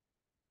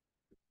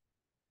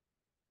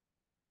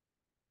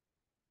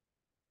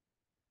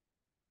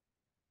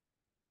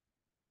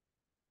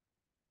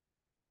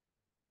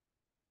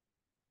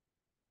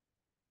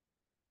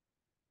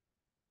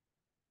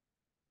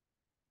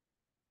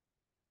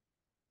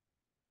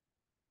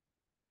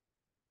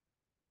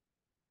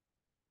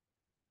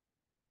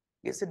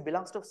 Yes, it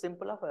belongs to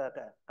simple of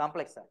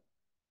complex, sir.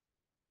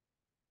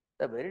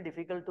 They're very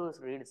difficult to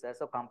read, sir,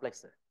 so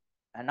complex, sir.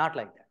 And not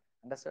like that.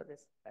 Understood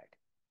this? Right.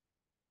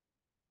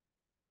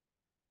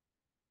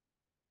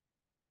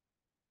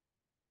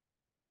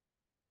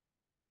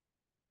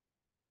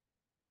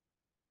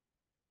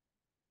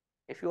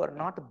 If you are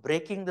not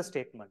breaking the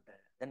statement,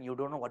 then you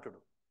don't know what to do.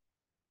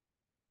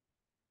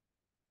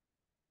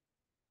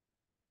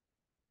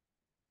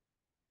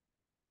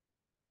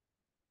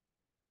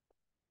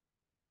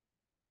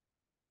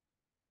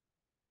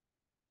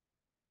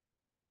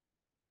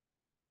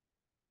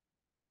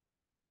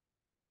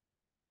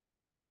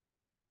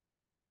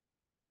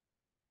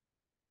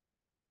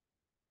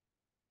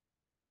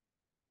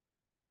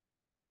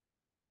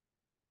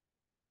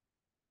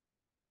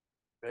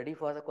 Ready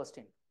for the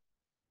question?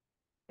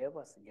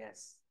 Yes,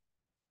 yes.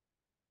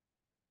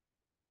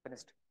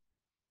 Finished.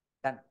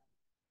 Done.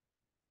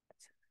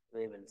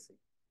 We will see.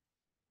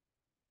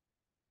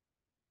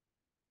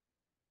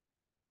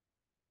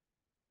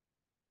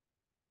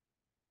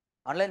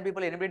 Online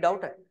people, anybody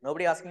doubt?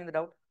 Nobody asking the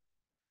doubt?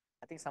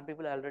 I think some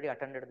people already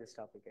attended this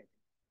topic.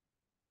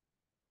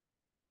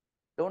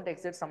 Don't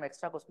exit some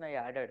extra question I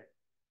added.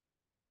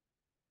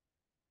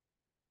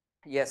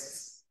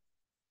 Yes.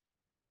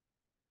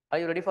 Are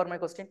you ready for my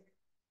question?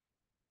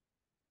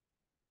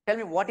 Tell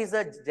me what is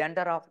the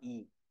gender of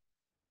E?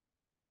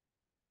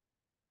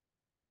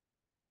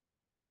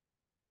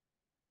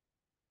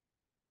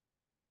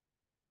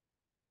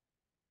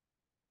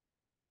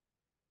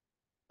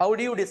 How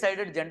do you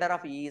decide gender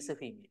of E is a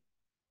female?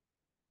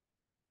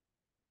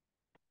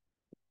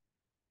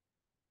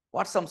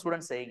 What some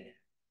students saying?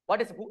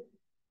 What is who?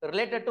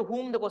 Related to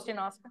whom the question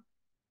asked?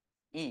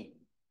 E.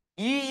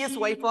 E is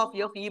wife of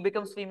F, E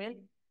becomes female.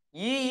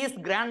 E is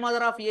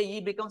grandmother of A,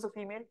 E becomes a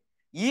female.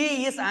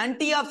 E is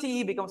auntie of C,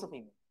 E becomes a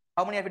female.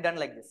 How many have you done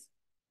like this?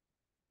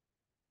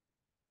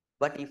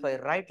 But if I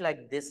write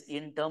like this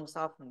in terms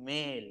of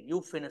male,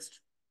 you finished.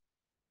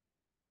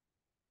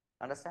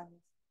 Understand?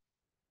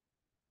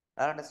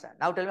 I understand.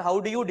 Now tell me, how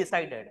do you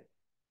decide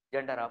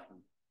gender of E?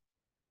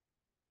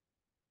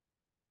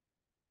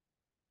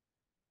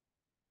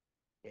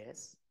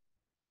 Yes.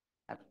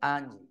 And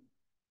Angie,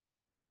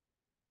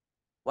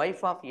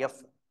 wife of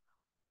F.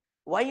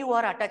 Why you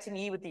are attaching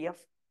E with F?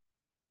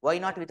 Why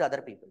not with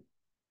other people?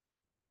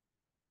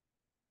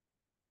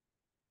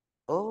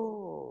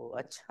 Oh,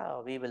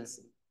 acha, we will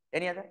see.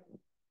 Any other?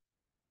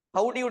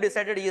 How do you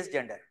decide his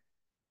gender?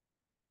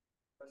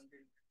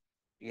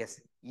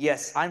 Yes.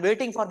 Yes. I'm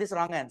waiting for this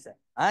wrong answer.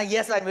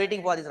 Yes, I'm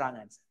waiting for this wrong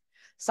answer.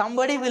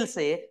 Somebody will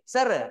say,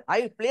 sir,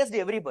 I placed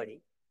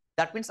everybody.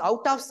 That means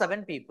out of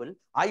 7 people,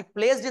 I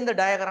placed in the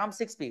diagram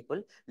 6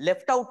 people.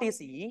 Left out is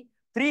E.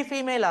 3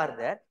 female are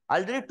there.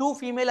 Already 2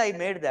 female I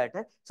made that.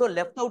 So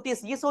left out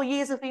is E. So E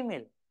is a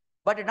female.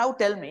 But now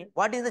tell me,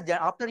 what is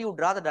the, after you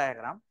draw the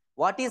diagram,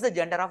 what is the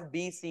gender of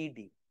B, C,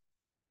 D?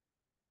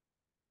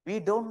 We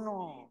don't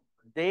know.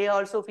 They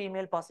also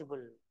female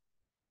possible.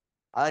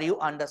 Are you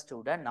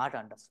understood and not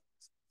understood?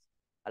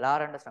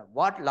 Allah understand.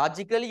 What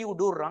logically you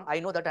do wrong, I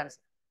know that answer.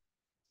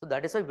 So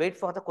that is why wait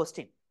for the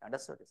question.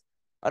 Understood this?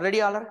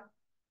 Already, Allah?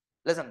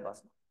 Listen,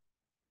 boss.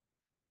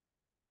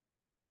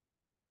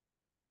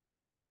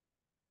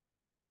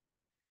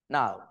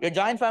 Now, a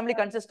joint family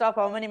consists of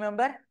how many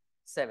members?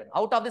 7.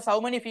 Out of this, how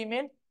many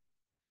female?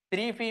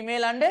 3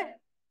 female and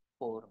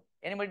 4.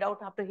 Anybody doubt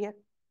after here?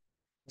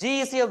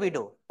 G is a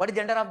widow. What is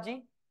gender of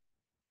G?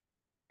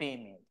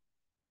 Female.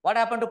 What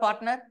happened to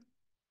partner?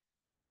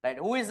 Right.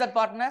 Who is that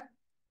partner?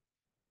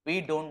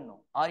 We don't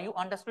know. Are you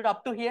understood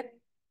up to here?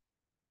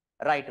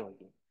 Right over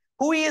here.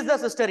 Who is the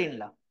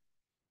sister-in-law?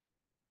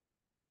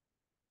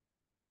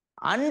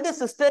 And the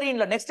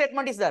sister-in-law. Next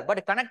statement is there.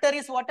 But connector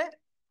is what?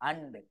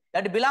 And.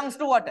 That belongs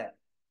to what?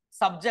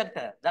 Subject.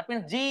 That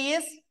means G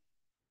is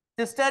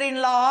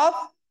sister-in-law of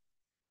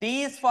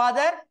D is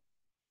father.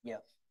 F.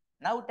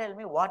 Now tell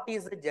me what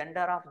is the gender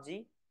of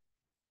G?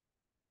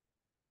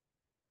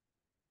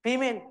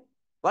 Female.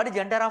 What is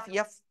gender of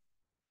F?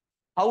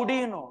 How do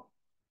you know?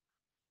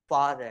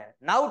 Father.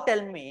 Now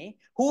tell me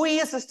who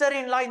is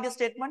sister-in-law in this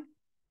statement?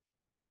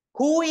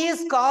 Who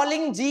is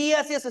calling G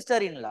as a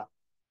sister-in-law?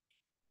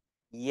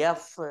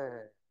 F.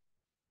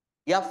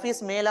 F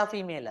is male or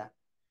female?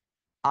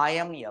 I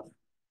am F.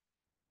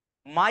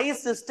 My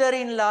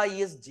sister-in-law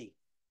is G,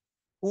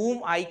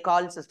 whom I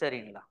call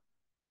sister-in-law.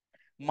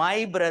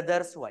 My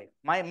brother's wife.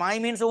 My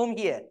means whom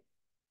here?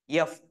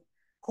 F.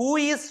 Who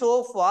is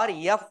so far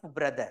F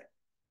brother?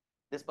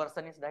 This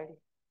person is died.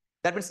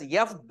 That means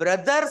F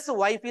brother's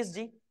wife is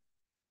G.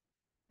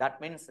 That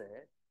means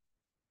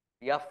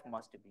F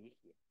must be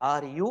here.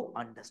 Are you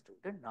understood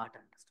or not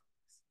understood?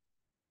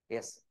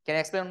 Yes. Can I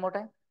explain one more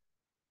time?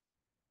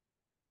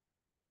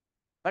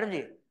 Madam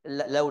Ji,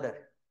 louder.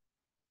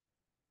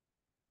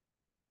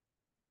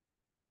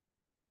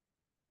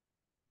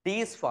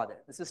 D's father.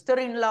 The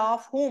sister-in-law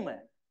of whom?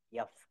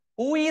 F.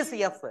 Who is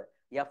F?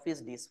 F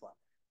is D's father.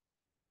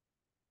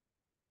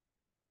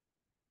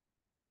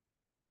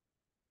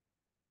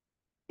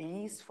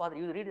 D's father.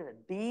 You read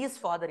it. D's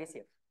father is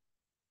F.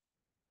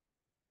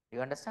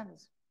 You understand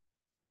this?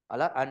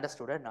 Allah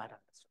understood or not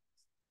understood?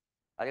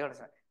 Are you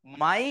understand?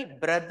 My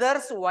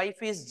brother's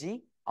wife is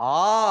G,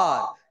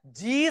 or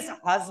G's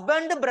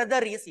husband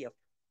brother is F.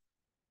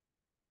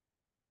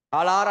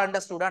 All are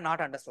understood or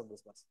not understood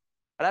this person?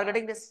 All are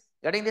getting this?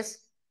 Getting this?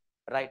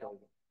 Right over.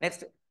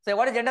 Next. Say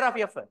what is gender of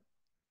F?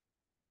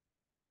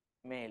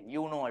 Male.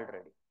 You know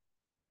already.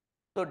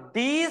 So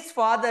D's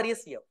father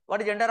is F.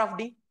 What is gender of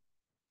D?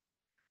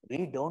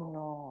 We don't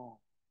know.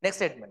 Next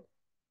statement.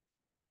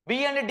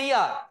 B and D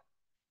are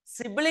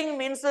sibling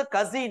means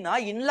cousin,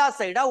 in-law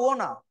side,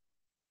 own.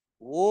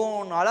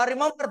 Own. All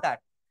remember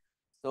that.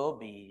 So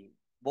B.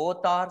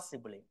 Both are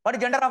sibling. What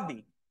is gender of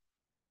B?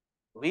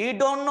 We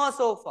don't know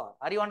so far.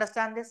 Are you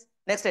understand this?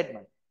 Next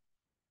statement.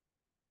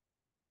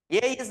 A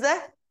is the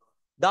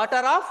daughter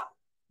of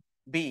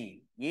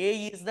B.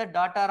 A is the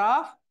daughter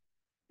of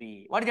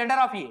B. What is gender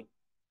of A?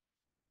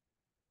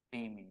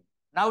 Female.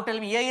 Now tell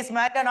me, A is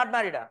married or not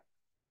married?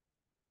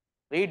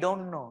 We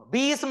don't know.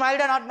 B is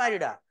married or not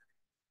married?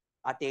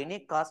 At any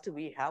cost,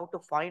 we have to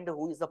find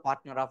who is the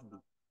partner of B.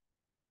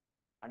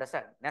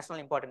 Understand? National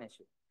important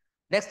issue.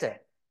 Next,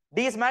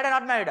 D is married or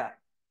not married?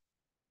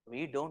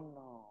 We don't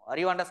know. Are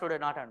you understood or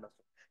not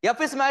understood? F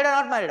is married or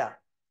not married?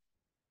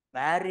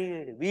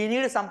 Married. We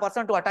need some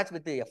person to attach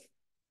with the F.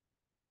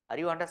 Are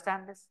you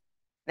understand this?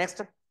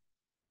 Next.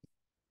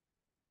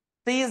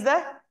 C is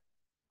the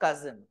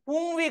cousin.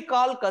 Whom we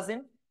call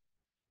cousin?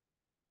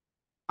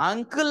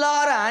 Uncle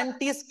or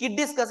auntie's kid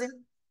is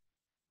cousin.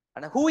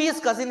 And who is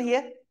cousin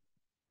here?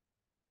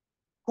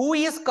 Who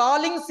is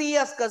calling C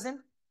as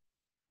cousin?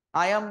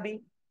 I am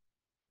B.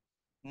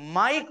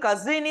 My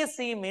cousin is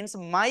C means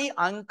my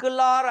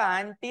uncle or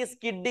auntie's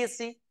kid is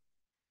C.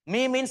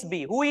 Me means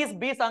B. Who is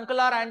B's uncle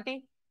or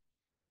auntie?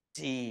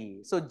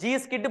 G. So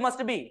G's kid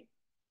must be.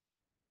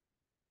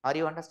 Are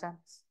you understand?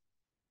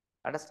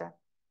 Understand?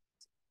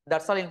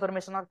 That's all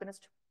information are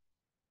finished.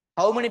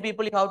 How many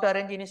people you have to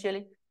arrange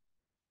initially?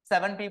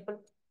 7 people.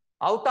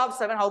 Out of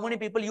 7, how many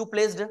people you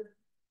placed?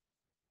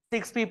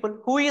 6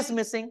 people. Who is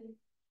missing?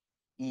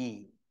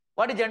 E.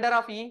 What is gender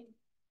of E?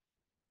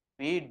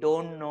 We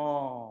don't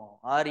know.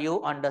 Are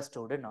you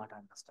understood or not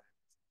understand?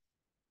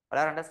 Or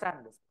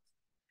understand this?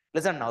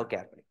 Listen now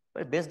carefully.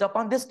 Based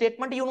upon this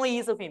statement, you know E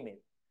is a female.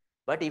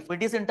 But if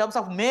it is in terms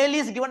of male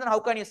is given, then how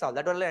can you solve?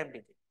 That only I am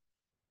teaching.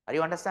 Are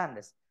you understand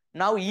this?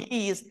 Now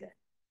E is there.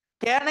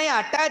 Can I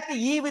attach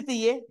E with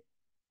A?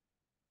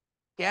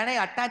 Can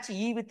I attach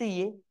E with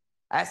A?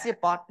 As a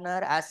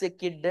partner, as a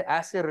kid,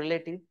 as a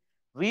relative?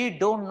 We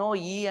don't know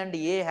E and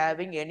A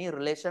having any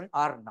relation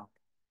or not.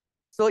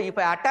 So if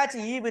I attach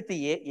E with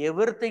A,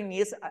 everything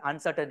is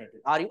uncertainty.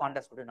 Are you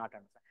understood or not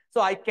understood? So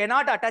I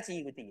cannot attach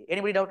E with A.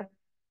 Anybody doubt?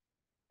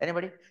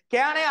 Anybody?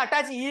 Can I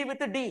attach E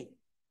with D?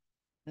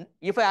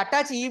 If I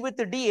attach E with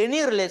D,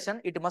 any relation,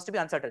 it must be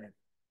uncertainty.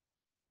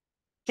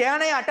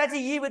 Can I attach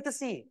E with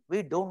C?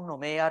 We don't know,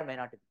 may or may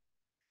not be.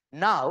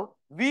 Now,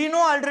 we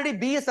know already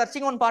B is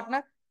searching one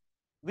partner.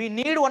 We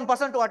need one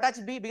person to attach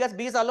B because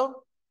B is alone,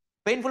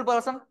 painful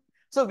person.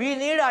 So we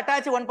need to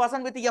attach one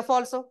person with F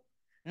also.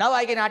 Now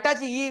I can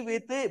attach E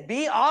with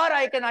B or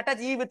I can attach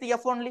E with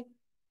F only.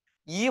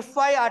 If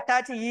I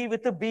attach E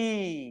with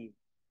B,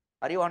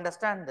 are you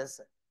understand this?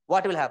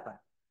 What will happen?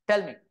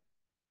 Tell me.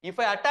 If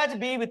I attach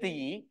B with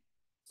E,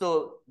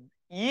 so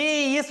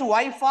E is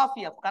wife of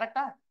F, correct?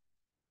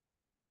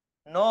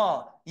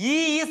 No.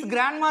 E is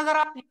grandmother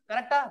of F,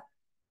 correct?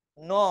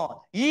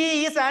 No.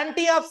 E is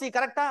auntie of C,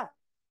 correct?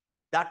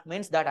 That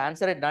means that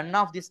answer is none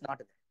of this not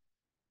there.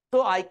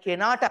 So I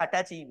cannot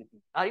attach E with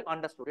E. Are you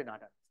understood or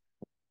not?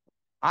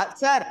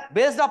 Sir,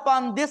 based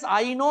upon this,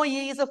 I know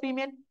E is a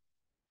female.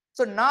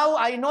 So now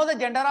I know the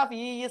gender of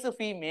E is a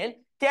female.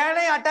 Can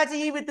I attach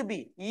E with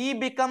B? E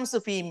becomes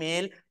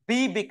female,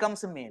 B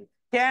becomes male.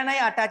 Can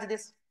I attach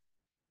this?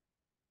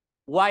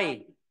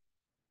 Why?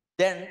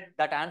 Then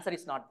that answer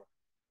is not there.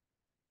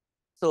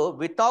 So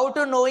without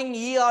knowing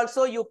E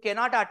also, you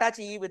cannot attach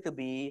E with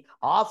B.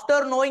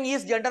 After knowing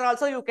E's gender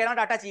also, you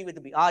cannot attach E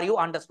with B. Are you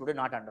understood or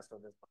not understood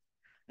this?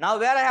 Now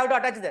where I have to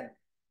attach then?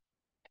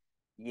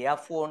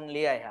 F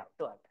only I have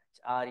to attach.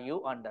 Are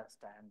you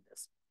understand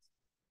this?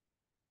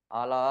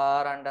 All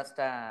are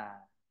understand.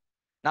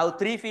 Now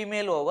three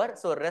female over,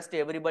 so rest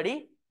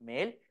everybody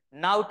male.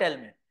 Now tell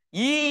me,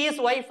 E is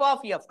wife of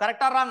F,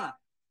 correct or wrong?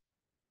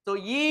 So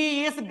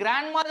E is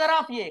grandmother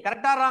of A,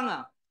 correct or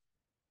wrong?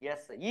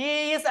 Yes.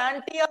 E is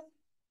auntie of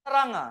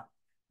wrong?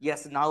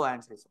 Yes. Now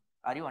answer is.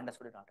 Are you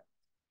understood or not?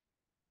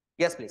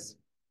 Yes, please.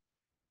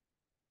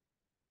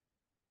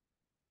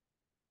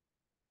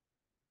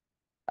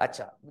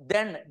 Acha.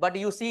 Then, but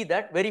you see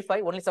that verify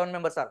only 7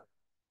 members are.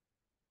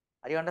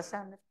 Are you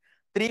understand?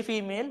 3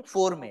 female,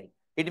 4 male.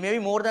 It may be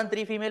more than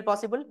 3 female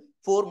possible,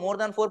 4 more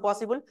than 4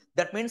 possible.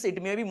 That means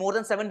it may be more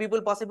than 7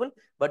 people possible,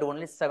 but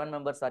only 7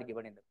 members are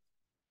given in the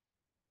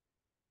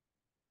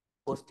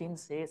question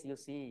says, you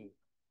see.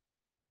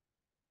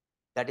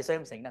 That is why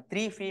I'm saying. Now,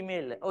 3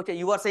 female. Okay,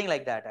 you are saying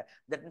like that.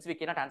 That means we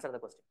cannot answer the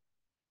question.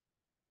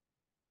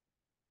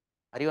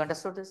 Are you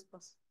understood this?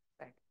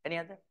 Right. Any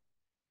other?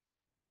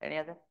 Any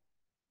other?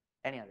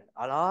 Any other?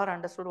 All are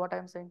understood what I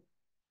am saying?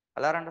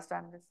 All are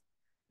understand this?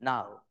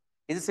 Now,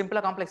 is it simple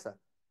or complex, sir?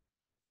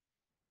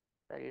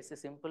 Sir, it's a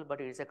simple,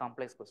 but it is a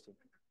complex question.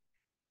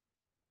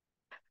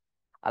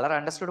 All are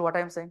understood what I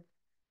am saying?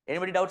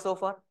 Anybody doubt so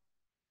far?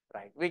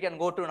 Right. We can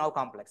go to now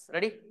complex.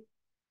 Ready?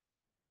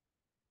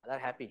 All are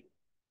happy.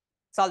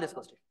 Solve this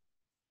question.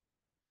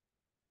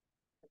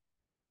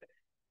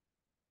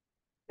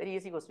 Very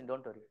easy question,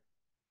 don't worry.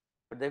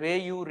 But the way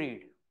you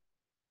read,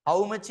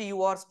 how much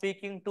you are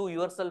speaking to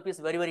yourself is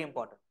very, very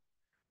important.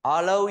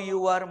 Allow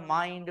your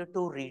mind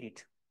to read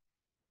it.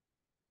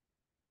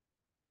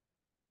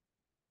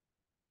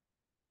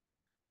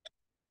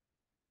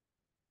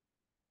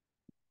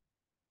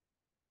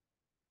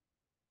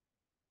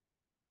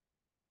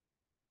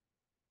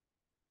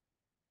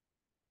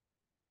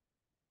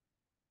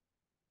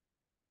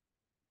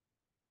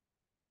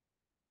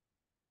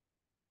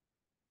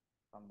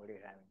 Somebody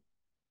having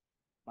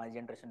my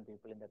generation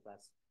people in the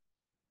class.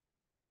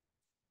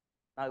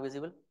 Now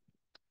visible?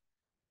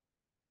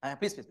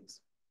 Please, please,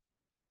 please.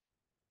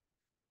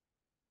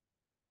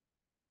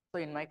 So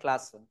in my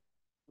class,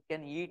 you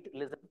can eat,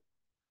 listen,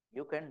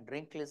 you can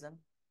drink, listen,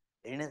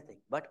 anything,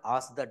 but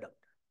ask the doctor.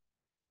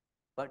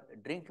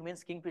 But drink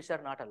means kingfisher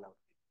not allowed.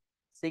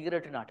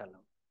 Cigarette not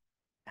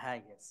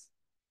allowed. Yes.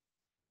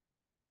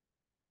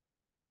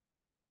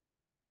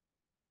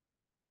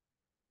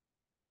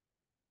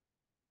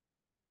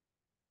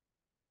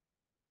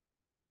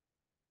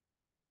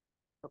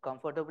 So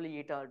comfortably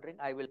eat or drink,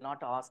 I will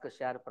not ask a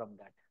share from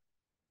that.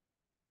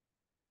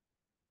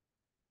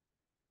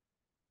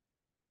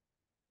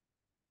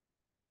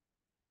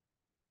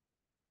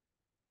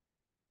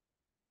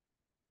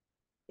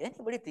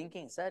 Anybody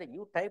thinking, sir,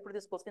 you typed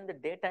this question in the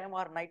daytime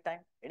or night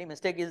time? Any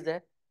mistake is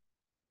there?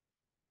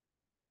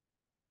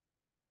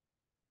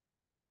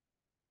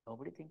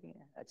 Nobody thinking.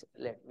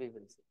 We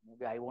will see.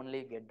 Maybe I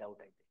only get doubt,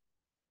 I think.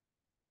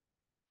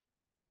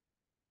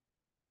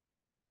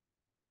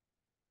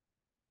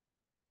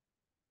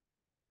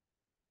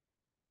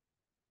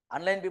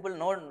 Online people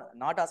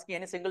not asking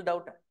any single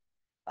doubt.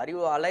 Are you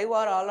alive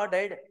or all are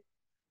dead?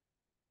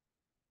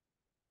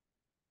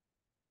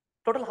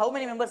 Total, how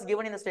many members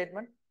given in the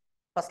statement?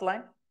 First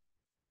line?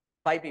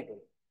 5 people.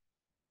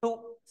 2.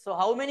 So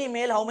how many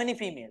male, how many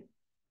female?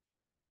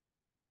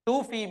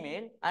 2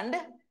 female and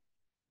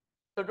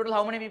so total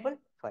how many people?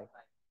 5.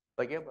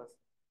 Okay, boss.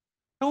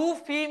 2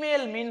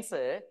 female means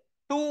 2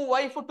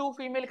 wife, 2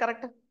 female,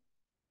 correct?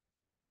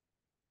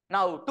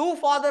 Now 2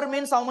 father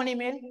means how many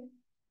male?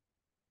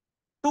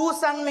 Two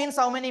son means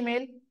how many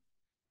male?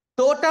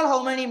 Total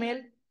how many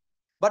male?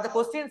 But the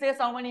question says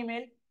how many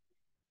male?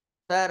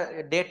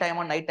 Sir, daytime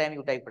or night time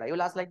you typed. You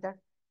will ask like that.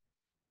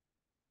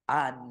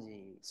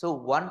 Anji. So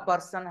one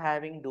person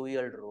having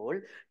dual role,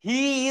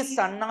 he is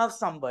son of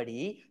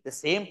somebody. The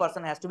same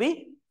person has to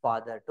be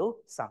father to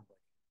somebody.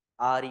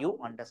 Are you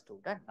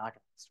understood or not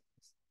understood?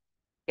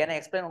 Can I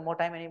explain one more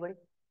time, anybody?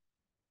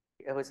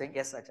 Everybody saying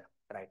yes, Acha.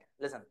 Right.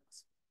 Listen.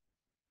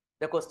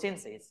 The question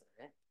says,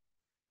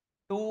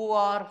 two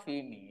are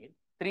female,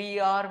 three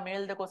are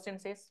male, the question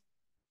says.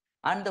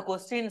 And the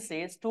question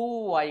says,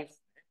 two wife,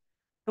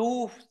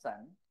 two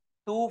son,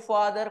 two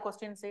father,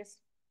 question says.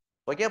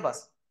 Okay,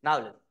 boss. Now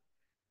listen.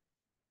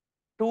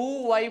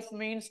 Two wife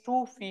means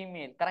two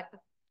female, correct?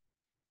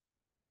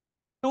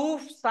 Two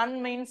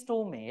son means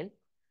two male.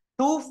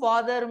 Two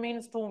father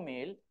means two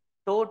male.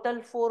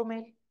 Total four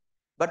male.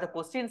 But the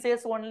question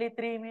says only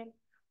three male.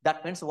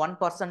 That means one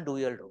person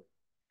dual role.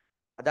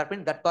 That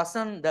means that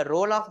person, the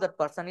role of that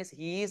person is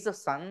he is the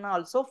son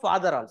also,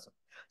 father also.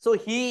 So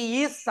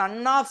he is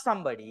son of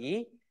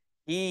somebody.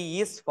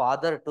 He is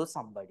father to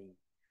somebody.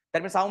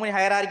 That means how many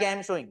hierarchy I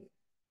am showing?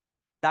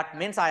 That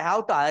means I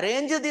have to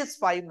arrange these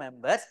five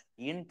members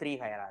in three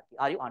hierarchy.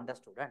 Are you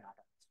understood or not?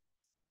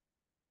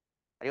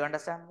 Are you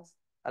understand this?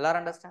 All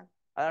understand?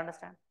 I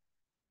understand.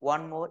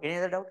 One more. Any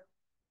other doubt?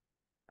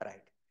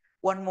 Right.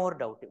 One more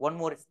doubt. One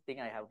more thing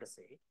I have to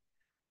say.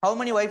 How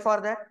many wife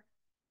are there?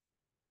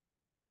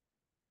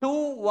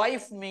 Two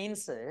wife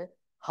means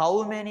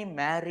how many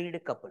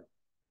married couple?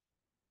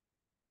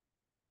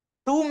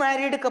 Two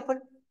married couple.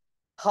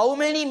 How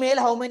many male,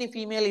 how many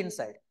female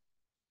inside?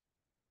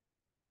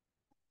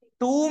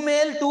 Two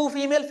male, two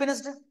female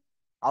finished.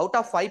 Out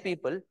of five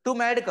people, two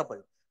married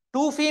couple.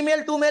 Two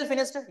female, two male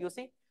finished. You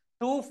see?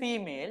 Two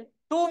female,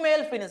 two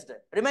male finished.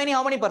 Remaining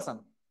how many person?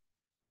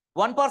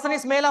 One person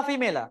is male or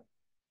female?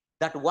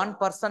 That one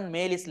person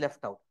male is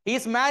left out. He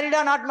is married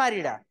or not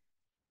married?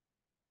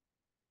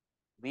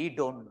 We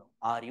don't know.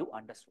 Are you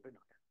understood or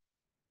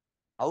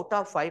not? Out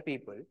of five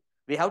people,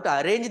 we have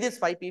to arrange these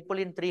five people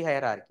in three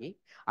hierarchy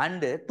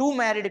and two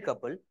married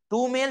couple,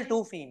 two male,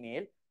 two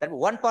female. That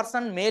one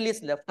person male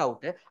is left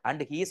out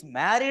and he is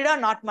married or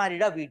not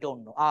married, we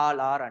don't know.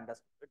 All are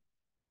understood.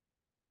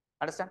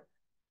 Understand?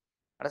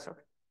 Understood?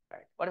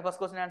 Right. What is first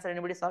question answer?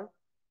 Anybody solve?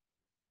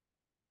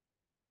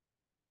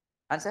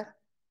 Answer?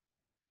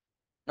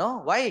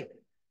 No? Why?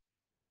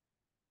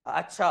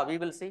 Acha, we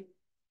will see.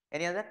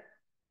 Any other?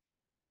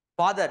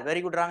 Father,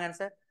 very good, wrong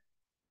answer.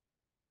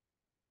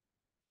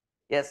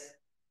 Yes.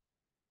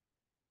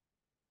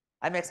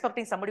 I'm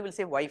expecting somebody will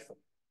say wife.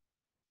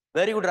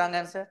 Very good, wrong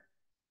answer.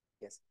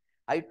 Yes.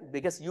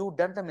 Because you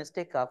done the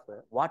mistake of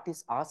what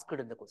is asked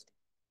in the question.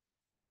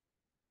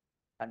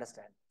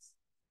 Understand this.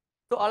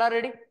 So all are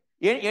ready?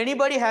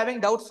 Anybody having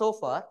doubts so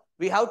far?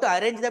 We have to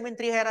arrange them in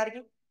three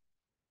hierarchy?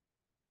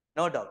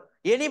 No doubt.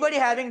 Anybody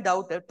having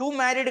doubt? Two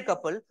married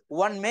couple,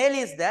 one male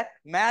is there,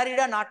 married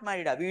or not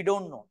married? We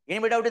don't know.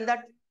 Anybody doubt in that?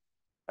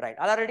 Right.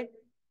 All are ready?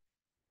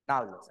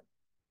 Now listen.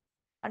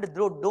 And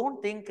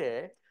don't think,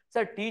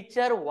 sir,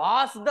 teacher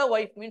was the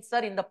wife means, sir,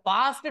 in the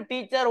past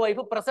teacher wife,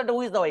 present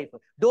who is the wife?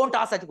 Don't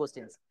ask such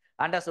questions.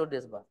 Understood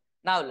this, boss?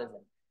 Now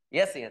listen.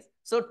 Yes, yes.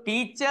 So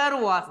teacher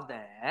was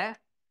the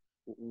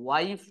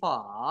wife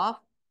of,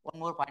 one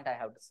more point I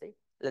have to say.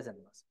 Listen,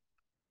 boss.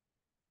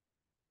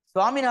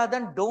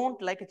 Swaminathan don't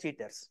like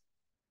cheaters.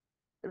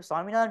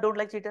 Swaminathan don't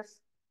like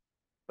cheaters.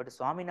 But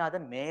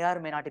Swaminathan may or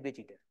may not be a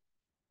cheater.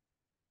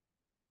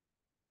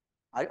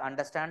 I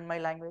understand my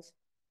language.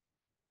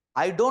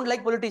 I don't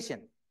like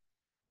politician.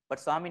 But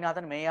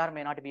Swaminathan may or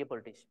may not be a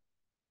politician.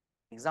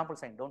 Example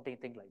saying, don't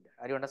think like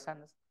that. Are you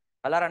understand this?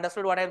 All are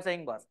understood what I am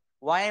saying, boss?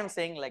 Why I am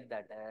saying like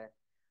that?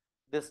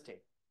 This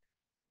state.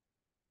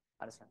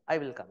 Understand? I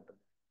will come to that.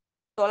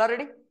 So all are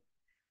ready?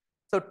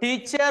 So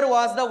teacher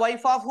was the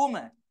wife of whom?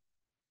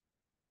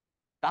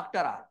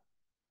 Doctor.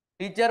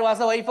 Teacher was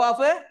the wife of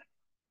a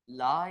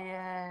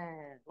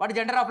lawyer. What is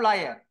gender of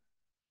lawyer?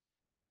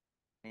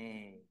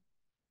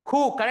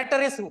 Who?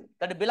 Character is who?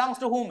 That belongs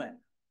to whom?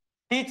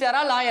 Teacher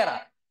or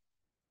lawyer?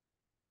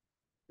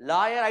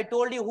 Lawyer, I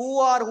told you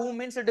who or who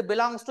means it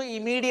belongs to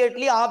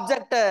immediately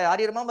object. Are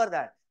you remember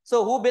that?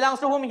 So who belongs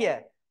to whom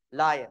here?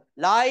 Lawyer.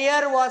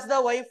 Lawyer was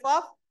the wife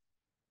of,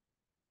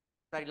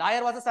 sorry,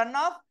 lawyer was the son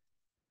of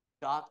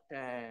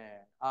doctor.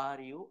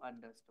 Are you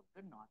understood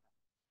or not?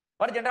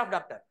 What is gender of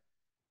doctor?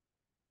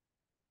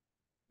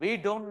 We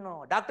don't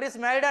know. Doctor is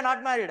married or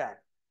not married?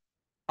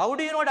 How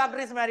do you know doctor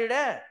is married?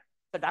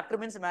 So doctor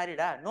means married.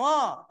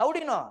 No. How do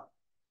you know?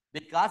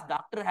 Because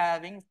doctor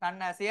having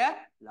son as a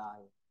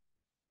lawyer.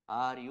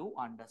 Are you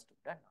understood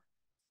or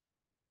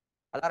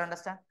not? All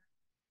understand?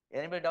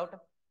 Anybody doubt?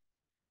 Okay.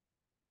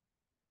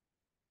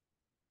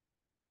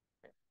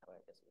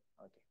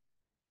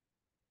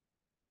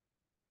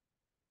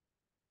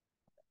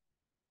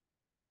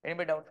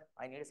 Anybody doubt?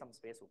 I need some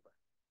space. Super.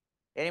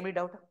 Anybody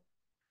doubt?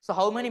 So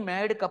how many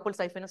married couples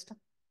I finished?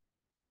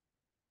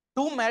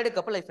 Two married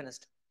couple I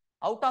finished.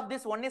 Out of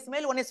this, one is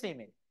male, one is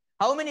female.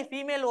 How many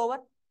female over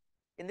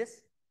in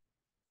this?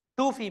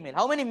 Two female.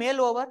 How many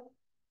male over?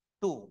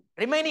 2.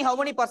 Remaining how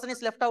many person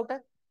is left out?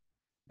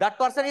 That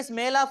person is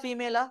male or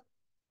female?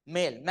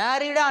 Male.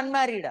 Married or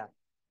unmarried?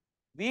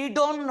 We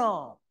don't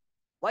know.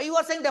 Why you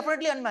are saying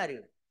definitely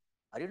unmarried?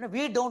 Are you know?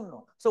 We don't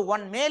know. So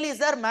one male is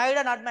there, married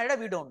or not married?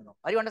 We don't know.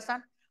 Are you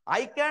understand?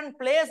 I can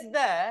place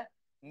that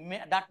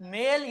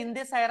male in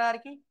this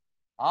hierarchy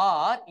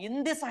or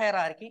in this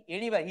hierarchy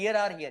anywhere, here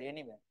or here,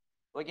 anywhere.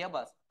 Okay,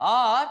 boss.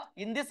 Or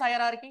in this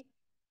hierarchy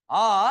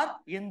or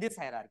in this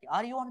hierarchy.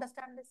 Are you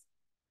understand this?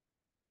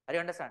 Are you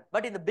understand?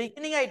 But in the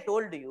beginning, I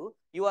told you,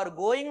 you are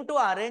going to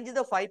arrange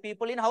the 5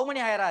 people in how many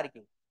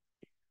hierarchy?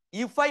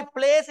 If I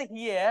place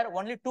here,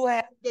 only 2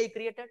 hierarchy I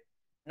created,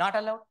 not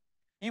allowed.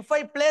 If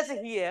I place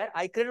here,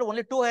 I created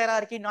only 2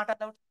 hierarchy, not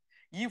allowed.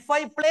 If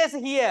I place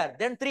here,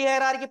 then 3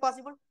 hierarchy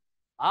possible.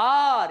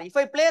 Or if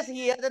I place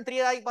here, then 3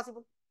 hierarchy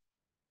possible.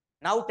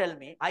 Now tell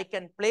me, I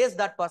can place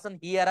that person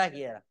here or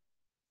here.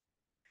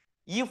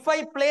 If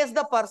I place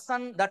the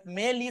person, that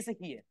male is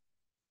here.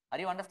 Are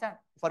you understand?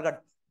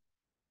 Forgot.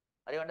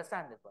 Are you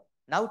understand this one?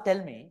 Now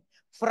tell me,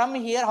 from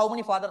here, how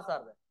many fathers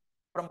are there?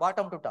 From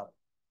bottom to top.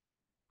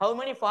 How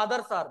many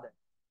fathers are there?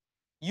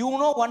 You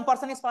know one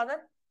person is father,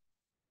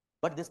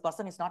 but this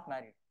person is not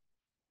married.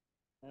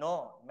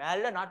 No,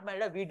 married or not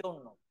married, we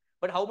don't know.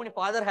 But how many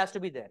father has to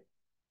be there?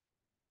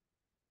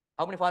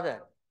 How many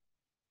father?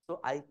 So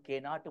I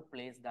cannot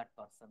place that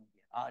person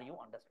here. Are you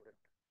understood?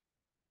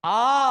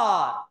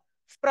 Ah,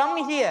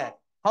 from here,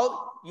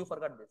 how you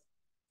forgot this?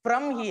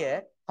 From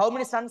here, how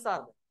many sons are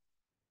there?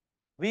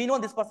 We know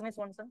this person is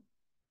one son.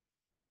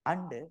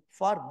 And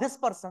for this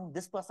person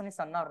is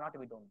son or not,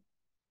 we don't know.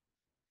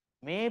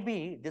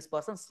 Maybe this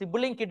person's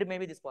sibling kid may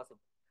be this possible.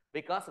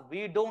 Because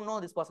we don't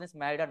know this person is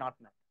married or not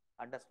married.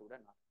 Understood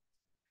or not?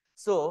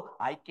 So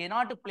I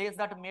cannot place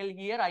that male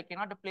here. I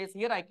cannot place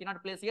here. I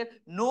cannot place here.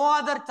 No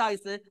other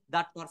choice.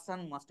 That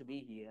person must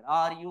be here.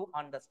 Are you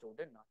understood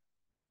or not?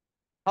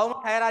 How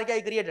much hierarchy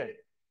I created?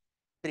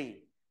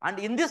 3. And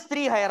in this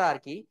 3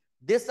 hierarchy,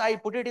 this I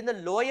put it in the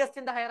lowest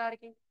in the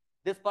hierarchy.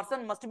 This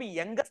person must be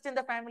youngest in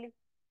the family.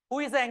 Who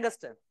is the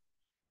youngest?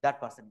 That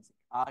person is.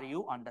 Are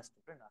you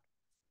understood or not?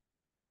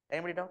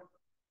 Anybody doubt?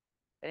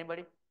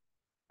 Anybody?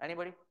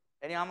 Anybody?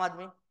 Any Aam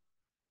Aadmi?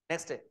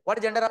 Next. What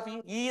is gender of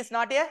E? E is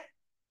not a?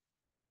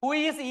 Who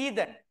is E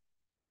then?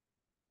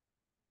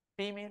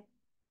 Female.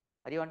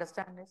 Are you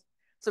understand this?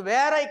 So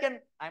where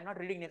I'm not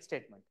reading next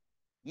statement.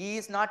 E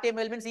is not a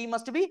male means E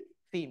must be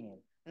female.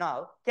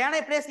 Now, can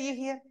I place E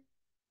here?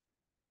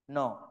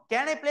 No.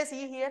 Can I place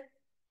E here?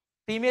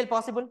 Female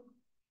possible?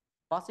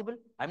 Possible?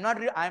 I'm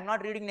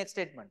not reading next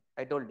statement.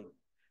 I told you.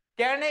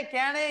 Can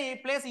I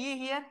place E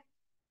here?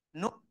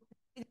 No.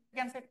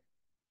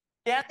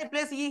 Can I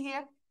place E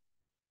here?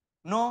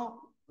 No.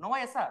 No,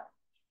 yes, sir.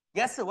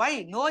 Yes,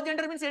 why? No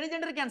gender means any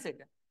gender can sit.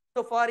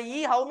 So for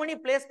E, how many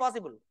place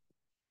possible?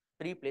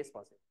 3 place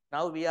possible.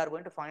 Now we are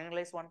going to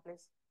finalize 1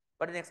 place.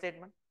 What is the next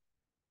statement?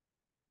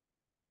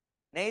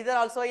 Neither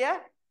also, yeah?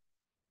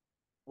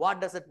 What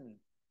does it mean?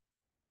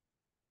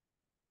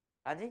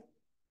 Anji?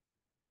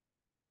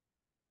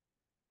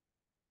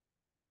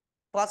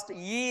 First,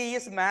 E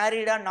is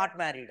married or not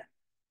married?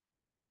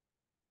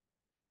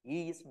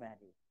 E is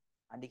married.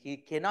 And he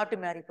cannot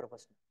marry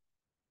professional.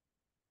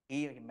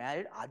 He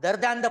married other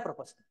than the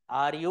professional.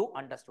 Are you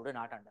understood or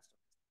not understood?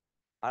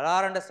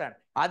 Are understand?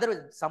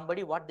 Otherwise,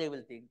 somebody what they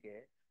will think,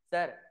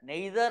 sir,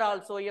 neither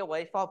also a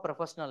wife of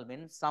professional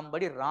means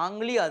somebody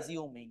wrongly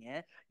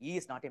assuming he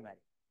is not a married.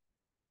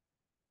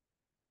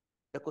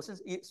 The question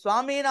is,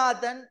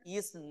 Swaminathan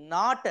is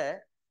not a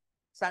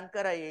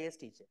Shankar IAS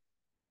teacher.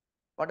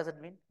 What does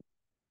it mean?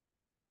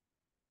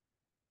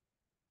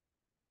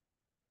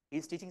 He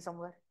is teaching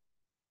somewhere.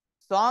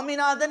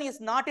 Swaminathan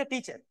is not a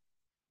teacher.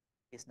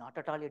 He is not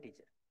at all a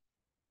teacher.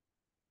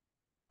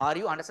 Are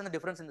you understand the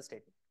difference in the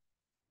statement?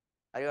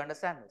 Are you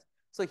understand this?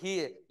 So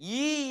he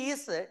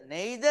is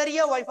neither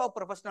a wife of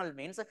professional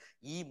means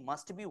he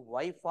must be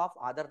wife of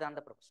other than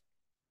the professional.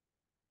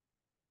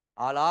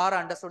 All are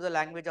understood the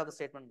language of the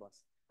statement,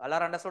 boss. All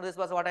are understood this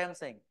was what I am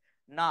saying.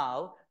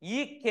 Now,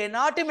 he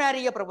cannot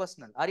marry a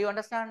professional. Are you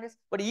understand this?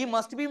 But he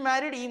must be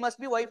married, he must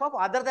be wife of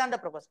other than the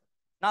professional.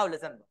 Now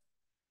listen.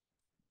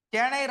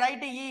 Can I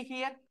write E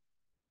here?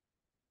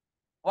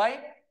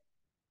 Why?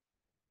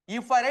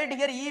 If I write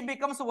here, E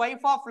becomes wife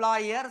of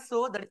lawyer,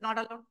 so that is not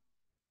allowed.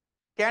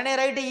 Can I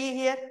write E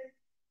here?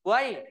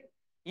 Why?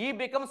 E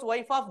becomes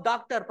wife of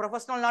doctor,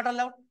 professional not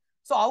allowed.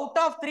 So out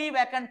of 3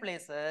 vacant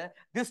places,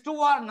 these 2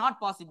 are not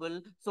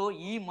possible. So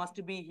E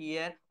must be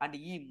here and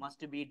E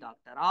must be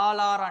doctor. All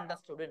are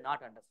understood and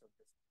not understood.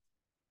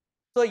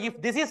 So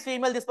if this is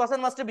female, this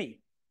person must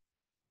be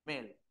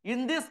male.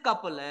 In this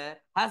couple,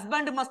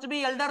 husband must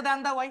be elder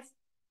than the wife.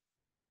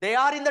 They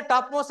are in the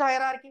topmost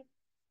hierarchy.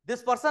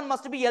 This person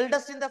must be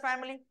eldest in the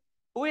family.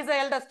 Who is the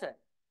eldest?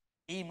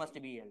 He must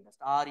be eldest.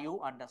 Are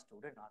you understood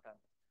or not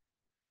understood?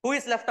 Who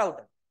is left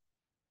out?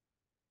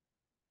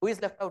 Who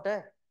is left out?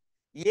 A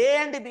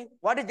and B.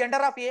 What is gender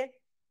of A?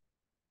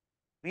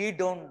 We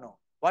don't know.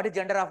 What is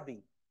gender of B?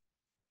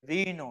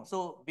 We know.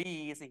 So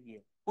B is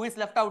here. Who is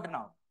left out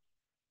now?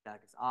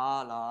 That is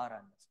all are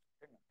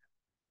understood.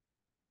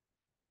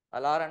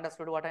 All are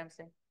understood what I am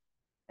saying?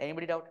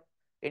 Anybody doubt?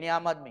 Any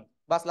Aam Aadmi?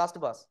 Boss, last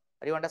boss.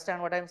 Are you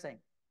understand what I am saying?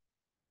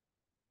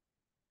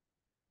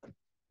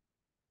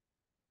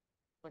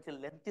 It's a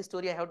lengthy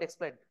story I have to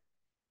explain.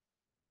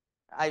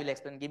 I will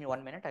explain. Give me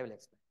 1 minute. I will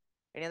explain.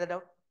 Any other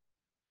doubt?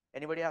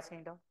 Anybody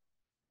asking doubt?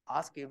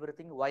 Ask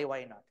everything.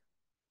 Why not?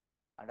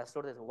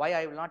 Understood this? Why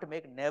I will not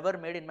make, never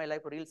made in my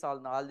life reels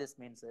all this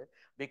means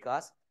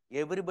because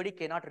everybody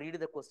cannot read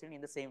the question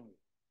in the same way.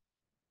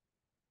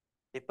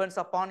 Depends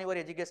upon your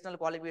educational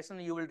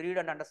qualification, you will read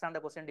and understand the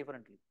question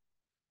differently.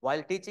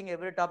 While teaching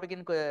every topic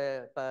in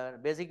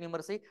basic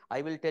numeracy,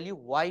 I will tell you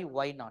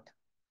why not.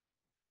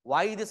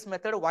 Why this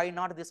method, why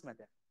not this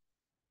method?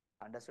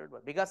 Understood?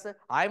 Because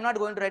I am not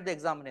going to write the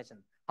examination.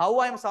 How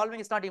I am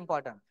solving is not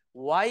important.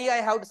 Why I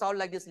have to solve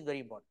like this is very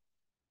important.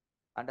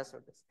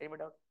 Understood this? Anybody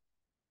doubt?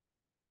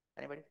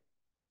 Anybody?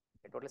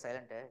 You're totally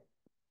silent. Eh?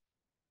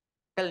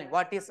 Tell me,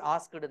 what is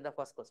asked in the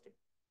first question?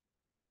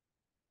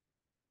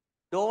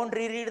 Don't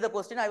reread the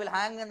question. I will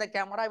hang in the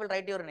camera. I will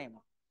write your name.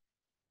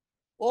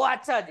 Oh,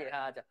 acha ji.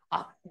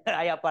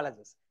 I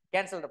apologize.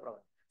 Cancel the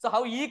program. So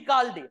how he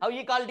called he? How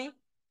he called he?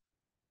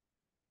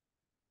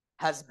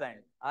 Husband.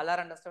 All are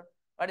understood?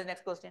 What is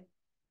next question?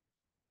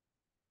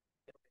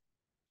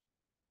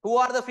 Who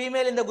are the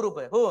female in the group?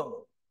 Whom?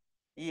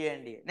 E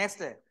and D.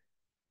 Next.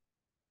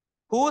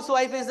 Whose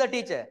wife is the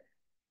teacher?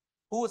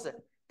 Whose?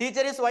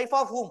 Teacher is wife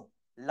of whom?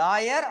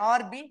 Lawyer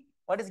or B?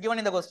 What is given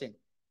in the question?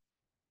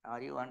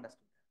 Are you understood?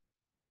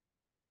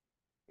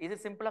 Is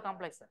it simple or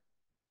complex, sir?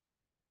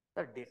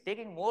 Sir,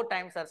 taking more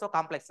time, sir. So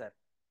complex, sir.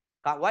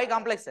 Why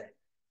complex, sir?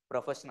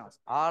 Professionals.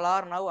 All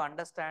are now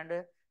understand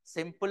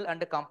simple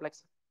and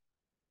complex.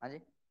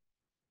 Anji?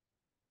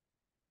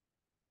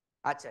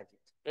 Acha.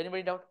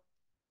 Anybody doubt?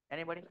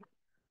 Anybody?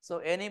 So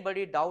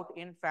anybody doubt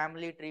in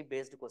family tree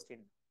based question?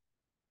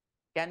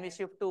 Can we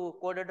shift to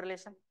coded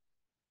relation?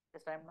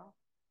 This time now?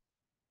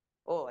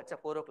 Oh, acha,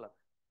 4 o'clock.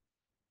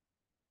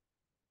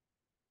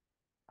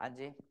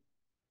 Anji?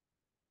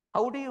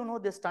 How do you know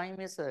this time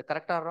is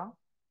correct or wrong?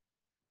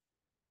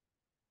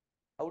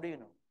 How do you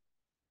know?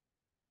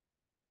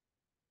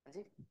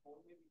 Anji?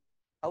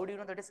 How do you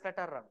know that is correct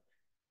or wrong?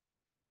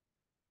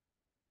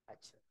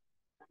 Achha.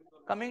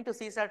 Coming to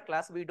CSAT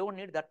class, we don't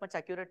need that much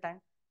accurate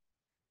time.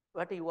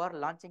 But you are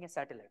launching a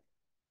satellite.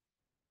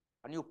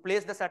 And you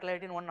place the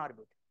satellite in one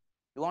orbit.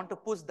 You want to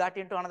push that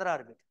into another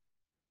orbit.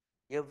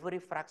 Every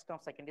fraction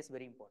of second is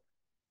very important.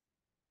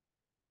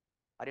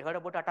 Have you heard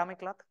about atomic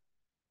clock?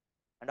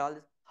 And all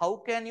this? How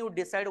can you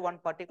decide one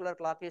particular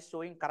clock is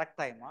showing correct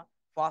time,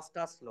 fast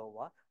or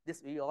slow?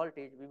 This we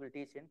will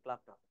teach in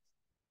clock topics.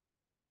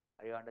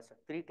 Are you understand?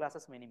 3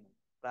 classes minimum,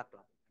 clock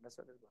topic.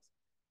 Understood this?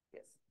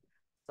 Yes.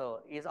 So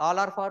is all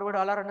are forward,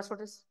 all are understood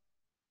this?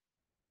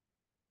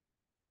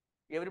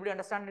 Everybody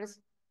understand this?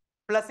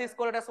 Plus is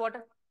called as what?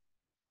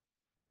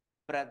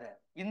 Brother.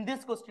 In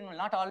this question,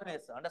 not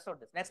always. Understood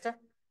this? Next.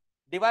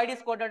 Divide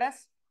is quoted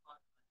as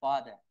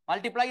father.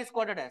 Multiply is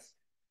quoted as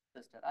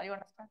sister. Are you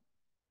understand?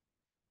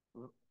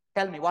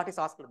 Tell me what is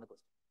asked in the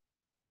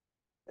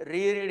question.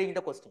 Rereading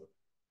the question.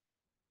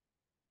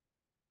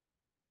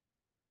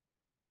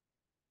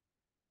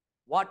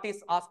 What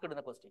is asked in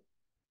the question?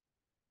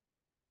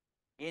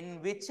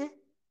 In which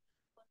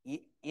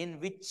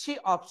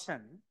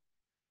option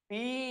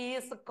P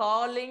is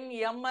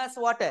calling M as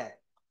what?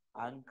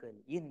 Uncle.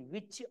 In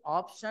which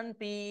option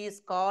P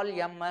is called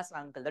M as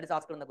uncle? That is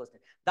asked in the question.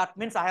 That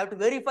means I have to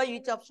verify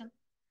each option.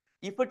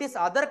 If it is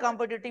other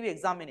competitive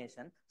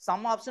examination,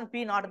 some option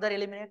P not there,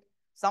 eliminate.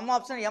 Some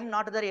option M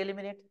not there,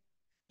 eliminate.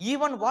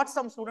 Even what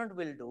some student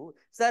will do,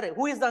 sir,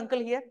 who is the uncle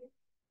here?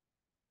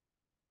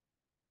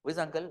 Who is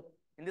uncle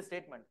in this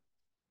statement?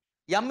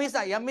 M is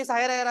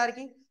higher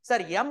hierarchy.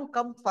 Sir, M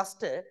come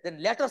first,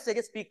 then later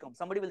stages P comes.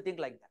 Somebody will think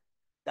like that.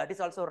 That is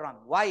also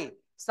wrong. Why?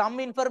 Some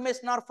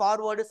information are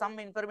forward, some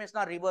information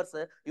are reverse.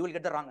 You will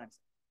get the wrong answer.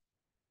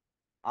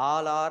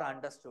 All are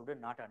understood,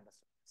 not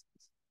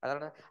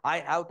understood. I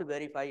have to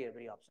verify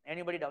every option.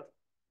 Anybody doubt?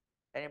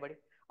 Anybody?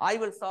 I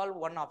will solve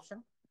one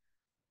option.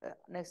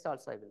 Next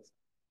also I will.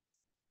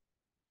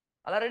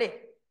 All are ready?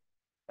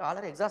 All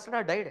are exhausted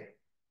or died?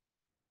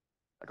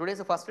 Today is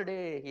the first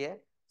day here.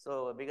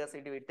 So because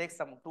it takes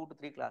some 2 to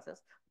 3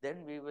 classes,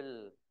 then we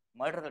will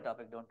murder the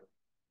topic, don't we?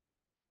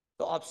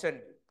 So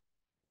option.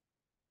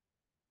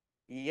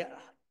 Yeah,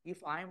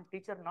 if I am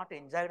teacher not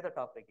enjoyed the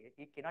topic,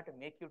 he cannot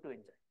make you to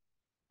enjoy.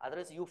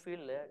 Otherwise, you feel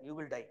you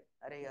will die.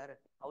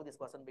 How this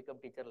person become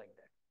teacher like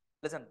that?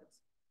 Listen.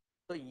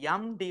 So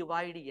M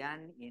divide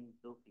N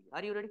into P.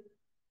 Are you ready?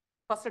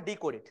 First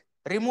decode it.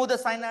 Remove the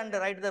sign and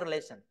write the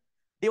relation.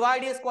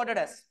 Divide is quoted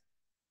as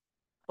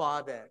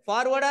father.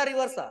 Forward or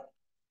reverse?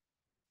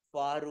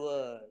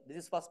 Forward. This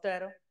is first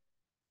arrow.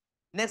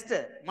 Next,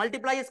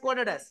 multiply is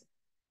quoted as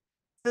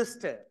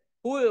sister.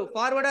 Who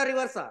forward or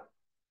reverse?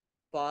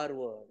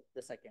 Forward.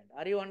 The second.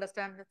 Are you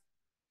understand this?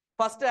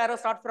 First arrow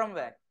start from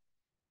where?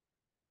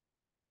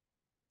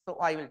 So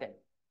I will tell you.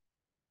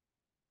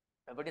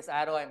 If it is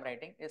arrow I am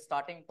writing, is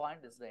starting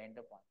point, this is the end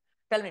point.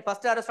 Tell me,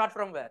 first arrow start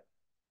from where?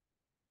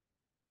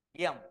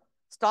 M.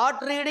 Start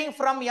reading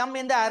from M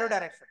in the arrow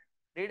direction.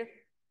 Read.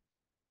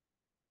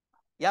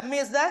 M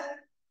is the,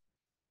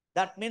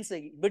 that means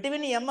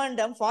between M and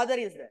M, father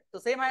is there. So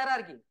same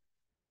hierarchy.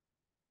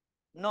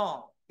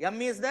 No.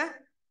 M is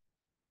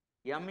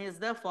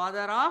the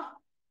father of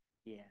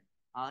N.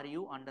 Are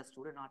you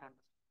understood or not understood?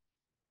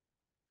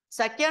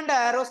 Second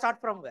arrow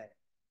start from where?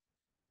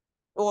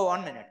 Oh,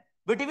 1 minute.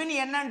 Between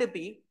N and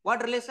P,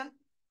 what relation?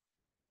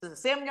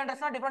 Same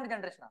generation or different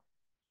generation?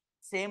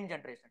 Same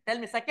generation. Tell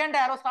me, second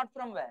arrow start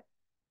from where?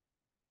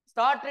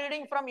 Start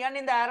reading from N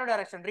in the arrow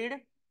direction. Read.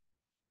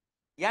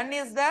 N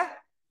is the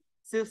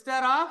sister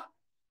of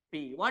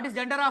P. What is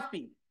gender of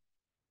P?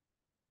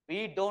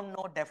 We don't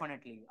know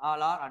definitely.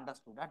 All are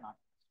understood or not?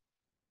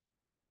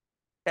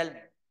 Tell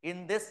me,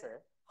 in this,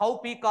 how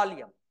P call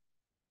M?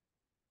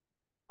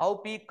 How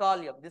P call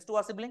M? These two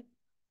are siblings?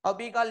 How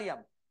P call M?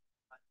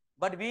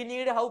 But we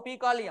need how P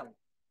call M.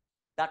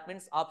 That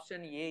means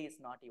option A is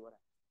not your answer.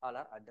 All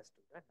are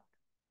understood or not?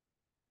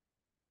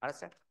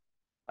 Understand?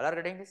 All are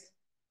getting this?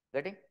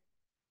 Getting?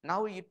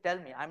 Now you tell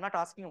me, I'm not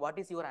asking what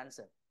is your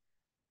answer.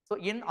 So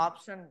in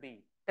option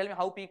B, tell me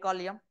how P call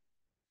M.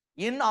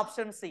 In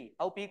option C,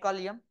 how P call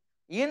M.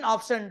 In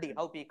option D,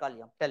 how P call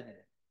M. Tell me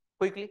that.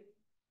 Quickly.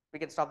 We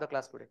can stop the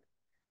class today.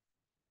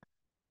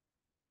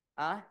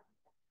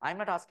 I'm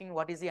not asking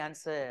what is the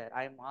answer.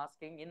 I'm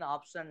asking in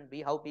option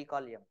B, how P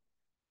call M.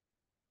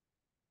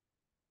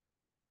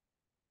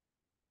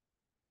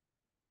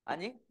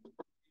 Anji?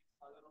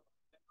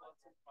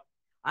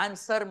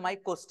 Answer my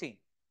question.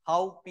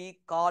 How P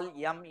call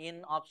M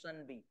in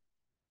option B?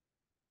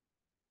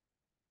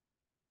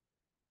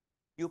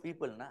 You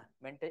people, na,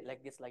 maintain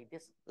like this,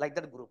 like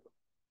that group.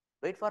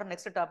 Wait for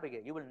next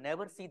topic. You will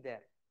never see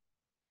there.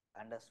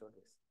 Understood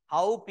this.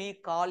 How P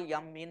call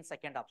M in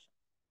second option?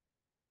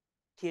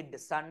 Kid,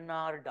 son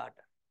or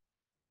daughter?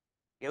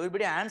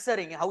 Everybody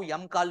answering how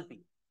M call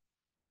P.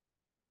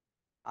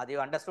 You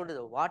understood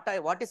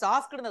what is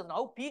asked in the,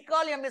 how P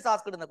call M is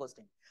asked in the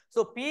question.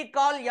 So P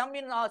call M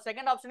in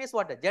second option is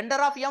what? Gender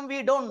of M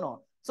we don't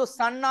know. So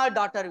son or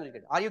daughter will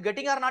get. Are you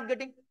getting or not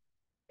getting?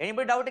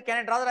 Anybody doubt? Can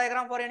I draw the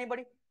diagram for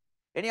anybody?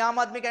 Any Aam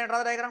Aadmi can I draw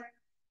the diagram?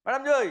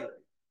 Madam Joy.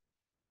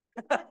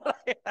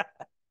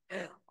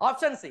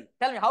 Option C.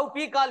 Tell me how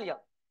P call M.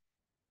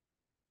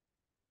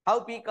 How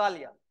P call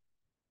M.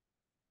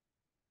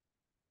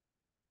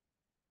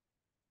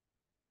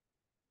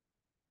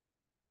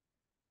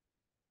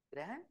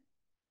 Grand?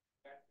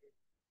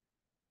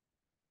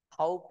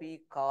 How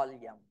P call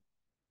M.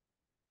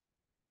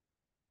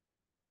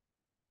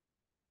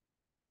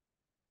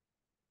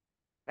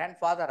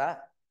 Grandfather, huh?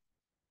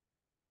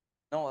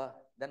 No,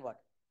 then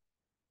what?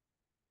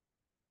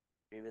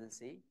 We will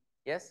see.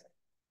 Yes?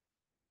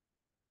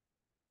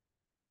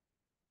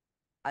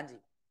 Anji.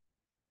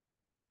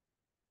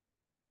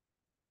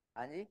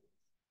 Anji?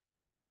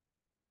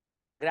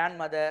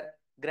 Grandmother,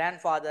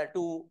 grandfather,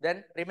 two.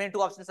 Then remain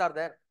two options are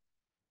there.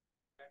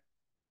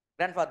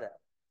 Grandfather.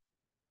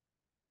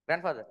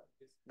 Grandfather.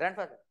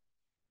 Grandfather.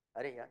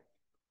 Arey, yeah.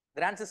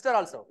 Grand sister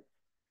also.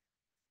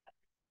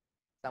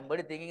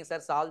 Somebody thinking, sir,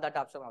 solve that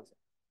option also.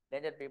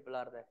 Danger people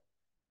are there.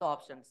 So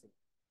option C.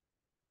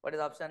 What is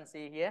option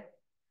C here?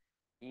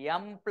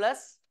 M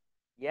plus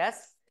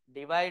S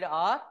divide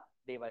or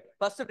divide.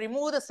 First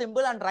remove the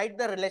symbol and write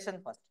the relation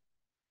first.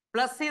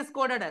 Plus is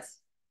coded as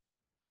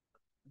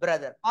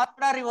brother.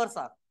 Forward or reverse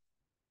or?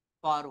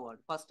 Forward.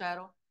 First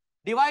arrow.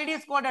 Divide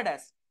is coded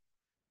as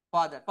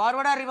father.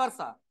 Forward or reverse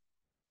or?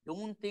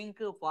 Don't think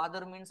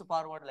father means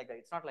forward like that.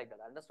 It's not like that.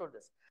 Understood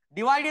this?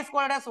 Divide is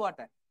coded as what?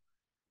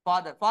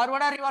 Father.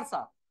 Forward or reverse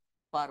or?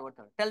 Forward.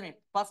 Tell me.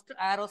 First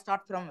arrow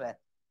start from where?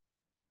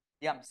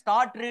 M.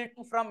 Start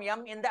reading from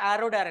M in the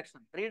arrow direction.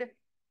 Read.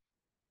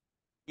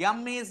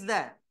 M is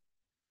the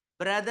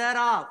brother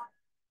of.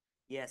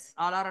 Yes.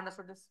 All are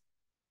understood this?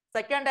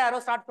 Second arrow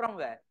start from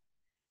where?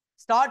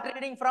 Start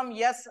reading from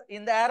S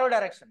in the arrow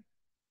direction.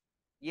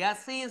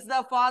 S is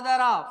the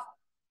father of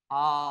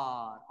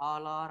R.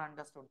 All are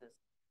understood this.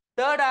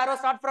 Third arrow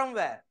start from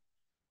where?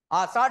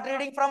 Start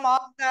reading from R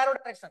in the arrow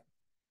direction.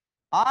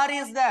 R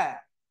is the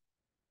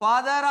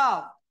father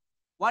of.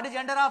 What is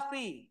gender of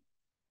P?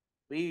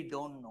 We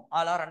don't know.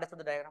 All are understood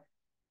the diagram.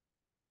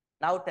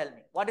 Now tell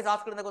me, what is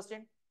asked in the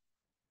question?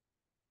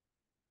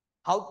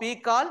 How P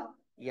call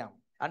M.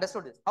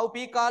 Understood this? How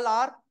P call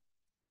R?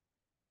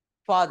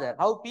 Father.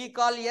 How P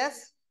call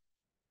S?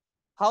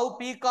 How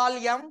P call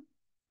M?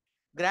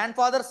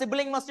 Grandfather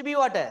sibling must be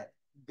what?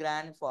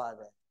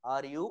 Grandfather.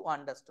 Are you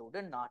understood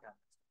and not understood?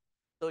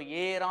 So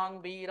A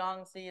wrong, B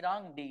wrong, C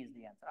wrong, D is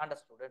the answer.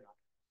 Understood or not?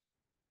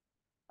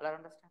 All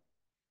understand?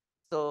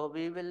 So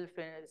we will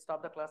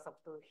stop the class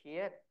up to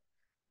here.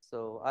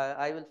 So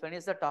I will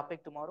finish the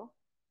topic tomorrow.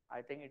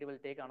 I think it will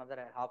take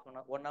another half an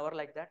hour, 1 hour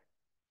like that.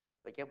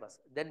 Okay, bus.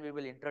 Then we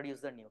will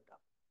introduce the new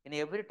topic. In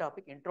every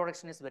topic,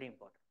 introduction is very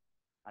important.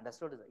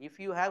 Understood? If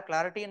you have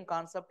clarity in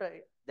concept,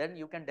 then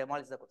you can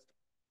demolish the question.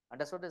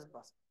 Understood this,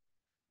 boss?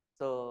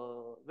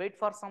 So wait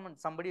for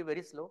somebody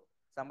very slow,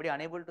 somebody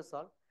unable to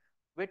solve.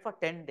 Wait for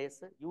 10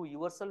 days. You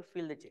yourself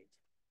feel the change.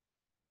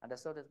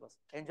 Understood this, boss?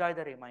 Enjoy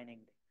the remaining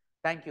day.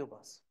 Thank you,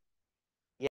 boss.